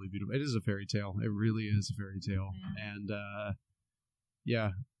unbelievably beautiful. It is a fairy tale. It really is a fairy tale. Yeah.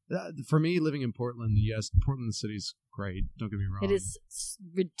 And for me, living in Portland, yes, Portland the city's great. Don't get me wrong. It is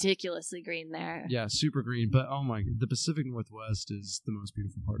ridiculously green there. Yeah, super green. But the Pacific Northwest is the most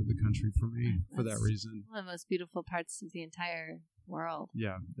beautiful part of the country for me for that That's reason. one of the most beautiful parts of the entire world.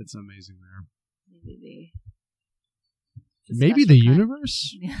 Yeah, it's amazing there. special Maybe the kind.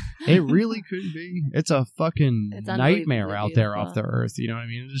 universe? Yeah. It really could be. It's a fucking It's nightmare unbelievably out there off the beautiful. earth. You know what I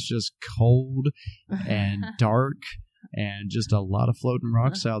mean? It's just cold and dark and just a lot of floating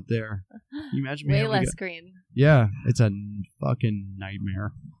rocks out there. Can you imagine me Way having to less go- green. Yeah, it's a fucking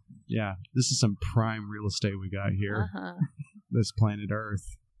nightmare. Yeah, this is some prime real estate we got here. Uh-huh. This planet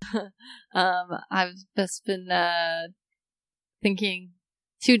Earth. I've just been thinking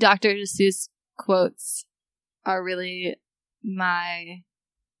 2 Dr. Seuss quotes are really my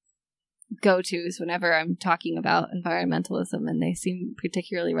go-tos whenever I'm talking about environmentalism, and they seem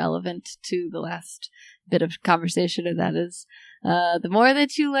particularly relevant to the last bit of conversation, and that is the more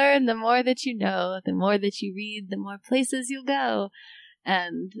that you learn, the more that you know, the more that you read, the more places you'll go.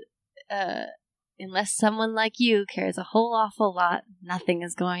 And unless someone like you cares a whole awful lot, nothing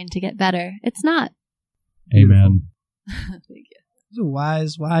is going to get better. It's not. Amen. Thank you. He's a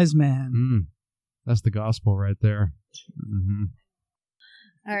wise man. That's the gospel right there. Mm-hmm.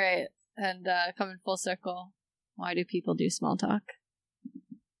 All right. And coming full circle, why do people do small talk?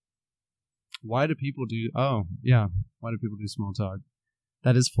 Why do people do? Oh, yeah. Why do people do small talk?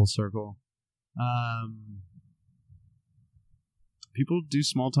 That is full circle. People do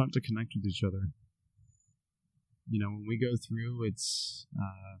small talk to connect with each other. You know, when we go through, it's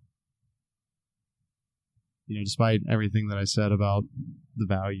despite everything that I said about the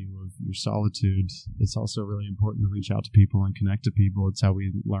value of your solitude, it's also really important to reach out to people and connect to people. It's how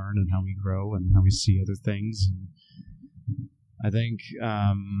we learn and how we grow and how we see other things. And I think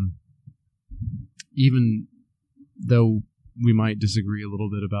even though we might disagree a little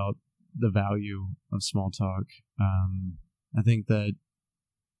bit about the value of small talk, I think that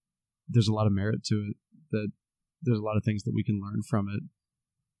there's a lot of merit to it, that there's a lot of things that we can learn from it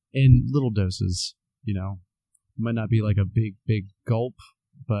in little doses. You know, it might not be like a big gulp,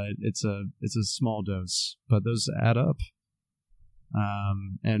 but it's a small dose, but those add up.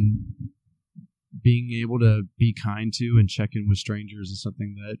 And being able to be kind to and check in with strangers is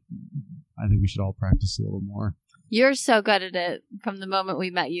something that I think we should all practice a little more. You're so good at it. From the moment we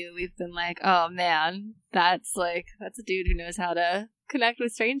met you, we've been like, oh man, that's a dude who knows how to connect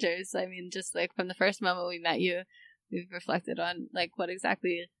with strangers. I mean, just like from the first moment we met you, we've reflected on like what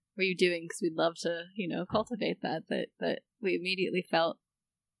exactly were you doing, because we'd love to, cultivate that we immediately felt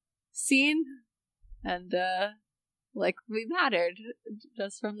seen and like we mattered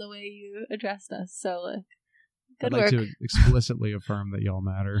just from the way you addressed us. So good I'd like work. to explicitly affirm that y'all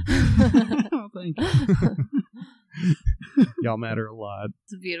matter. Oh, thank you. Y'all matter a lot.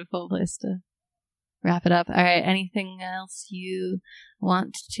 It's a beautiful place to wrap it up. All right. Anything else you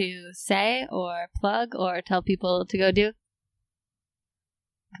want to say or plug or tell people to go do?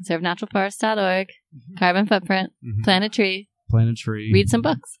 ConserveNaturalForest.org, Carbon Footprint, Mhm. Plant a Tree, Plant a tree. read some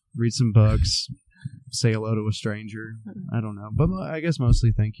books. Read some books. Say hello to a stranger. I don't know. But I guess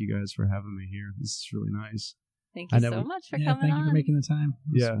mostly thank you guys for having me here. This is really nice. Thank I you know- so much for Yeah, coming thank on. you for making the time.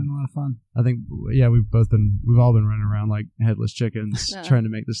 It's Yeah. been a lot of fun. I think, we've all been running around like headless chickens Yeah. trying to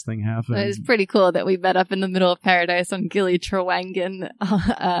make this thing happen. It was pretty cool that we met up in the middle of paradise on Gili Trawangan.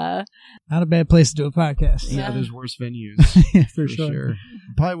 Not a bad place to do a podcast. yeah, Yeah. there's worse venues. Yeah, for sure.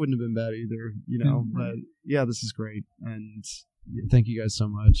 Probably wouldn't have been bad either, but yeah, this is great. And thank you guys so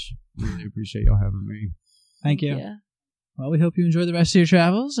much. Really appreciate y'all having me. Thank you. Yeah. Well, we hope you enjoy the rest of your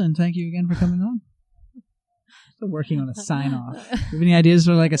travels, and thank you again for coming on. Still working on a sign off. Do you have any ideas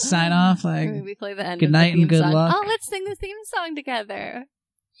for like a sign off? Like, we play the end. good of night the and theme good song. luck. Oh, let's sing the theme song together.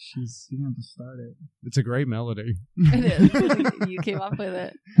 you're gonna have to start it. It's a great melody. It is. You came up with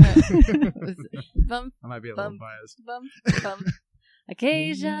it. It was bump, I might be a Bum. little biased. bump, bump.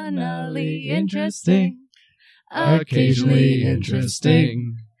 Occasionally interesting. Occasionally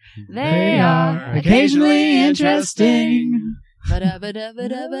interesting. They are occasionally interesting.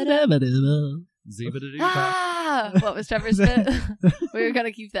 Ah, what was Trevor's bit? We were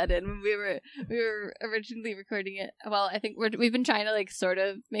gonna keep that in. We were originally recording it. Well, I think we've been trying to like sort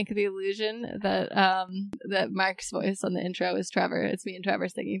of make the illusion that that Mark's voice on the intro is Trevor. It's me and Trevor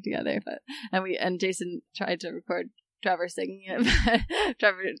singing together. And Jason tried to record Trevor singing it. But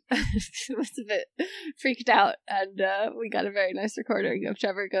Trevor was a bit freaked out, and we got a very nice recording of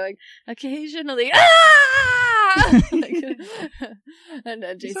Trevor going occasionally. And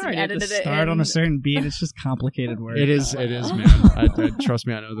Jason edited it. Start on a certain beat. It's just complicated work. It is, man. I trust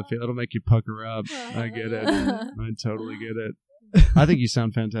me. I know the feel. It'll make you pucker up. I get it. I totally get it. I think you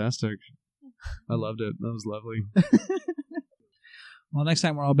sound fantastic. I loved it. That was lovely. Well, next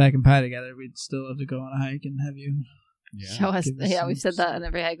time we're all back in Pie together, we'd still have to go on a hike and have you. Yeah. Show us. Yeah, we've said that on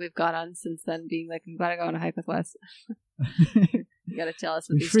every hike we've gone on since then, being like, we've got to go on a hike with Wes. You got to tell us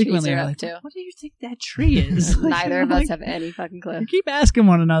what these trees are up to. What do you think that tree is? Neither of us have any fucking clue. We keep asking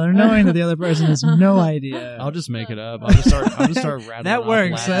one another, knowing that the other person has no idea. I'll just make it up. I'll just start rattling that off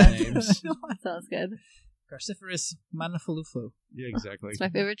works. Latin names. Sounds good. Carciferous Manafaluflu. Yeah, exactly. It's my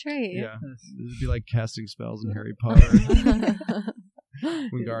favorite tree. Yeah, it'd be like casting spells in Harry Potter.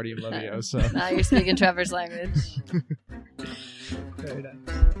 Wingardium Leviosa. Now you're speaking Trevor's language. Very nice.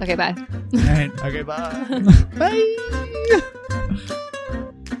 Okay, bye. All right. Okay, bye. Bye.